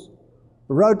apostles,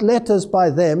 wrote letters by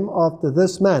them after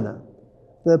this manner.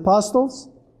 The apostles,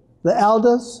 the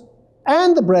elders,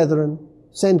 and the brethren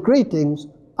sent greetings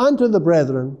unto the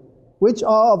brethren which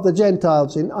are of the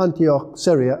Gentiles in Antioch,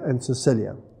 Syria, and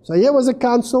Sicilia. So here was a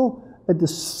council, a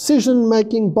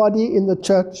decision-making body in the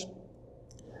church,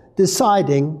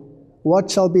 deciding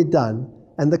what shall be done.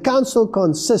 And the council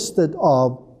consisted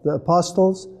of the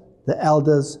apostles, the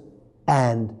elders,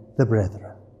 and the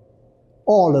brethren.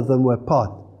 All of them were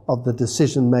part of the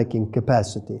decision-making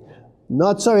capacity.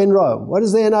 Not so in Rome. What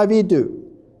does the NIV do?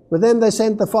 With them they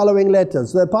sent the following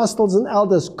letters. The apostles and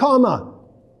elders, comma,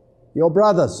 your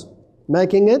brothers,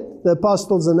 making it the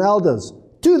apostles and elders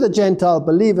to the Gentile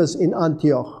believers in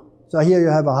Antioch. So here you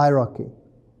have a hierarchy.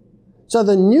 So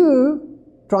the new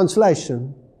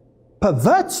translation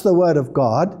perverts the word of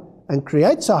God and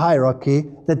creates a hierarchy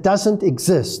that doesn't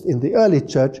exist in the early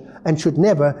church and should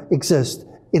never exist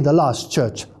in the last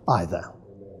church either.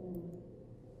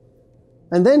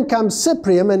 And then comes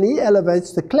Cyprian, and he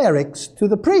elevates the clerics to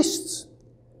the priests.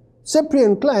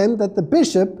 Cyprian claimed that the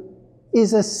bishop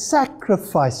is a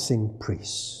sacrificing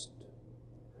priest.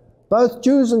 Both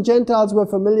Jews and Gentiles were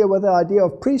familiar with the idea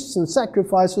of priests and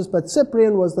sacrifices, but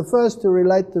Cyprian was the first to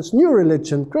relate this new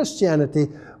religion, Christianity,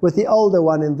 with the older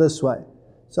one in this way.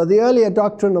 So the earlier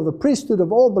doctrine of the priesthood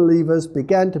of all believers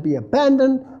began to be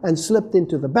abandoned and slipped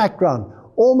into the background,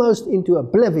 almost into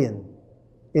oblivion.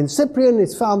 In Cyprian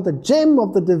is found the gem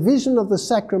of the division of the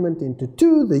sacrament into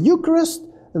two, the Eucharist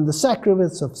and the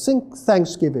sacraments of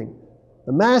thanksgiving.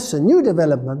 The Mass, a new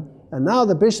development, and now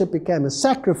the bishop became a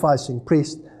sacrificing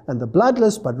priest, and the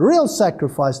bloodless but real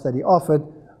sacrifice that he offered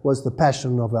was the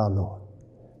passion of our Lord.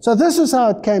 So this is how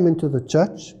it came into the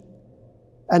church.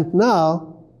 And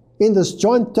now, in this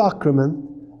joint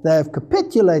document, they have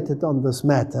capitulated on this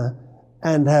matter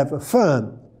and have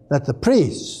affirmed that the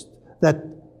priest, that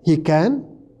he can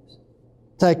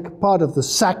take part of the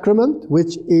sacrament,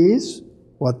 which is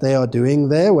what they are doing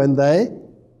there when they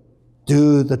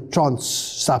do the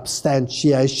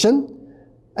transubstantiation,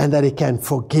 and that he can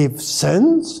forgive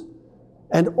sins,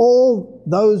 and all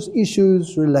those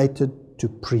issues related to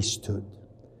priesthood.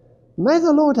 May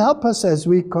the Lord help us as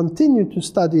we continue to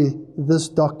study this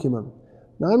document.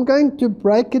 Now I'm going to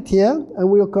break it here, and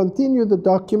we'll continue the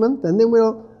document, and then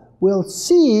we'll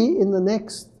see in the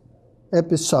next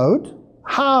episode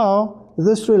how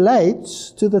this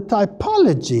relates to the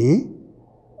typology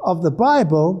of the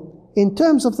Bible in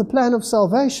terms of the plan of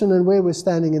salvation and where we're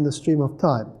standing in the stream of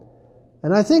time.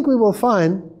 And I think we will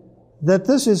find that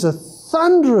this is a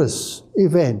thunderous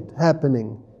event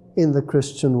happening in the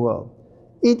Christian world.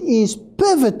 It is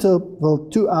pivotal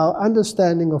to our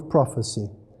understanding of prophecy.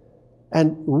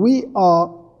 And we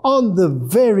are on the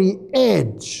very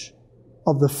edge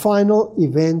of the final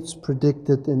events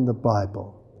predicted in the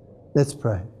Bible. Let's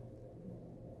pray.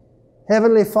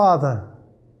 Heavenly Father,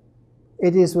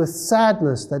 it is with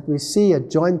sadness that we see a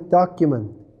joint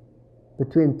document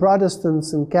between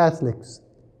Protestants and Catholics,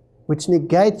 which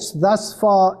negates thus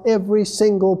far every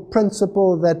single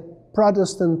principle that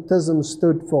Protestantism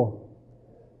stood for,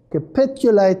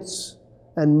 capitulates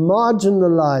and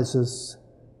marginalizes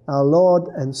our Lord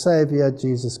and Savior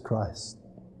Jesus Christ.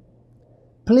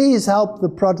 Please help the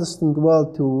Protestant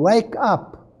world to wake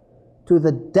up to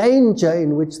the danger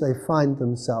in which they find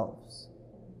themselves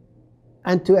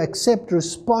and to accept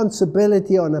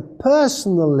responsibility on a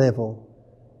personal level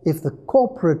if the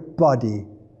corporate body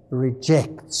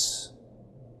rejects.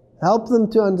 Help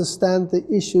them to understand the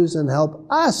issues and help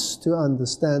us to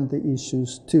understand the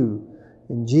issues too.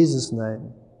 In Jesus'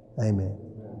 name, amen.